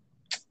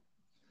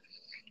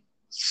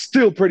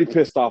 still pretty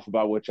pissed off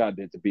about what y'all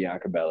did to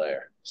Bianca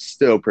Belair.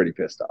 Still pretty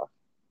pissed off.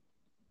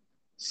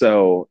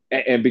 So,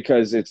 and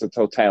because it's a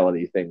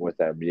totality thing with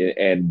them.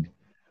 And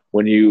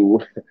when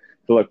you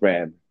look,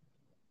 man,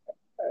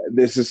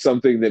 this is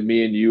something that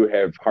me and you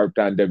have harped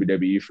on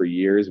WWE for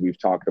years. We've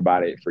talked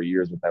about it for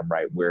years with them,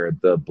 right? Where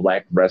the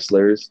black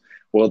wrestlers,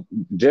 well,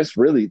 just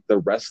really the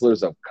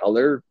wrestlers of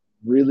color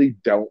really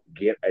don't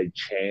get a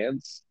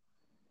chance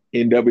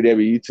in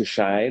WWE to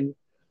shine.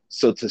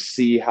 So to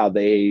see how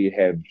they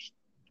have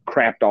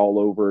crapped all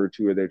over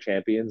two of their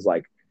champions,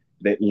 like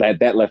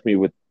that left me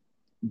with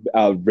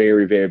a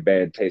very, very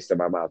bad taste in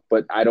my mouth.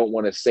 But I don't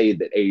want to say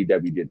that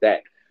AEW did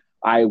that.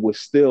 I was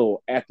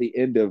still at the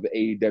end of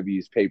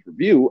AEW's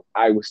pay-per-view,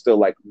 I was still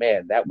like,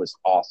 man, that was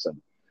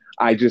awesome.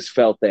 I just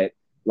felt that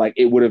like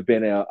it would have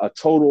been a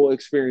total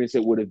experience.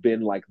 It would have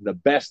been like the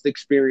best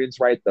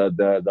experience, right?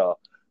 The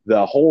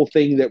whole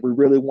thing that we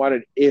really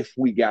wanted if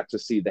we got to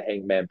see the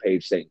Hangman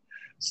Page thing.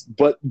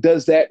 But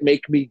does that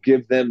make me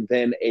give them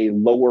then a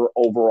lower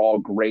overall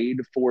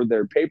grade for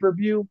their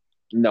pay-per-view?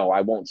 No,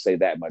 I won't say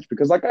that much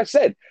because like I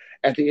said,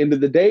 at the end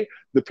of the day,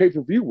 the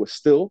pay-per-view was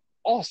still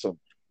awesome.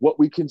 What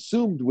we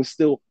consumed was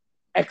still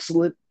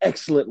excellent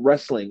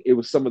wrestling. It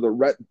was some of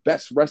the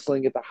best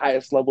wrestling at the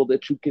highest level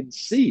that you can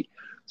see.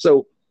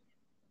 So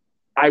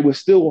I was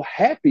still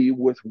happy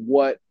with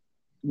what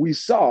we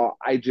saw.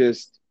 I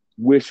just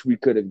wish we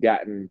could have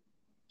gotten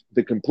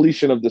the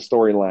completion of the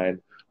storyline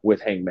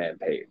with Hangman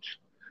Page.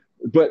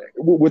 But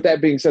with that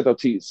being said, though,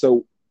 T,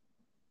 so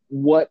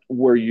what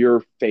were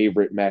your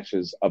favorite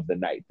matches of the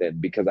night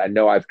then? Because I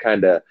know I've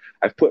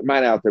put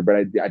mine out there, but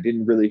I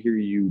didn't really hear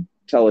you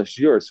tell us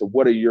yours. So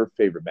what are your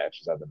favorite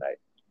matches of the night?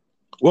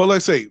 Well,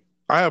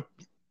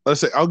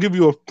 I'll give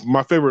you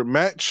my favorite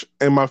match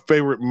and my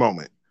favorite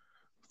moment.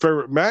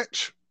 Favorite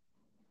match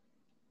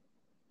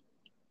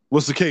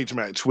was the cage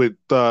match with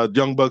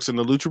Young Bucks and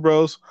the Lucha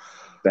Bros.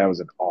 That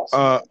was an awesome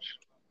match.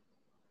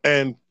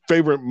 And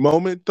favorite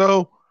moment,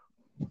 though,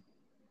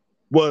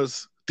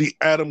 was the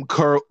Adam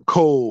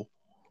Cole,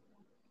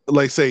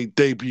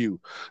 debut.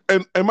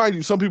 And mind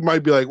you, some people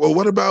might be like, well,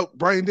 what about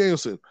Bryan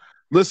Danielson?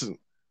 Listen,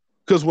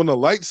 because when the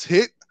lights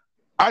hit,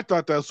 I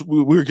thought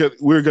we were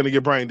going to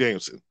get Bryan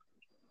Danielson.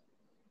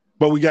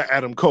 But we got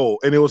Adam Cole.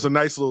 And it was a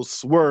nice little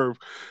swerve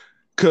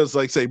because,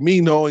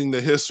 me knowing the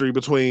history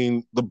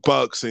between the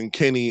Bucks and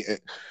Kenny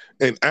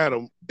and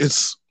Adam,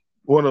 it's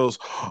one of those,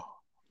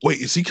 wait,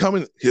 is he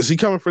coming? Is he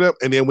coming for them?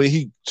 And then when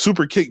he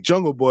super kicked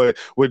Jungle Boy,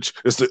 which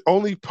is the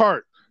only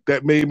part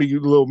that made me a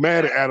little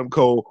mad at Adam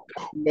Cole,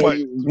 but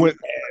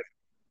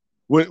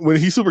when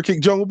he super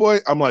kicked Jungle Boy,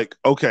 I'm like,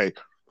 okay,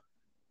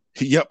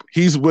 yep,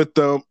 he's with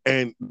them,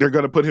 and they're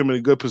gonna put him in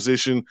a good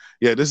position.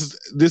 Yeah, this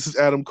is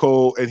Adam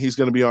Cole, and he's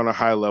gonna be on a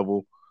high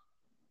level.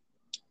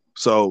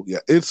 So yeah,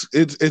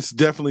 it's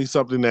definitely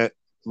something that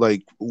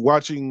like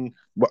watching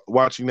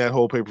that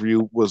whole pay per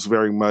view was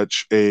very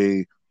much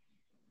an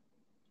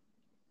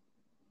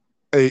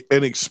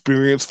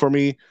experience for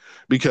me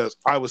because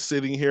I was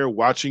sitting here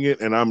watching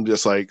it and I'm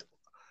just like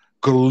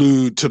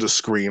glued to the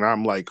screen.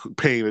 I'm like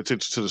paying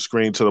attention to the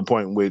screen to the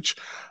point in which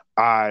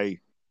I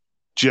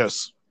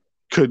just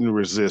couldn't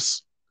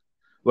resist,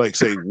 like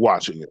say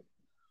watching it.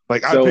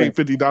 Like I paid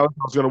 $50, I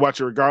was going to watch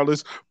it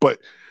regardless. But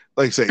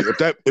like say if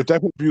that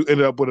pay-per-view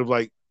ended up would have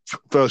like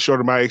fell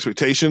short of my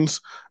expectations,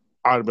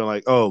 I'd have been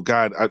like, oh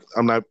God,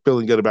 I'm not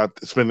feeling good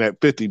about spending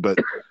that 50. But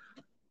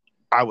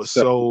I was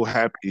so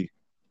happy.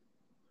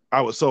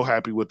 I was so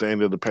happy with the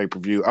end of the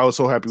pay-per-view. I was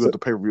so happy with the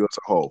pay-per-view as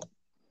a whole.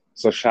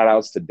 So shout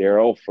outs to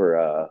Daryl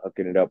for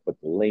hooking it up with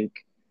the link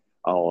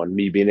on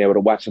me being able to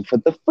watch him for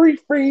the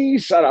free.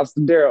 Shout outs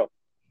to Daryl.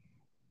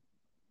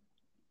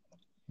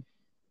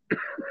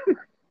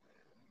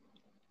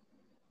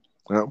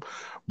 Well,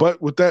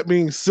 but with that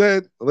being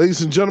said,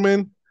 ladies and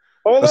gentlemen,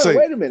 hold on,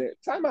 wait a minute.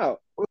 Time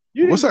out.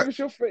 You didn't what's give that? us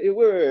your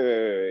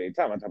wait.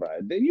 Time out.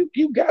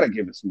 You gotta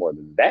give us more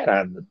than that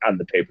on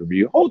the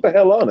pay-per-view. Hold the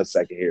hell on a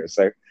second here,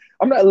 sir.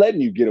 I'm not letting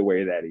you get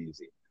away that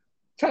easy.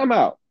 Time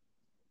out.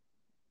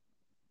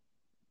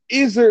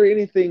 Is there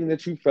anything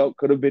that you felt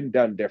could have been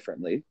done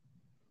differently?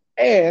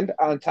 And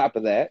on top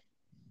of that,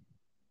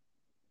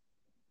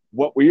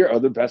 what were your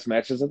other best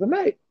matches of the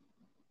night?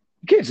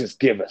 You can't just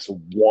give us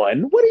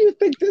one. What do you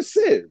think this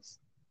is?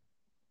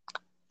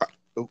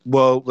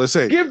 Well, let's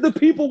say give the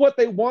people what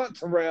they want,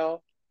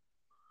 Terrell.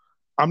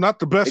 I'm not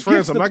the best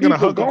friends. I'm not going to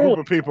hug a group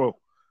of people.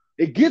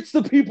 It gets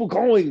the people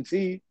going,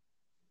 T.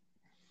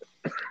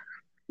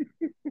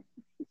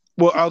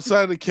 Well,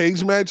 outside of the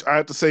cage match, I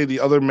have to say the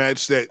other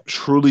match that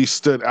truly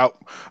stood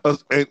out,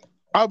 and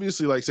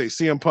obviously, like say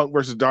CM Punk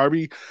versus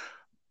Darby,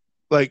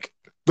 like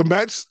the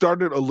match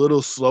started a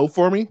little slow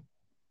for me,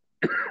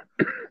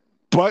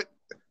 but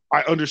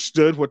I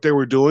understood what they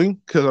were doing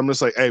because I'm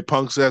just like, hey,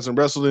 Punk hasn't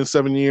wrestled in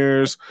 7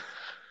 years,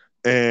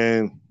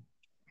 and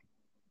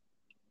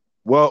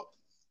well,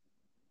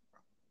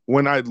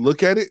 when I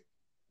look at it,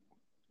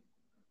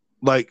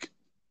 like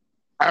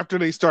after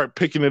they start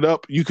picking it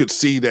up, you could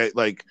see that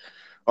like,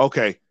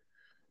 okay,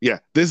 yeah,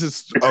 this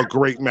is a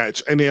great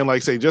match. And then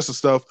like say just the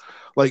stuff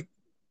like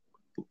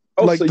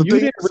like so you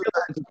didn't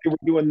realize that they were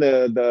doing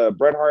the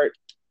Bret Hart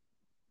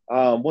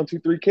 1 2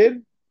 3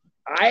 Kid?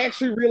 I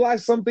actually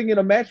realized something in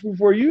a match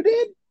before you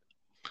did.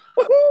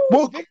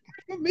 Well, victory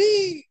for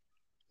me.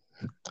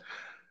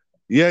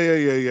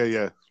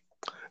 Yeah.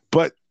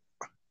 But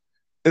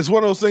it's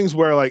one of those things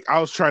where like I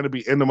was trying to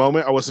be in the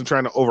moment. I wasn't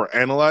trying to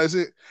overanalyze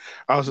it.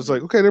 I was just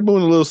like, okay, they're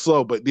moving a little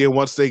slow. But then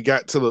once they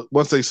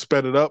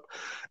sped it up,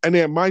 and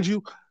then mind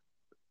you,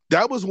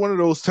 that was one of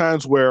those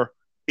times where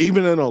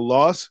even in a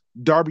loss,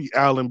 Darby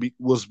Allin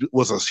was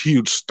a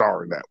huge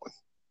star in that one.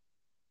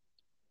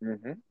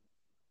 Mm-hmm.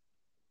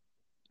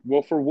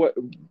 Well, for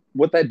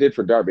what that did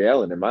for Darby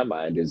Allin in my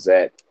mind is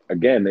that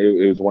again,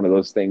 it was one of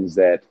those things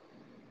that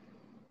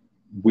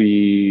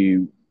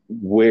we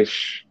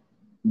wish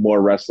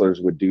more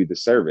wrestlers would do the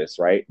service,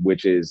 right?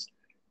 Which is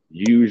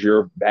use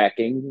your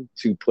backing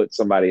to put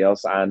somebody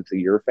else onto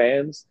your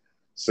fans.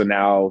 So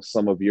now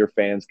some of your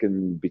fans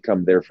can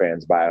become their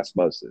fans by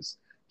osmosis.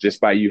 Just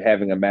by you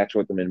having a match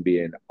with them and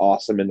being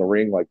awesome in the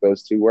ring like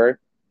those two were.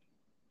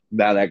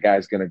 Now that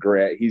guy's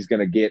he's going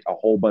to get a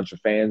whole bunch of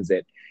fans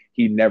that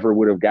he never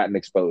would have gotten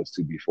exposed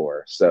to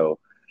before. So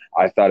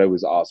I thought it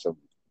was awesome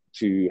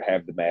to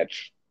have the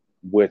match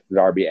with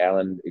Darby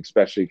Allin,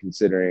 especially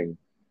considering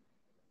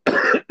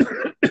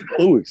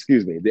oh,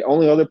 excuse me. The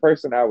only other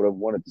person I would have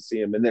wanted to see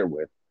him in there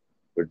with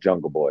was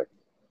Jungle Boy.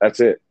 That's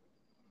it.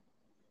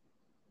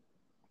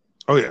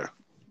 Oh, yeah.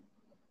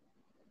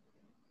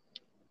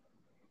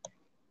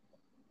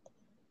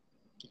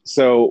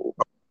 So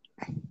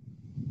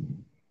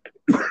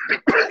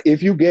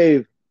if you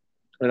gave,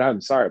 and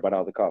I'm sorry about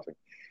all the coughing,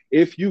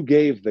 if you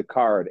gave the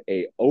card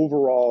a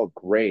overall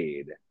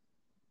grade,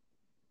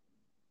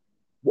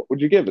 what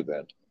would you give it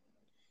then?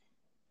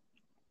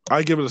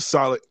 I give it a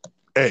solid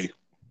A.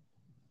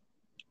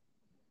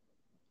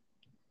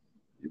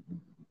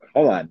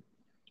 Hold on.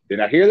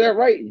 Did I hear that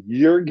right?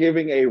 You're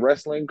giving a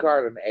wrestling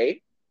card an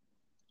A?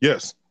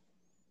 Yes.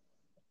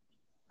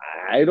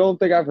 I don't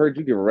think I've heard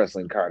you give a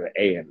wrestling card an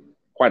A in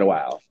quite a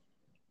while.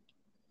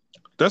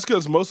 That's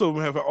because most of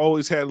them have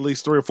always had at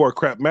least 3 or 4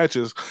 crap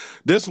matches.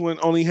 This one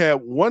only had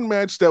one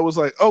match that was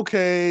like,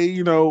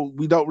 okay,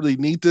 we don't really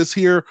need this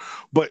here,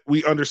 but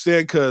we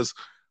understand because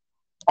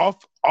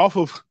off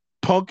of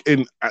Punk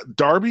and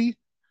Darby,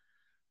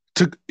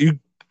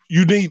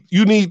 you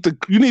need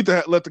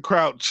to let the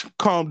crowd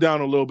calm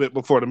down a little bit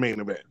before the main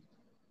event.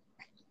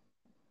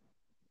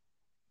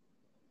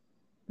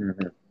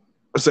 Mm-hmm.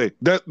 say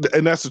that,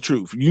 and that's the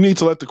truth. You need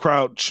to let the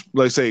crowd,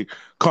 like say,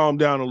 calm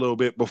down a little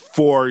bit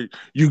before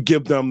you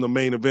give them the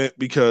main event,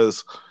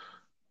 because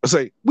I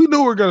say we knew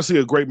we were going to see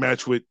a great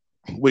match with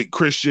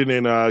Christian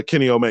and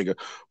Kenny Omega,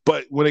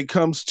 but when it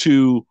comes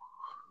to,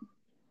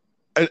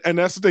 and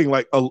that's the thing,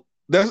 like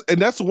that's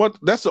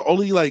the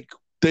only like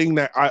thing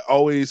that I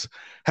always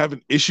have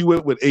an issue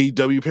with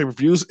AEW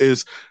pay-per-views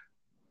is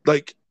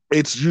like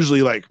it's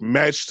usually like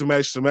match to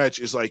match to match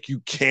is like you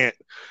can't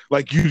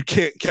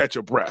catch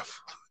a breath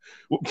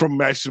from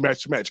match to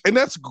match to match, and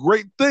that's a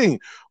great thing.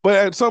 But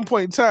at some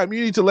point in time,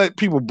 you need to let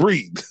people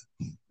breathe.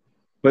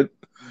 But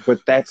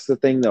that's the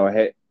thing,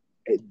 though.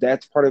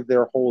 That's part of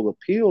their whole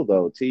appeal,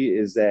 though. T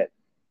is that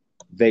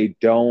they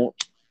don't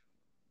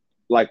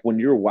like when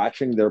you're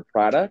watching their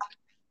product.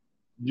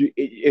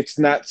 It's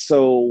not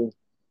so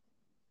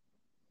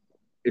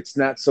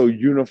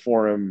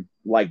uniform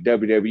like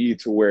WWE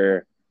to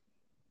where,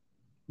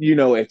 you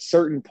know, at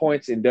certain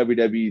points in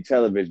WWE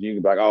television, you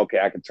can be like, oh, okay,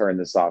 I can turn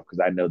this off because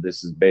I know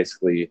this is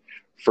basically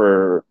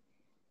for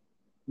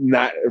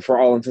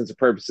all intents and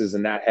purposes,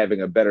 and not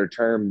having a better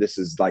term, this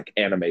is like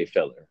anime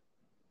filler.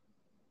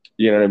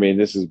 You know what I mean?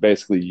 This is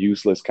basically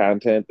useless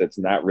content that's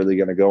not really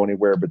going to go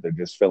anywhere, but they're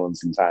just filling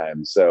some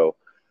time. So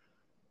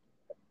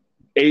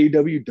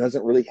AEW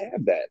doesn't really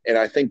have that. And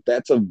I think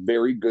that's a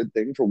very good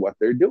thing for what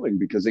they're doing,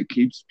 because it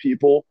keeps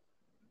people,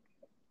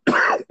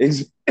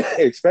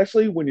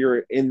 especially when you're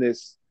in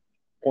this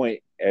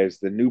point as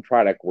the new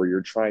product where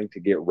you're trying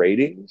to get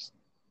ratings.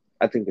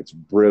 I think it's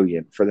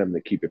brilliant for them to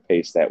keep it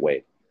paced that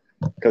way,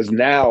 because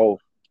now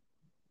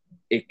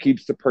it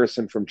keeps the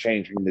person from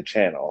changing the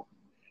channel.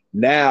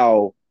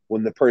 Now,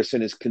 when the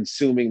person is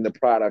consuming the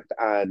product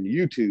on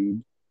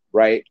YouTube,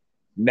 right,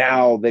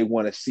 now they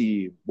want to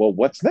see, well,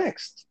 what's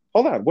next?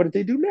 Hold on, what did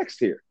they do next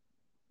here?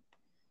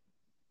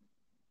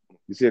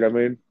 You see what I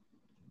mean?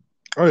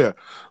 Oh yeah,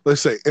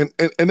 let's say, and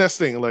that's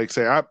the thing. Like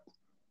say,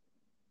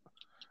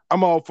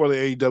 I'm all for the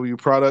AEW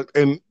product,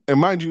 and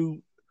mind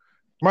you,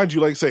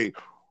 like say,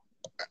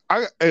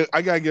 I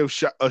gotta give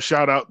a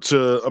shout out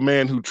to a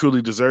man who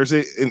truly deserves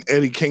it, in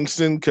Eddie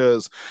Kingston,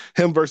 because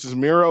him versus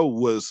Miro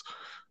was,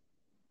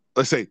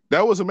 let's say,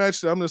 that was a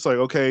match that I'm just like,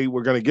 okay,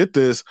 we're gonna get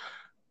this,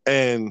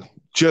 and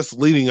just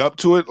leading up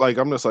to it, like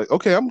I'm just like,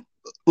 okay, I'm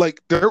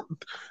like,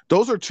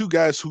 those are two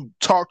guys who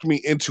talked me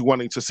into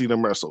wanting to see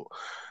them wrestle.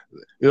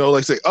 You know,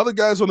 like say other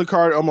guys on the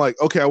card, I'm like,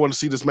 okay, I want to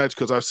see this match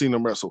because I've seen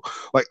them wrestle.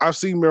 Like I've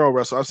seen Miro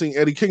wrestle, I've seen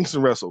Eddie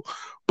Kingston wrestle,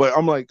 but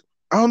I'm like,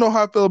 I don't know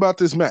how I feel about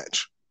this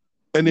match.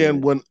 And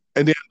then but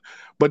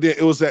then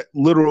it was that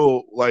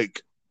literal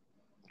like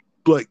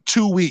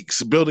 2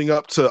 weeks building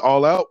up to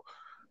All Out.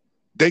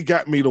 They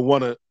got me to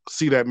want to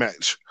see that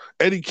match.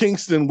 Eddie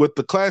Kingston with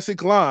the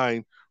classic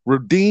line,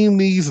 "Redeem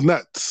these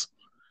nuts,"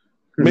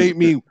 made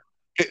me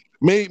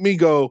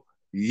go,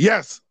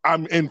 yes,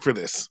 I'm in for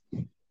this.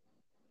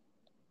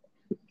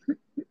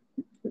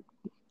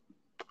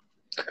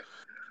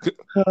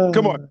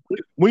 Come on.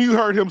 When you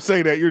heard him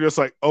say that, you're just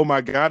like, oh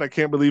my God, I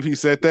can't believe he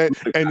said that.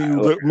 And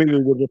you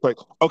immediately were just like,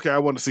 okay, I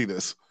want to see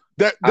this.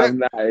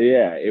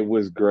 It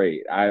was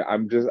great.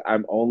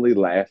 I'm only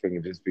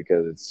laughing just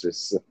because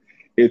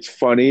it's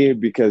funny,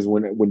 because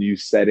when you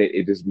said it,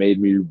 it just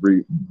made me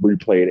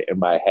replay it in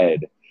my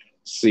head,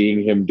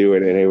 seeing him do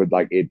it, and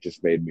it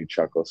just made me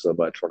chuckle so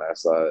much when I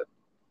saw it.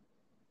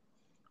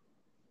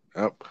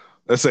 Yep.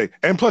 Let's say,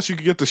 and plus you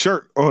can get the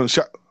shirt on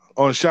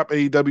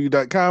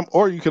shopaew.com,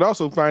 or you could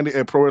also find it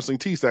at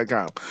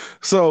prowrestlingtees.com.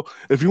 So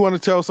if you want to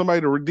tell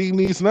somebody to redeem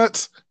these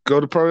nuts, go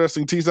to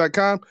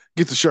prowrestlingtees.com,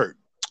 get the shirt.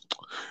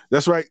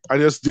 That's right. I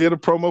just did a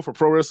promo for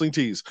Pro Wrestling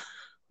Tees.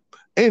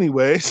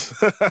 Anyways,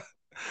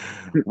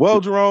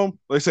 well, Jerome,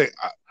 let's say,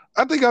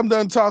 I think I'm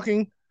done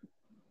talking,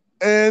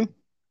 and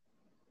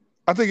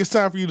I think it's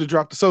time for you to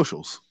drop the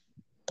socials.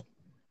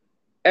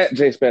 At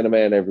J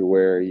Spanaman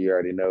everywhere. You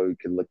already know you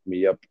can look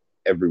me up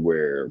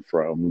everywhere,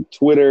 from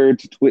Twitter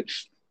to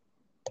Twitch,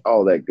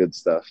 all that good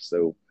stuff.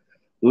 So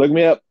look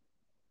me up.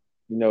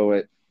 You know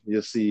it.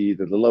 You'll see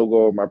the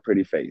logo of my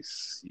pretty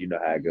face. You know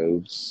how it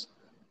goes.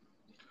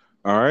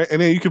 All right.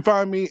 And then you can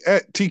find me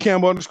at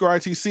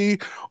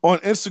tcampbell_ITC on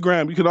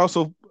Instagram. You can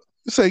also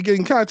get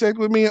in contact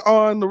with me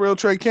on The Real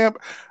Trey Camp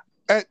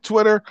at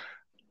Twitter,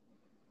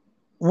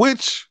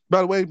 which,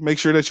 by the way, make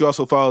sure that you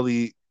also follow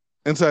the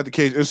Inside the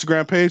Cage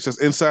Instagram page. That's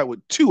Inside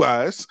with 2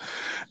 eyes.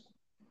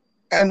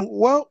 And,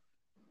 well,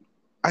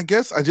 I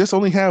guess I just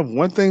only have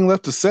one thing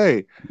left to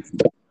say,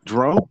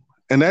 Jerome,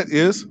 and that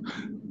is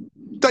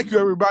thank you,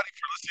 everybody,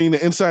 for listening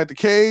to Inside the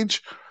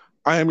Cage.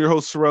 I am your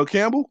host, Terrell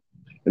Campbell.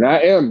 And I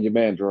am your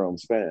man, Jerome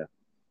Span.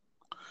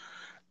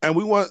 And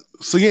we'd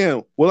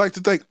like to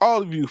thank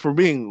all of you for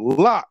being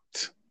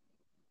locked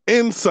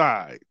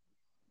inside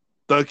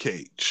the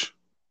cage.